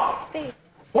 What? Speed.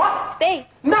 What? Speed.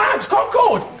 No, it's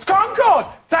Concorde. It's Concorde.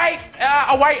 Take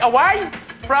away.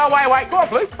 Throw away. Go on,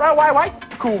 blue. Throw away.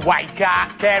 Cool, wake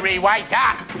up, Kerry, wake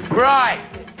up. Right.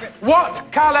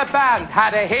 What colour band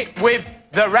had a hit with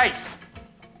The Race?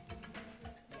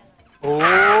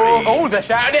 Oh, they're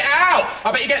shouting it out.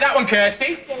 I bet you get that one,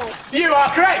 Kirsty. You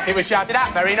are correct. It was shouted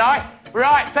out. Very nice.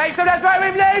 Right, take some. That's why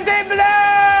we've named it blue.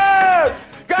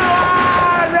 Go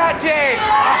on, Ratchet.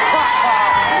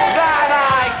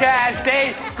 Bye-bye,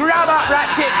 Kirsty. Grab up,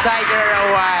 Ratchet. Take her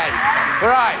away.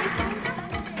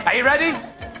 Right. Are you ready?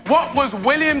 What was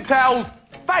William Tell's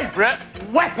favourite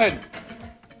weapon?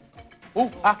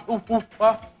 Don't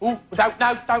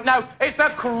know. It's a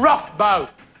crossbow.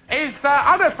 I'm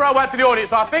going to throw a word to the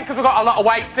audience, I think, because we've got a lot of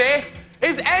weights here.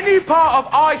 Is any part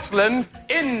of Iceland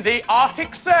in the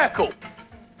Arctic Circle?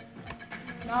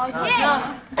 No.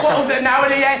 Yes. What was it? No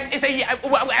and a yes? It's a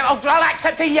I'll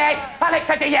accept a yes. I'll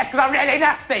accept a yes because I'm really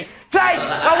nasty. Take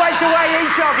a weight away,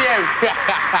 each of you.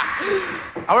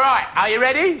 All right, are you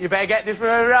ready? You better get this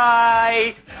one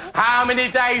right. How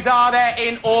many days are there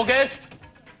in August?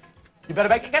 You better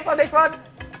make a guess on this one.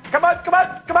 Come on.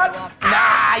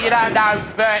 Nah, you don't know. It's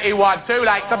 31. Too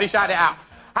late. Somebody shout it out.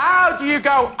 How do you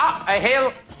go up a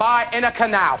hill in a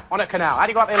canal? On a canal. How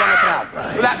do you go up a hill on a canal?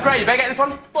 Well, that's great. You better get this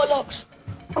one. By locks.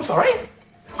 I'm sorry?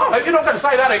 Oh, you're not going to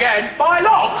say that again. By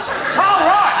locks? All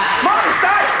right. My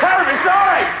mistake. Terribly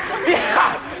sorry.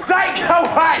 Yeah. Take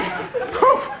away.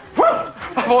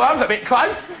 I thought that was a bit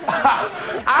close.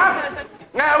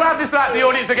 Now, we'll have this out to the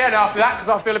audience again after that,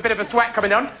 because I feel a bit of a sweat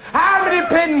coming on. How many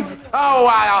pins... Oh,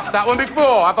 I asked that one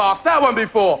before. I've asked that one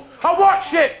before. On what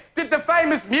ship did the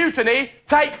famous mutiny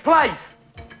take place?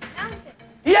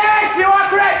 Yes, you are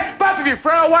correct. Both of you,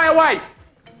 throw away.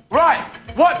 Right,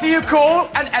 what do you call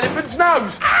an elephant's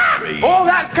nose? Oh,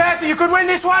 that's Kirsty. You could win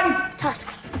this one. Tusk.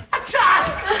 A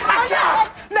tusk!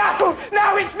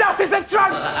 No, it's not. It's a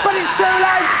trunk, but it's too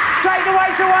late. Take the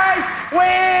weight away.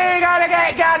 We're going to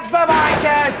get guns. Bye-bye,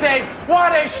 Kirsty.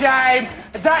 What a shame.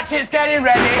 The Duchess getting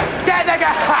ready. Get the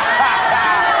gun.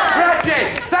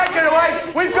 Reggie, take it away.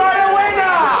 We've got a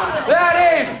winner. That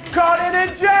is Colin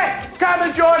and Jeff. Come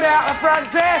and join me out the front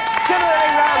here. Give them a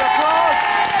big round of applause.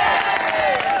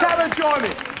 Come and join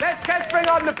me. Let's bring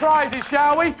on the prizes,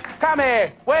 shall we? Come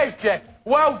here. Where's Jeff?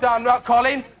 Well done,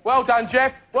 Colin. Well done,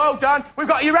 Jeff. Well done. We've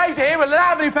got Erasure here with a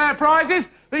lovely pair of prizes.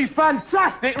 These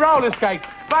fantastic roller skates.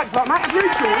 Thanks a lot, Matt. You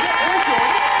enjoyed it?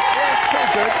 Yes,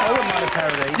 good. I wouldn't mind a pair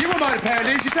of these. You wouldn't mind a pair of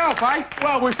these yourself, eh?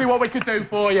 Well, we'll see what we can do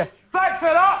for you. Thanks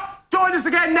a lot. Join us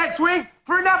again next week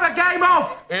for another game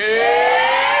of... It's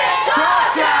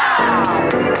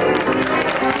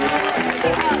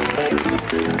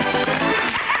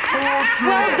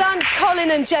Well done,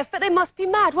 Colin and Jeff, but they must be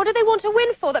mad. What do they want to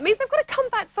win for? That means they've got to come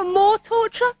back for more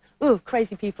torture? Ooh,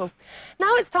 crazy people.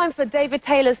 Now it's time for David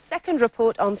Taylor's second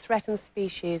report on threatened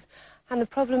species. And the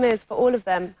problem is, for all of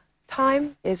them,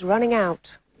 time is running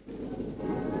out.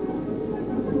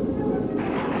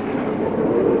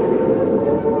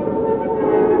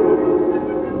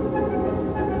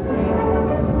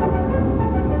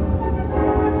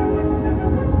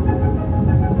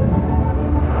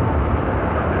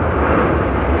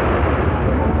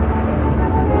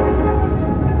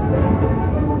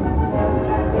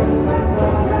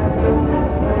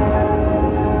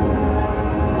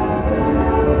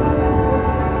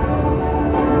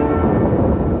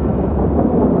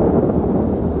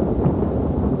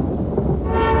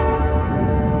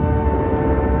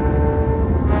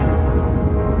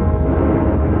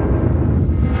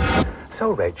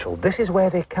 So, Rachel, this is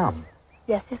where they come?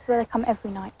 Yes, this is where they come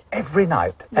every night. Every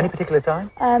night? Yes. Any particular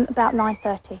time? About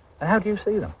 9:30. And how do you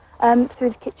see them? Through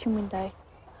the kitchen window.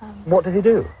 What do they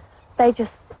do? They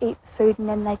just eat the food and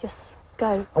then they just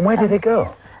go. And where do they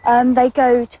go? They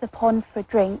go to the pond for a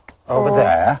drink. Over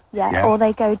there? Yeah, or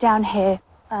they go down here,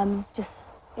 just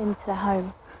into the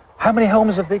home. How many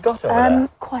homes have they got over there?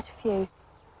 Quite a few.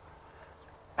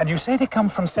 And you say they come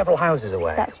from several houses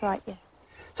away? That's right, yes.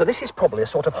 So this is probably a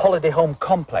sort of holiday home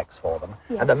complex for them,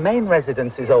 yes. And the main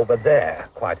residence is over there,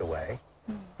 quite a way.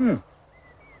 You've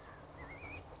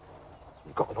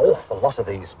got an awful lot of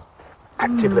these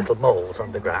active little moles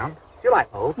underground. Do you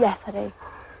like moles? Yes, I do. Well,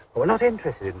 we're not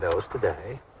interested in those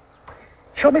today.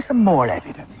 Show me some more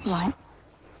evidence. Right.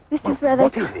 This is where they...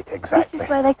 What is it exactly? This is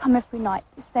where they come every night.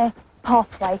 It's their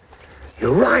pathway.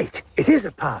 You're right. It is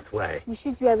a pathway. You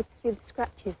should be able to see the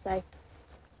scratches, though.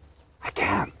 I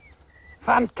can.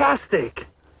 Fantastic!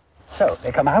 So,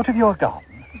 they come out of your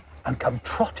garden and come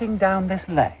trotting down this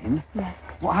lane. Yes.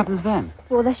 What happens then?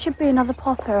 Well, there should be another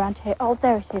popper around here. Oh,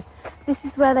 there it is. This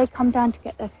is where they come down to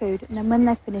get their food, and then when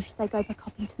they're finished, they go back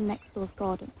up into the next door's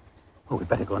garden. Well, we'd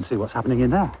better go and see what's happening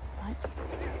in there. Right.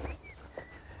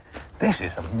 This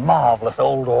is a marvellous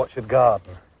old orchard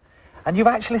garden. And you've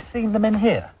actually seen them in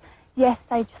here? Yes,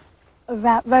 they just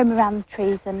roam around the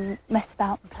trees and mess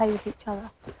about and play with each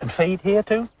other. And feed here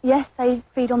too? Yes, they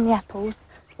feed on the apples,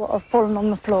 what have fallen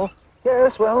on the floor.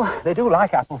 Yes, well, they do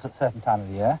like apples at a certain time of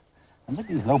the year. And with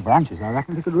these low branches, I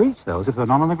reckon they could reach those if they're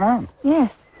not on the ground.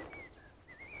 Yes.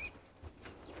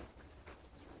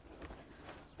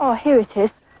 Oh, here it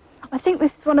is. I think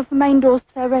this is one of the main doors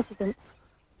to their residence.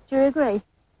 Do you agree?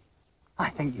 I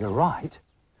think you're right.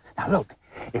 Now look,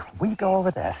 if we go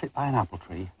over there, sit by an apple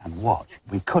tree and watch,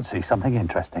 we could see something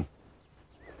interesting.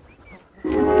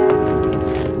 You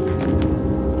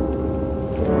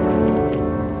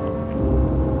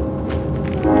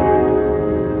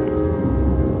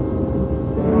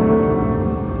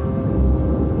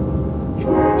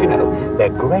know, they're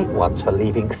great ones for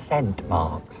leaving scent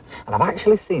marks. And I've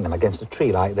actually seen them against a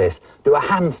tree like this do a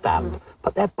handstand,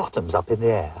 put their bottoms up in the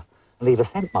air, and leave a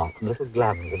scent mark from little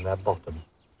glands in their bottom,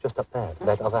 just up there, to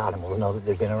let other animals know that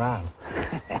they've been around.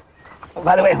 Oh,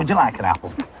 by the way, would you like an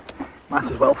apple? Might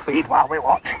as well feed while we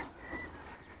watch.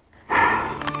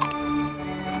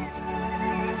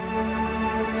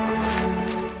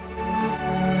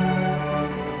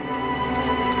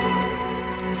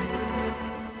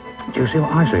 Do you see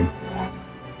what I see?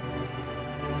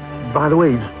 By the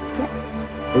weeds.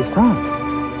 It's time.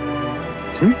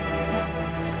 See?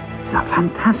 Is that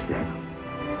fantastic?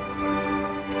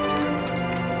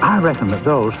 I reckon that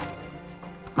those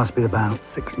must be about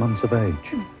 6 months of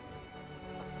age.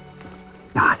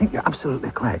 Now, I think you're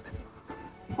absolutely correct.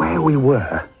 Where we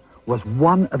were was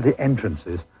one of the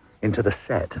entrances into the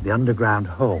set, the underground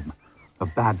home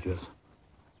of badgers.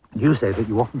 You say that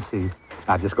you often see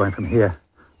badgers going from here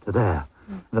to there,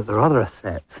 that there are other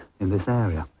sets in this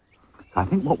area. So I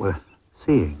think what we're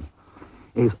seeing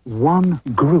is one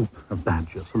group of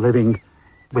badgers living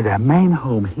with their main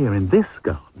home here in this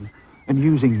garden and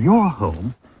using your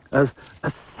home as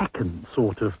a second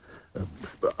sort of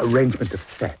arrangement of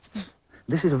sets.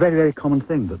 This is a very, very common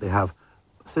thing, that they have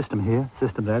a system here,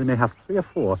 system there. They may have 3 or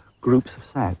 4 groups of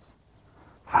sets.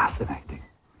 Fascinating.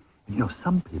 And you know,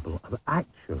 some people have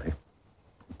actually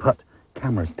put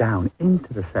cameras down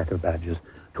into the set of badgers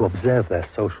to observe their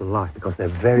social life, because they're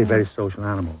very, very social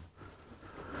animals.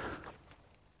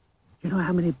 Do you know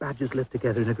how many badgers live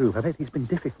together in a group? I bet it's been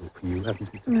difficult for you,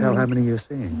 hasn't it, to tell how many you're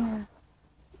seeing?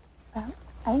 Yeah. About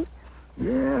 8?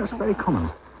 Yeah, that's very common.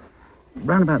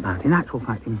 Round about that. In actual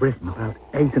fact, in Britain, about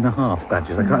 8.5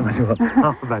 badgers, I can't imagine what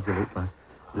half a badger looks like,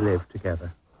 live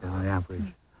together in the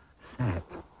average set.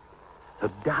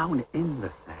 So down in the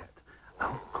set, a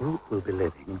whole group will be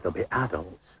living. There'll be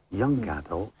adults, young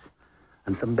adults,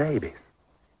 and some babies.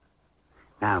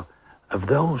 Now, of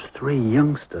those 3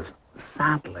 youngsters,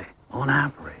 sadly, on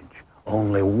average,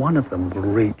 only one of them will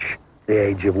reach the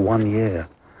age of 1 year.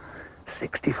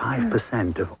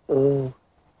 65% of all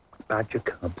badger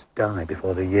cubs die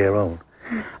before they're a year old.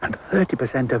 And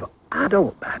 30% of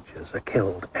adult badgers are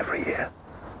killed every year.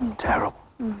 Terrible.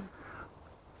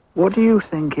 What do you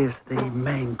think is the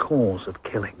main cause of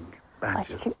killing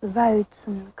badgers? I think the roads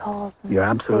and cars. And You're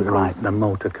absolutely right, the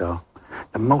motor car.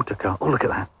 The motor car, oh look at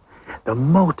that. The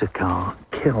motor car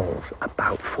kills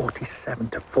about 47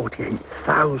 to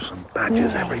 48,000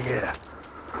 badgers every year.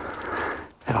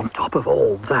 And on top of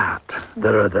all that,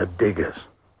 there are the diggers.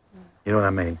 You know what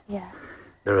I mean? Yeah.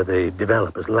 There are the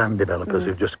developers, land developers,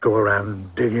 who just go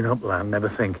around digging up land, never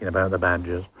thinking about the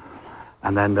badgers.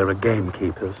 And then there are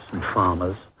gamekeepers and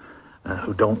farmers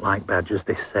who don't like badgers.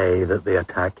 They say that they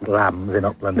attack lambs in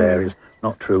upland areas.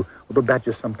 Not true. Although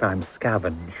badgers sometimes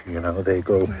scavenge, you know, they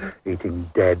go eating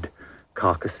dead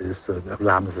carcasses of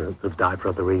lambs that have died for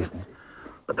other reasons.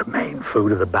 But the main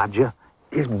food of the badger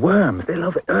is worms. They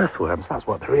love earthworms. That's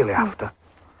what they're really after.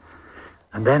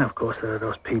 And then, of course, there are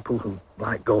those people who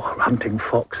like go hunting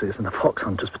foxes, and the fox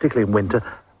hunters, particularly in winter,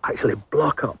 actually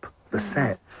block up the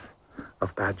sets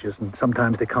of badgers, and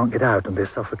sometimes they can't get out and they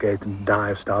suffocate and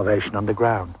die of starvation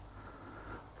underground.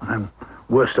 And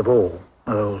worst of all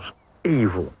are those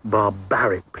evil,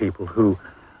 barbaric people who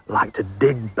like to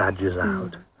dig badgers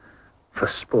out for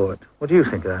sport. What do you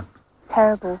think of that?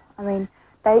 Terrible. I mean,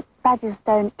 badgers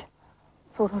don't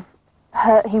sort of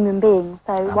hurt human beings,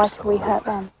 so why should we hurt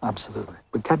them? Absolutely.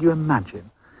 But can you imagine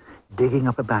digging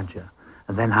up a badger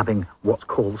and then having what's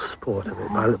called sport of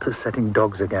it, by setting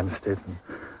dogs against it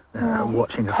and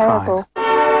watching a fight? Terrible.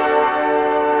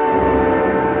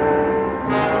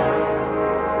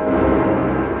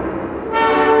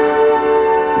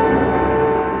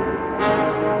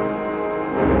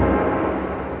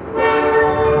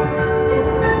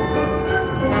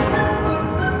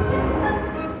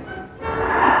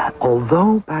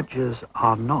 although badgers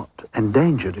are not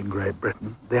endangered in Great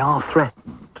Britain, they are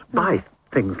threatened by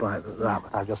things like that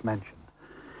I just mentioned.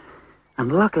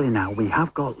 And luckily now we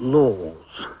have got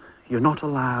laws. You're not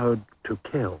allowed to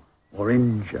kill or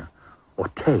injure or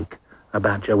take a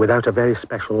badger without a very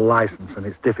special license, and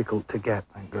it's difficult to get,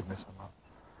 thank goodness I'm not.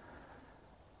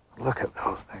 Look at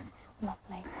those things.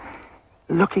 Lovely.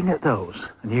 Looking at those,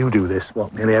 and you do this,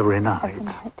 what, nearly every night? Every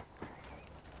night.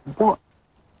 What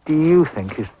do you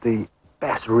think is the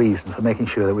best reason for making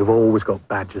sure that we've always got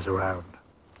badgers around?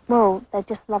 Well, they're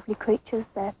just lovely creatures.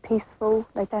 They're peaceful.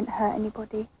 They don't hurt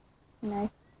anybody, you know.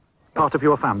 Part of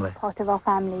your family? Part of our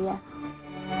family, yes.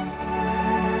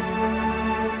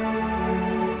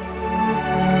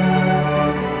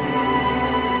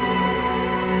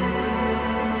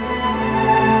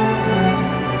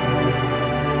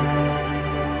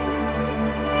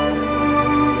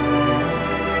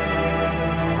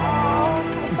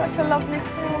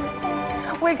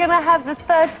 We're going to have the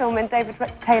third film in David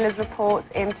Taylor's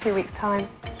reports in 2 weeks' time.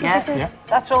 Yeah,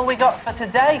 that's all we got for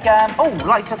today. I'd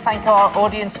like to thank our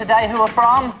audience today, who are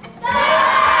from...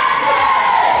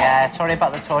 Yeah, sorry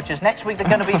about the tortures. Next week they're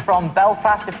going to be from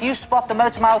Belfast. If you spot the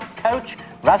Motormouth coach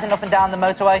razzing up and down the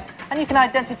motorway, and you can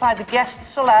identify the guest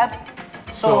celeb,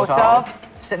 sort of,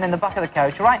 sitting in the back of the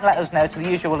coach, write and let us know to the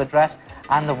usual address,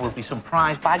 and there will be some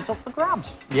prize bags up for grabs.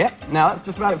 Yeah, now that's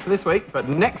just about it for this week, but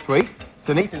next week,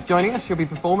 Sunita's joining us. She'll be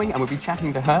performing and we'll be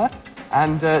chatting to her.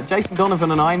 And Jason, Donovan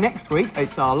and I, next week,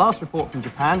 it's our last report from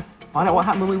Japan. Find out what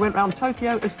happened when we went round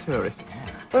Tokyo as tourists.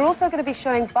 We're also going to be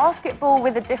showing Basketball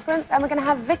with a Difference, and we're going to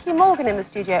have Vicky Morgan in the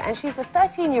studio, and she's the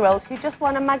 13-year-old who just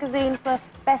won a magazine for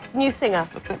Best New Singer.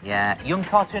 Yeah, Young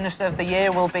Cartoonist of the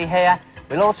Year will be here.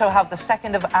 We'll also have the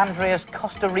second of Andrea's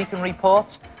Costa Rican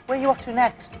reports. Where are you off to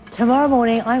next? Tomorrow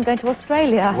morning, I'm going to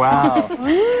Australia. Wow.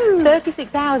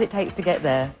 36 hours it takes to get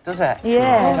there. Does it?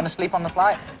 Yeah. Are you going to sleep on the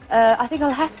flight? I think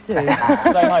I'll have to. Say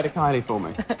hi to Kylie for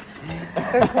me.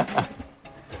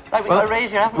 Right, we've got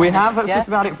Erasure. We have. That's just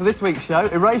about it for this week's show.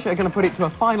 Erasure are going to put it to a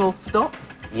final stop.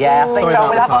 Yeah, I think so.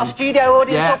 We'll have our studio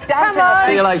audience up dancing.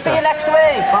 See you later. See you next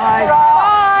week. Bye.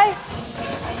 Bye.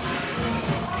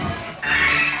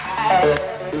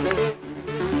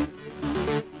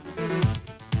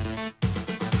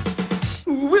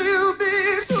 We'll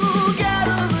be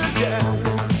together again.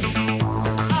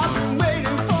 I've been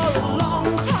waiting for a long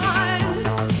time.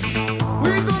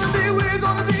 We're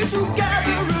gonna be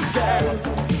together again.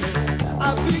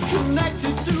 I'll be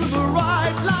connected to the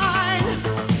right line.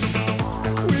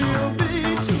 We'll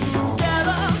be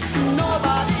together.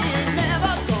 Nobody ain't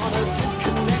never gonna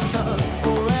disconnect us.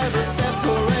 Forever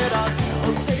separate us.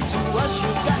 Or say to us,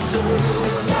 you got to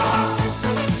stop.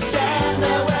 Stand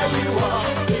there where you are.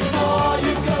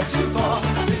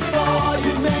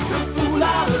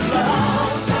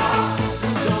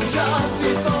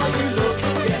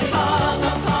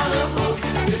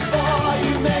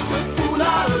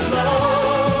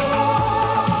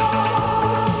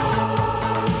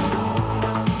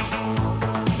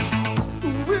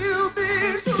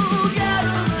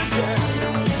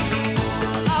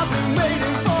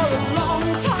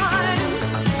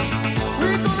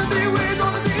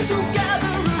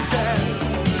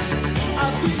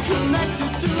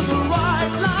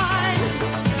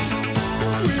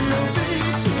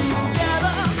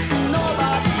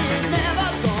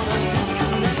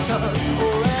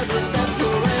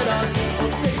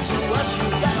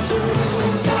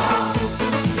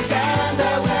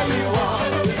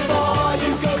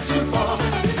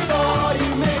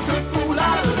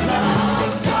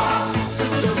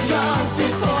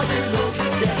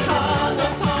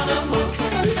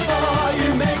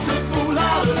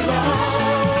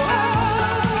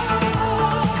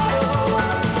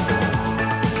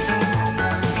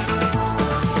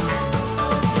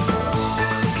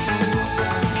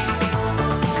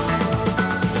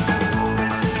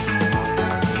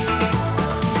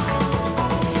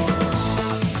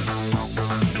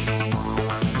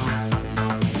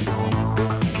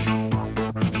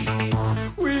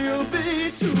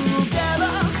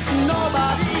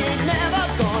 Nobody ain't never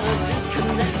gonna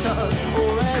disconnect us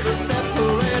forever.